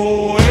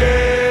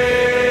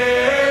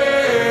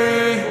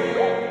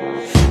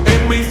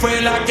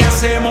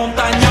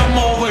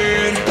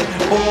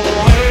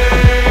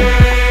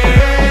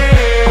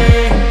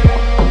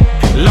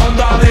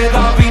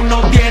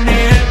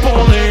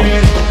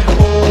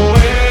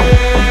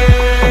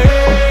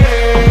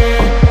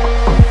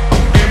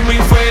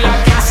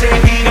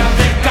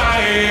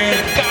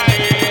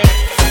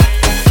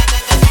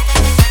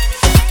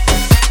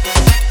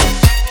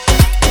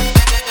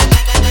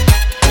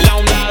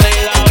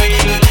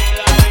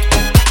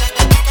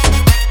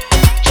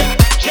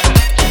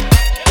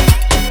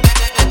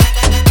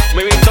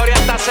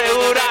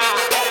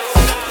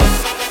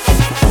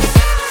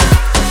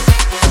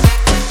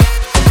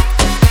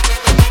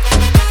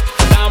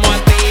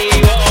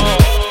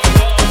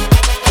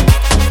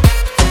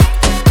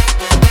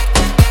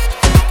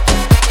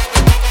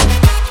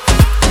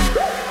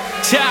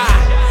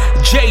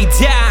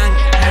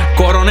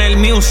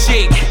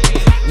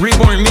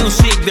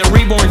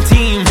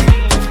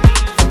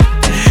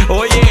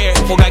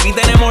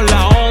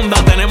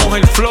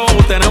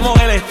 tenemos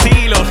el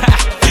estilo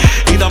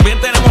y también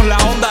tenemos la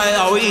onda de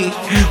David.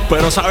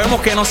 Pero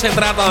sabemos que no se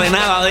trata de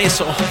nada de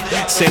eso.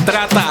 Se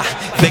trata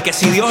de que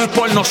si Dios es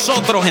por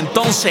nosotros,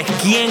 entonces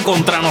 ¿quién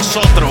contra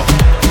nosotros?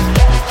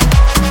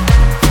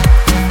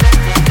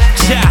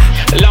 Ya,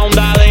 la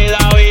onda de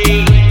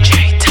David.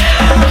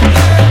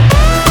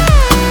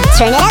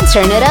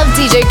 Turn it up,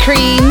 DJ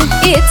Cream.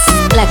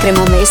 It's la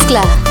Crema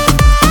Mezcla.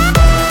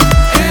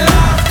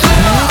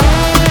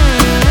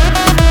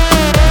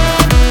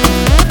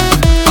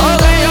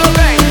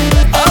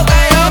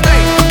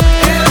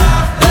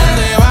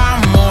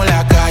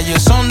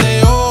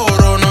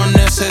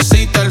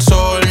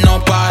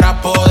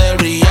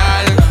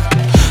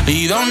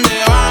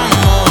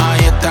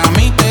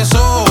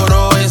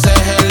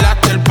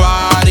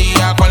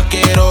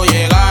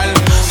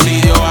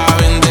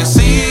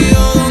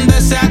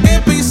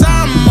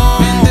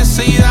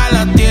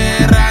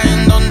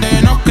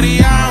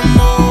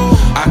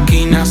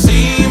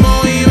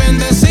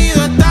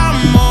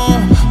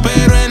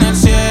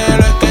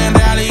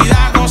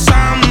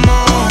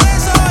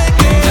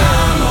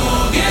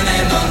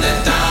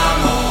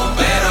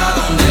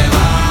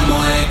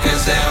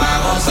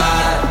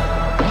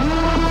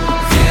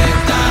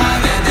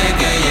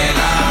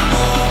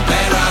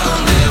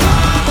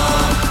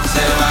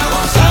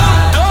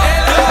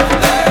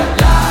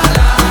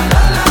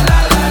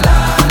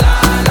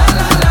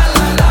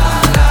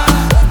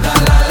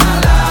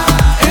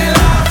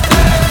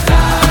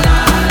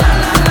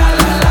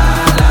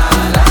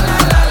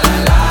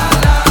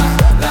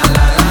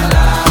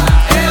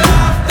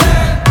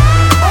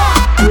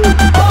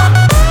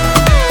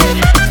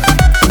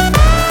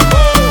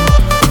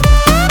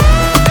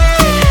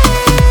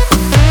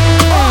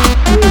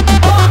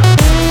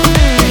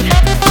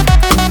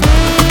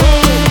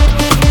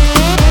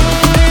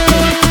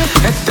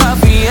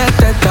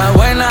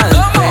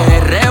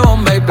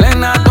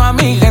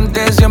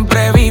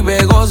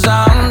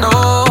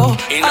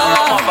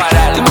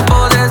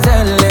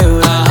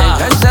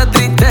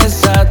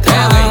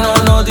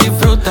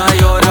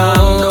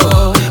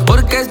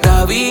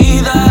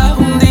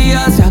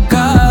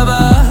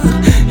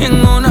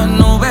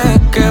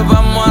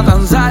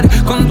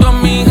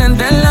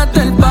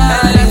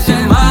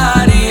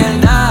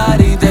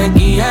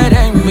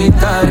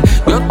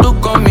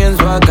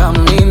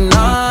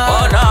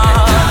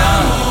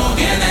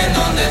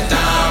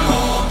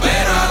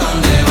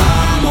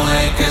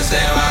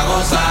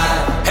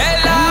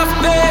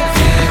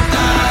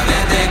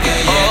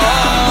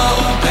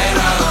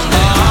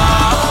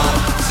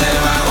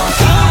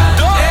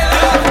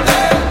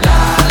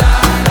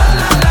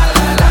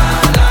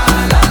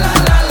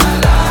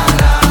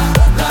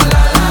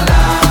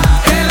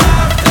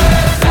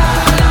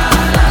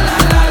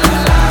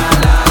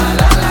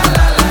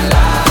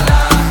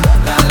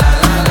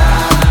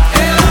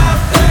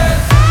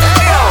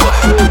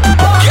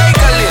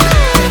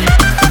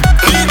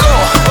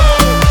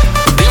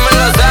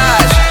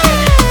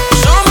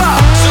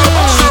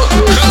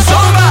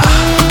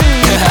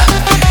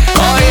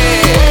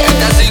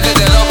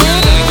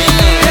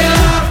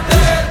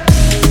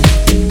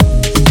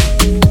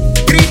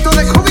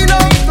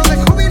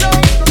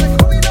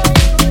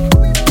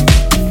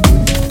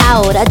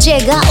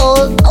 Llega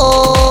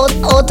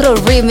otro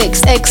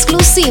remix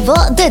exclusivo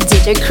de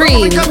DJ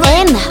Cream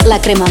en la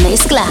Crema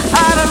Mezcla.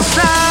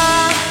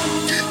 Avanzar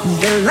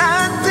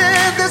delante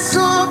de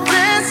su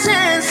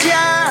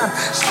presencia,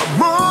 su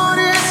amor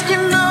es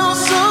quien nos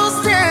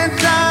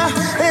sustenta.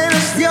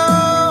 Eres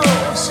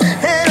Dios,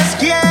 eres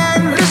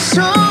quien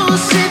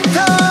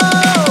resucitó.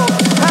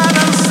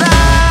 Avanzar.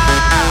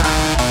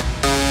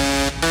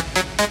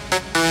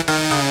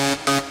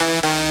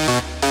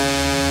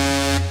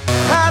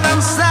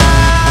 Avanzar.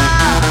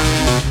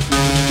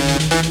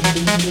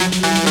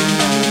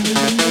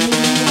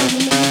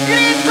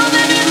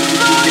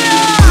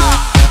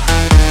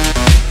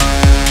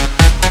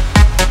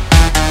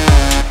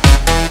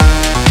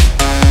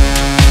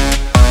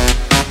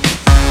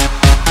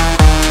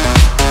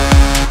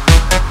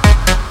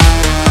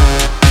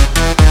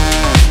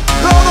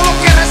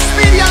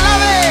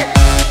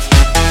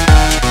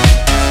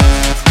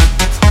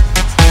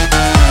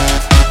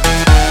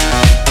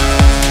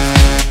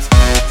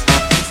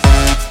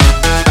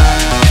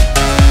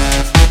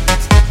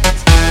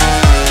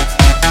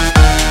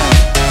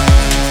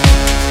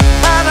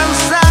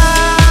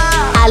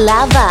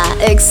 Alaba,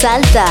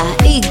 exalta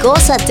y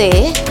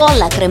gózate con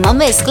la Crema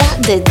Mezcla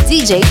de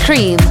DJ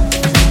Cream.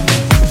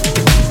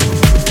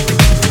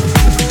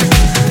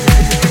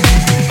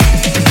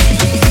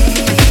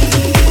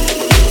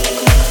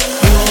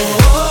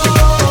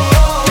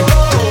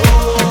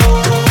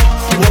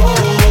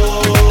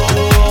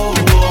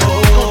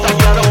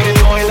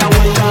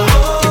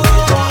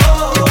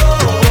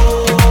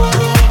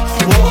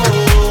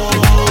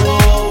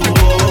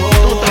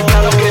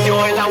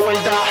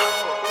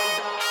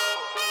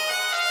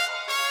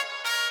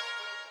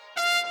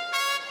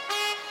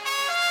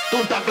 Tú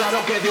estás claro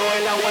que dio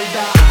la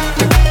vuelta.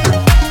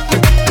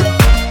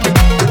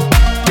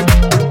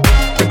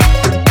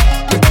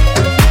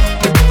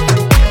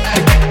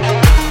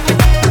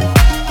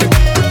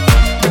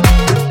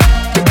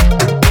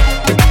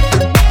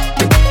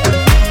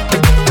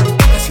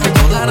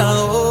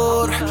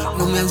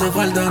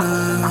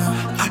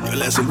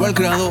 el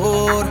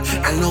creador,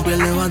 él no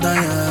pierde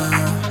batalla.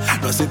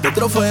 No existe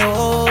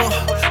trofeo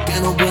que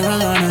no pueda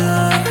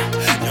ganar.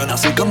 Yo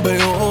nací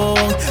campeón,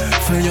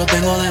 fe yo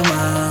tengo de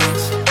más.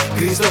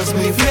 Cristo es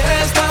mi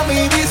fiesta,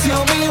 mi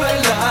vicio, mi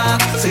verdad.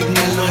 Sin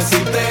él no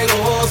existe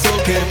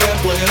gozo que me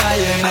pueda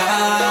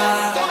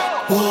llenar.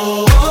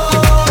 Oh,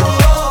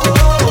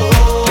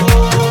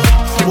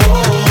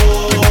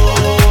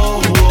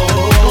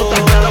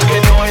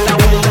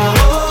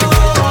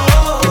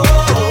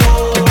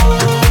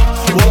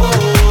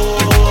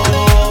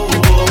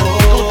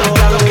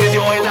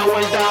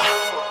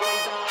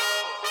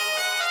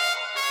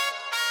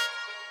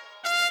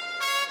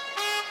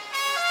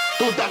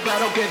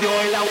 que dio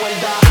la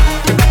vuelta.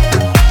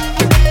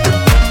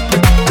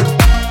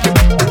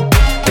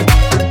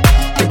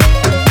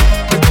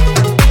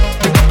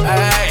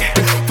 Hey,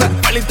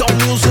 Pelito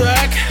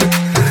Music,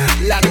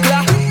 la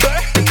clave.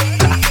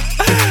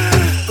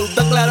 Tú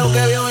estás claro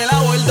que dio la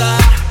vuelta.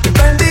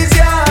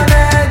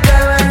 Bendiciones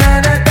lleven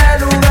en este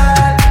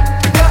lugar.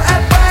 Dios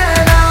es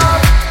bueno.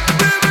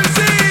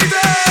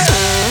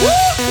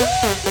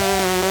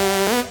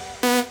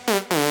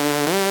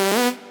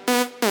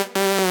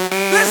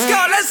 Let's go,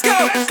 let's go.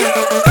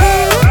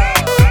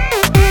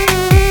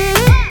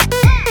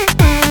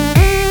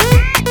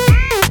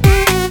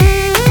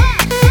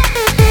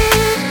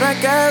 No es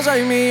que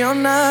soy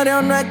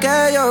millonario, no es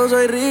que yo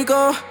soy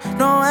rico.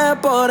 No es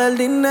por el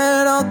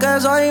dinero que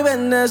soy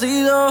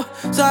bendecido.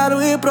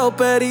 Salud y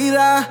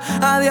prosperidad,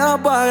 a Dios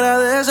puedo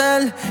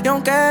agradecer. Y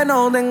aunque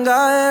no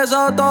tenga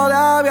eso,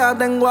 todavía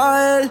tengo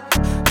a Él.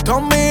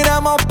 Todos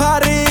miramos para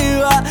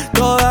arriba,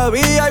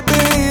 todavía hay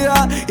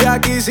vida. Y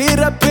aquí sí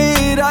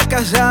respira,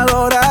 que se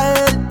adora a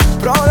Él.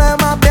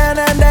 Problemas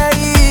vienen de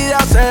ida,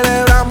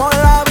 celebramos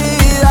la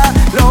vida.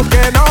 Lo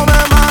que no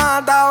me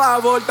mata va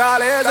a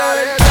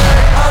fortalecer.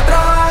 Otro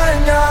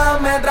año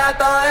me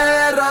trato de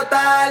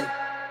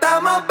derrotar.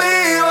 Estamos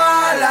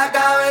vivos, la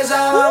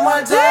cabeza vamos a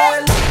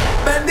alzar.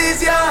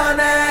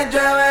 Bendiciones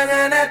llueven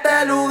en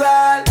este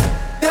lugar.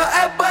 Dios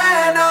es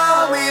bueno,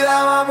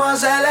 vida vamos a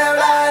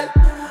celebrar.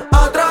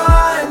 Otro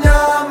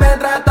año me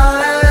trato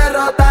de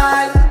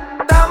derrotar.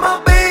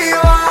 Estamos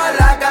vivos,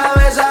 la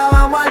cabeza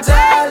vamos a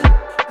alzar.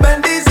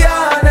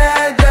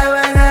 Bendiciones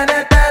llueven en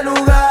este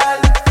lugar.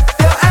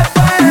 Dios es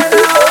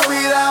bueno,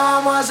 vida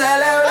vamos a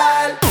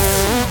celebrar.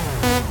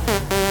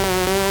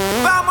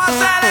 Vamos a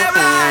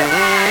celebrar.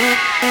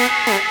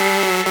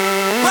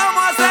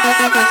 Vamos a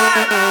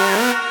celebrar.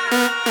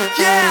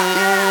 Yeah,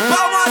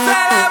 vamos a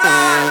celebrar.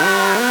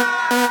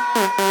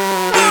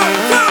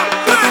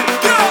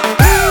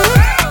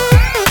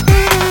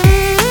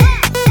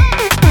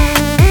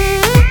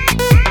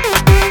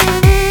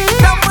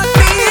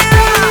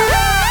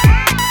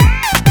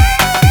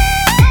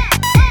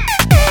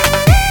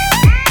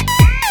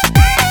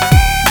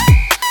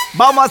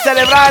 Vamos a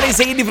celebrar y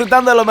seguir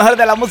disfrutando de lo mejor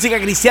de la música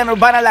cristiana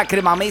urbana, la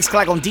Crema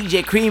Mezcla con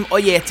DJ Cream.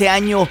 Oye, este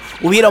año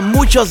hubieron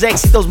muchos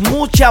éxitos,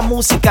 mucha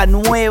música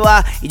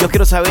nueva y yo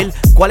quiero saber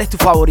cuál es tu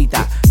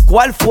favorita.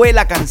 ¿Cuál fue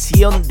la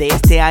canción de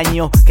este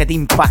año que te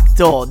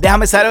impactó?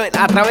 Déjame saber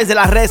a través de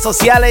las redes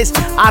sociales,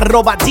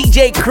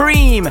 @DJ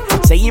Cream.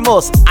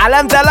 Seguimos,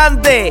 adelante,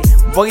 adelante.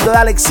 Un poquito de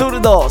Alex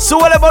Zurdo.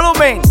 Súbele el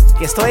volumen,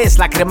 que esto es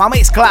la Crema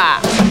Mezcla.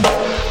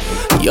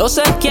 Yo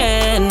sé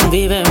quién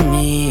vive en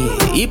mí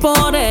y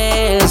por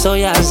él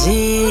soy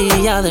así.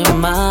 Y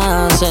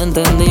además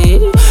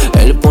entendí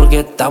el por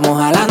qué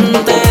estamos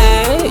adelante.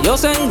 Yo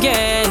sé en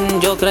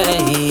quién yo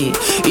creí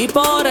y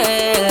por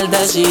él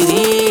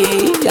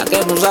decidí. Ya que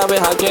tú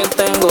sabes a quién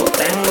tengo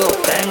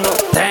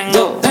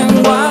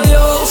a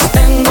Dios,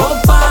 tengo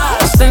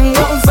paz,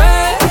 tengo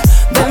fe,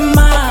 de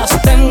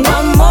más tengo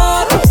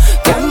amor,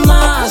 que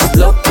más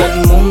lo que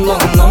el mundo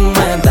no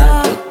me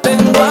da.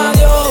 Tengo a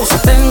Dios,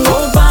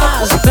 tengo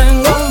paz,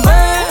 tengo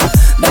fe,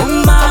 de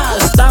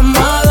más estamos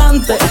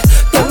adelante,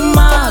 que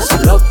más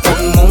lo que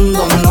el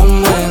mundo no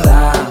me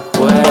da.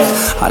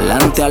 Pues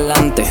adelante,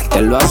 adelante,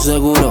 te lo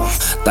aseguro.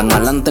 Tan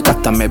adelante que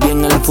hasta me vi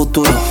en el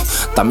futuro.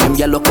 También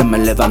vi a los que me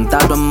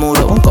levantaron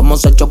muros, como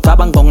se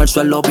chocaban con el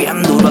suelo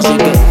bien duro. Así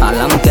que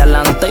adelante,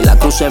 adelante y la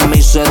cruz es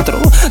mi cetro.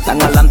 Tan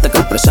adelante que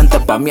el presente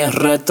pa' mí es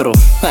retro.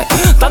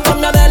 Tanto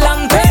me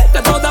adelante que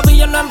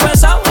todavía no he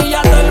empezado y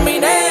ya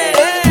terminé.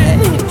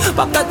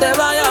 Pa' que te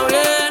vaya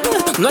bien,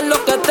 no es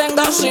lo que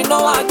tengas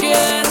sino a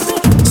quién.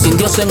 Sin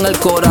Dios en el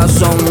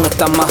corazón,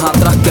 está más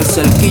atrás que el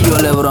cerquillo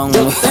de Lebrón.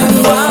 Yo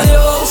tengo a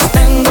Dios,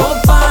 tengo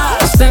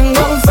paz,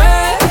 tengo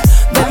fe,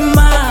 de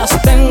más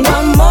tengo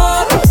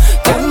amor,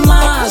 que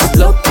más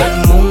lo que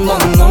el mundo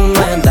no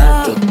me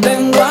da. Yo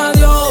tengo a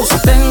Dios,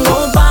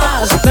 tengo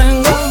paz,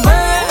 tengo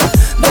fe,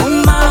 de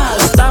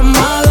más estamos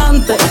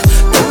adelante,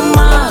 que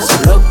más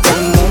lo que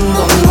el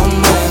mundo no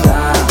me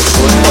da.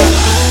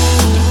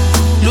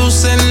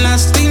 Luz en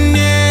las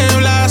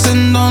tinieblas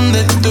en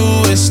donde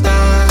tú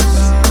estás.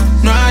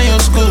 No hay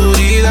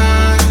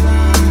oscuridad.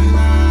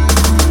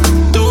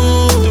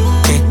 Tú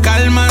que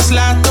calmas la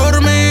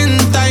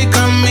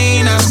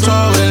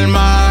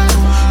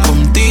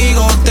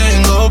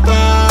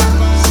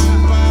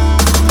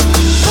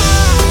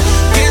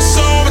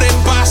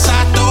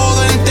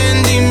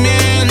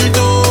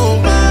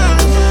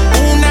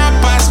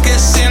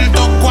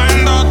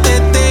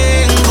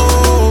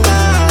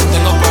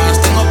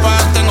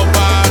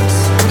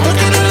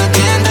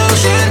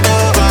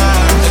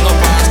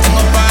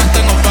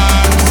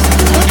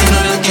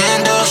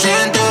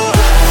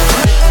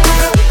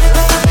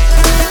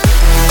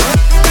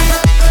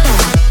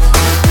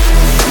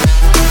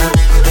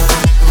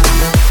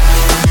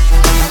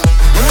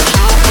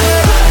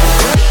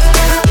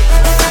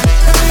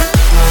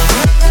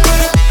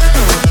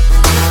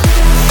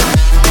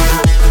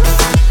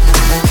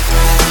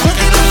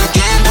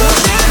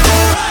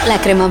La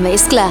Crema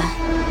Mezcla.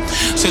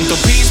 Siento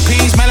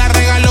peace, me la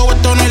regaló,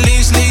 esto no es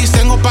lis.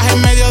 Tengo paz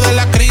en medio de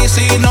la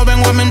crisis, no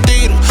vengo a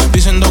mentir,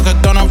 diciendo que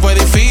esto no fue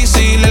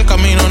difícil. El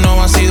camino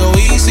no ha sido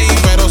easy,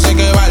 pero sé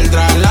que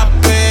valdrá la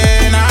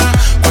pena.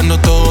 Cuando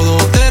todo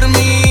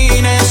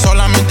termine,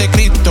 solamente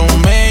Cristo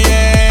me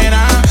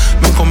llena.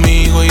 Ven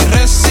conmigo y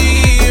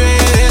recibe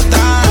de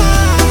esta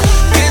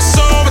que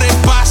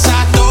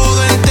sobrepasa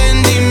todo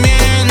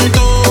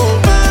entendimiento.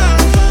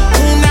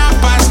 Una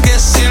paz que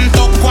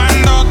siento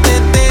cuando te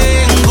tengo.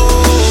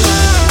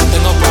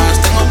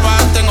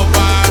 Tengo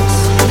paz,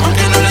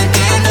 aunque no la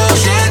entiendo,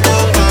 siento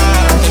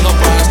paz.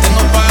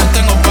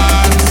 Tengo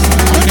paz,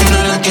 aunque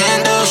no la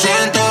entiendo,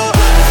 siento.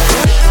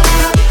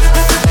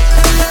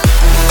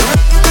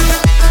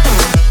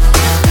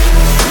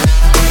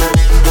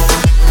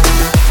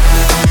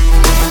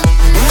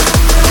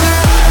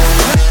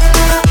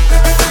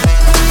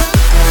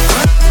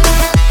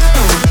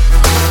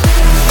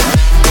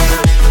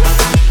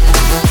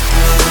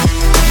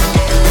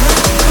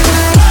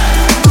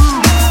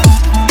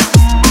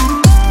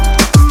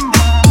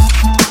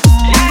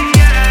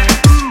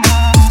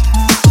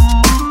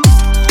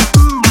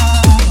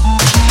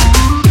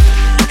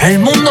 El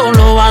mundo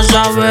lo va a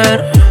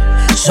saber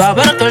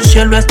que el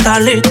cielo está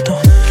listo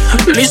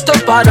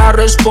para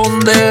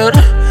responder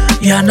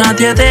y a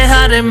nadie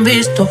dejar en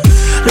visto.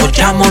 Lo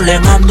llamo, le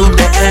mando un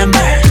DM,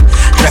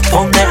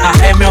 responde a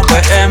M o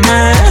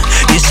PM.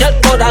 Y si el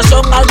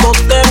corazón algo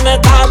teme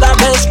cada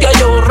vez que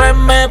yo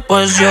reme,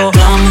 pues yo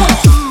clamo,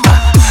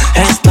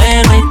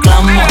 espero y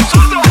clamo,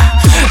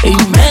 y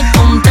me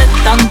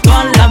contestan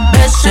todas las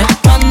veces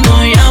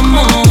cuando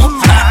llamo.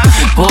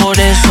 Por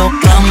eso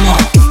clamo,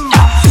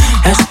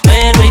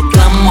 espero y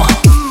clamo,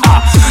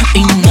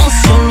 y no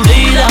se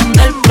olvidan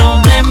del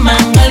problema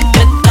en el que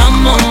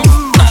estamos.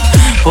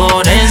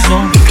 Por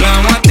eso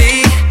clamo a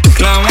ti,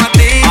 clamo a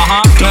ti,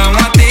 clamo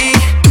a ti,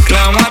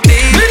 clamo a ti,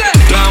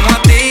 clamo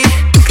a ti,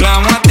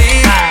 clamo a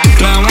ti,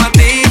 clamo a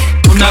ti,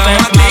 una vez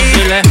más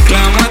dile,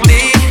 clamo a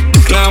ti,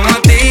 clamo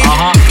a ti,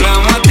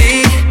 clamo a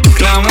ti,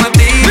 clamo a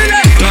ti,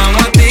 clamo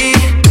a ti,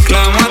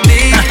 clamo a ti,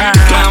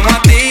 clamo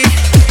a ti.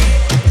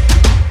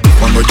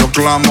 Cuando yo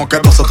clamo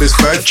quedo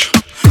satisfecho.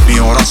 Mi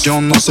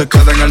oración no se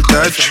queda en el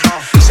techo.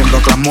 Siembro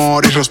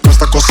clamor y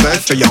respuesta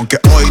cosecha. Y aunque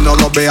hoy no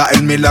lo vea,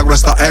 el milagro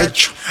está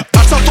hecho.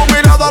 Alza tu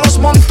mirada a los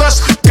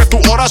montes, que tu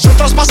oración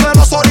traspase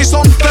los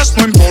horizontes.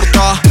 No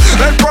importa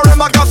el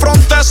problema que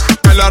afrontes,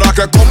 Él hará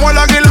que como el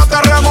águila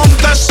te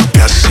remontes. Y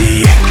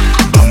así,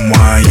 vamos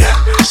allá.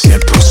 Si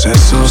el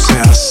proceso se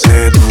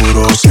hace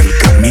duro, si el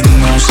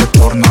camino se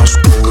torna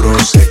oscuro,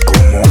 sé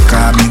cómo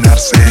caminar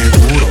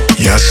seguro.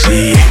 Y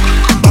así,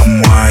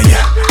 vamos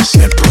allá. Si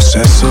el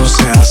proceso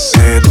se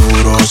hace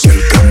duro, si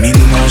el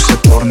camino se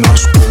torna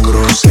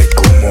oscuro, sé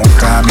cómo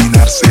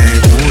caminar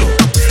seguro.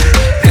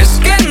 Es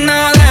que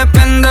no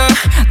dependo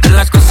de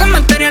las cosas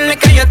materiales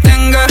que yo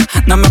tenga.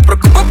 No me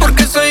preocupo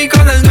porque soy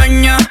hijo del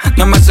dueño.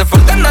 No me hace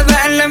falta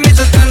nada, él es mi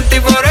sustento y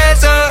por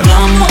eso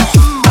clamo,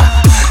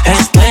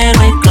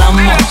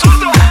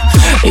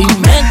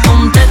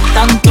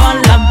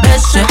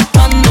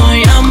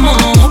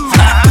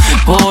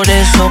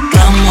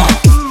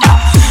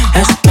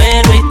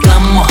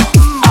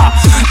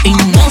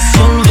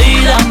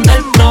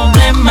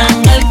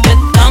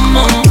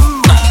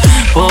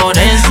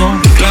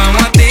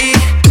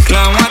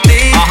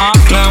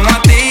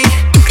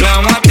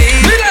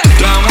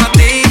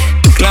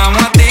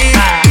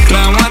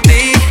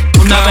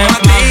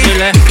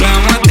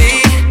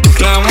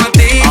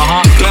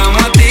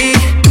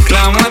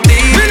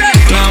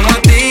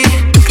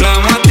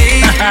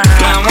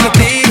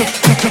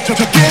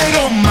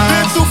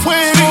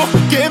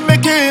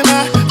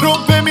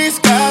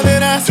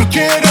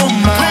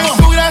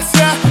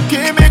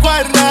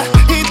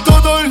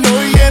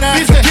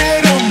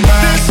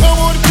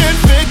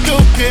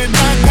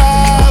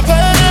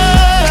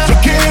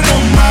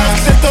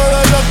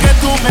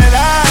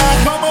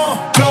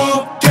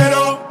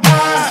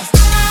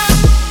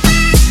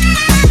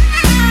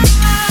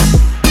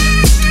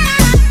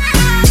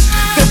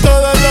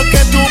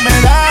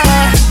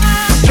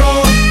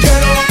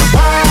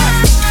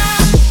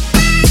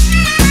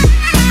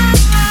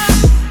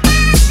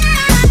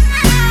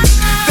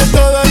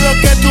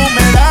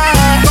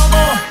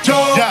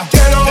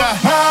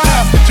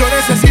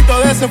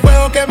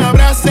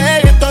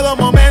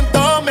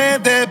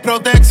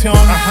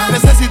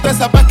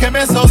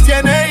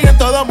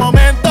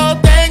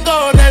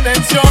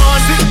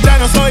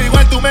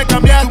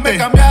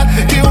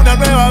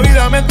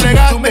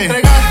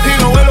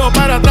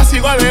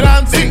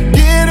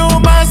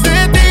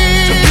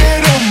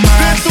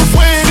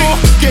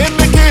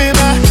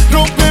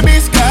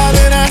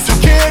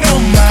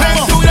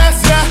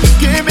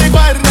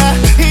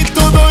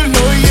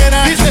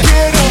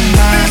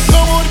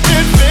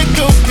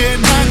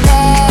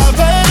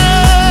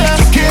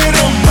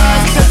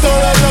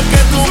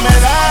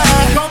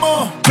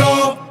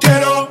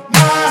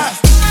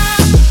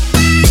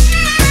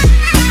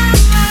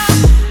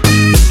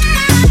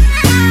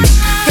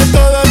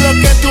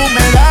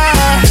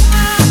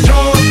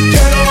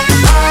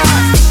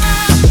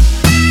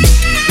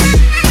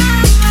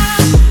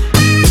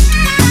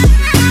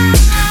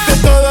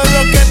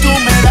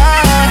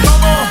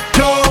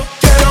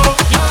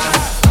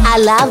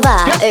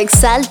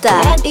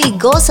 exalta y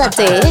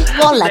gózate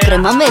con la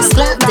crema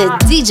mezcla de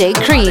DJ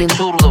Cream.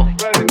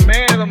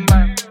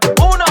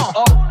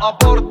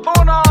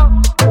 Oportuno.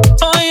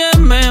 Hoy es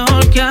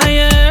mejor que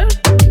ayer.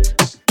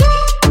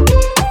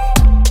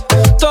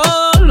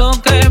 Todo lo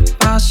que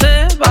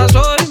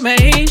pasó y me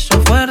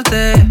hizo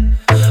fuerte.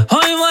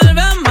 Hoy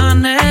vuelve a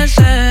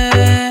amanecer.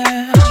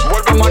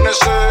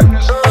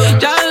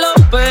 Ya lo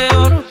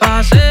peor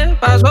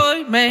pasó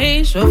y me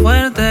hizo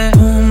fuerte.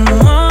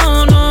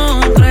 ¿Cómo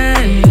no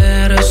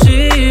creer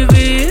si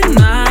vi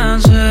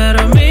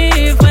nacer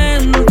mi fe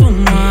en tu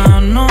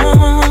mano?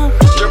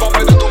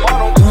 Llévame de tu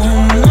mano.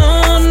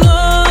 ¿Cómo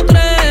no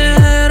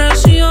creer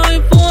si hoy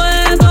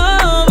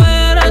puedo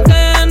ver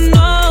que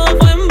no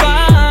fue en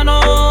vano?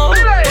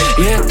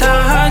 Y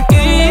estás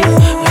aquí,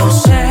 lo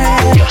sé.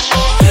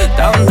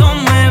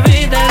 Dándome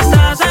vida,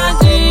 estás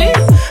allí,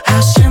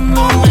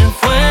 haciéndome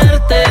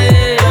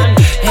fuerte.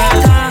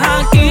 Estás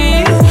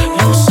aquí,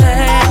 lo sé.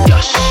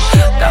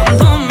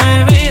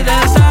 Dándome vida,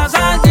 estás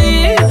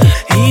allí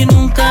y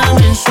nunca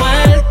me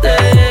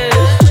sueltes.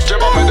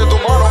 Llévame de tu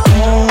mano.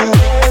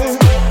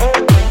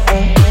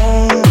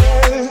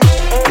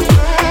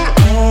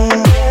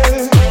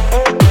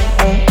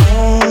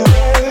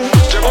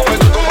 Llévame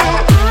de tu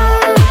mano.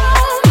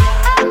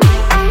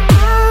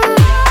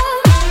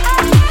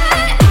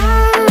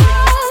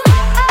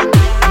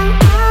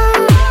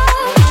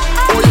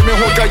 Hoy es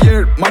mejor que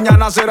ayer,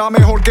 mañana será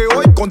mejor que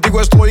hoy.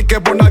 Contigo estoy, que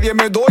por nadie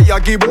me doy,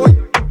 aquí voy.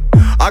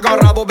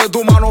 Agarrado de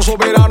tu mano,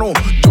 soberano.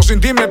 Yo sin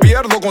ti me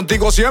pierdo,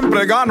 contigo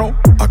siempre gano.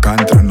 Acá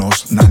entre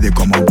nos, nadie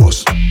como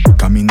vos.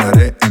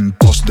 Caminaré en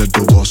pos de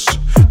tu voz.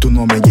 Tú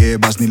no me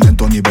llevas ni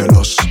lento ni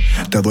veloz.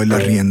 Te doy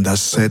las riendas,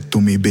 sé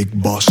tú mi big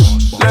boss.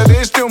 Le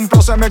diste un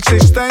plus a mi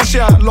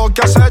existencia. Lo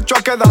que has hecho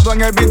ha quedado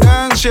en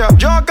evidencia.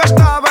 Yo que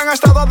estaba en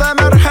estado de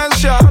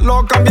emergencia,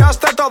 lo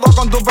cambiaste todo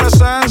con tu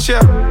presencia.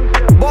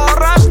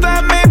 Borraste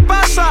mi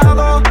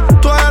pasado,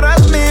 tú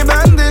eres mi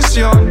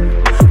bendición.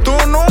 Tú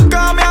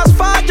nunca me has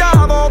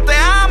fallado, te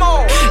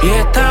amo. Y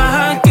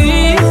estás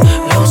aquí,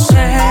 lo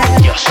sé.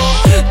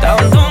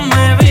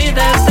 Dándome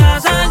vida,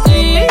 estás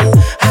allí,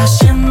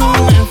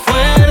 haciéndome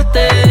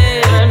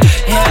fuerte.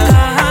 Y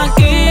estás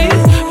aquí,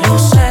 lo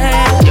sé.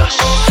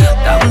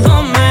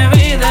 Dándome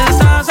vida,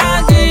 estás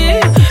allí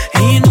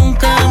y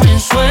nunca me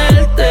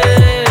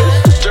sueltes.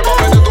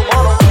 Llévame de tu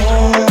mano.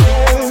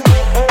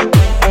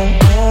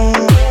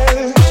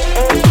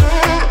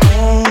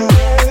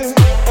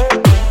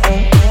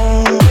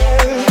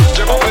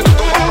 Llévame de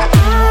tu mano.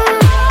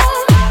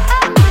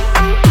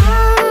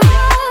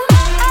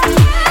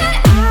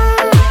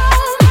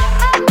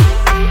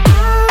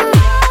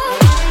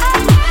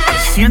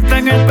 Sienta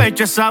en el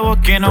pecho esa voz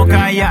que no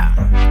calla,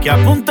 que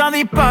apunta,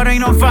 dispara y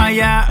no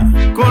falla.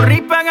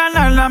 Corrí para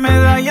ganar la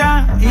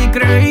medalla y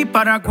creí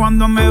para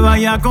cuando me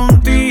vaya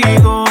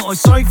contigo. Hoy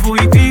soy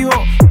fugitivo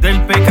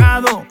del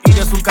pecado y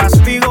de su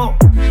castigo.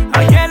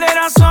 Ayer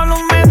era solo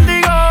un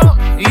mendigo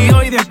y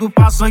hoy de tu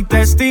paso soy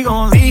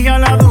testigo. Dije a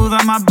la duda,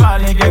 más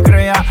vale que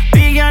crea.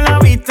 Dije a la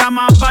vista,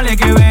 más vale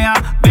que vea.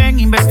 Ven,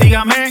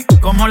 investígame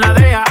como la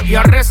DEA y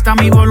arresta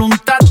mi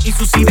voluntad y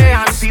sus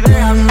ideas.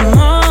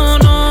 ¿Cómo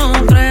no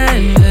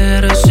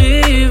creer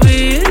si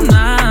vi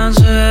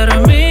nacer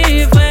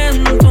mi fe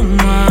en tu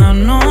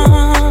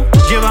mano?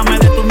 Llévame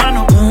de tu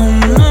mano.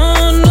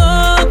 ¿Cómo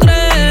no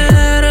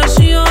creer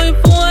si hoy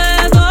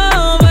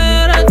puedo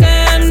ver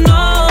que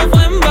no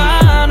fue en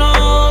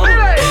vano?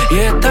 Y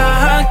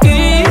estás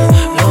aquí,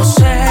 lo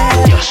sé.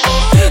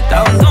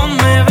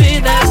 Dándome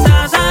vida,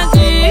 estás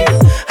allí,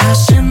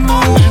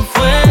 haciéndome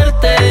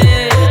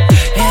fuerte.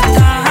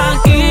 Estás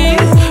aquí,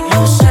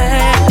 lo sé.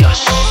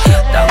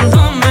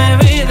 Dándome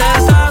vida,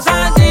 estás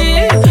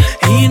allí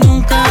y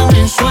nunca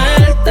me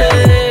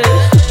sueltes.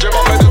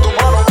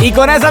 Y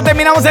con eso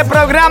terminamos el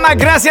programa.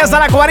 Gracias a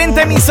las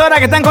 40 emisoras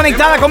que están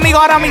conectadas conmigo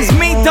ahora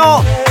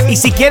mismito. Y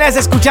si quieres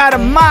escuchar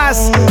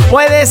más,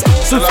 puedes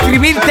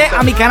suscribirte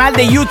a mi canal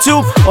de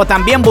YouTube o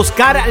también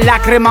buscar La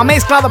Crema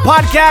Mezcla de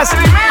Podcast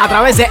a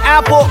través de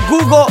Apple,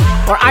 Google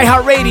o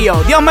iHeartRadio.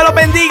 Dios me lo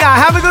bendiga.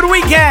 Have a good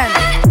weekend.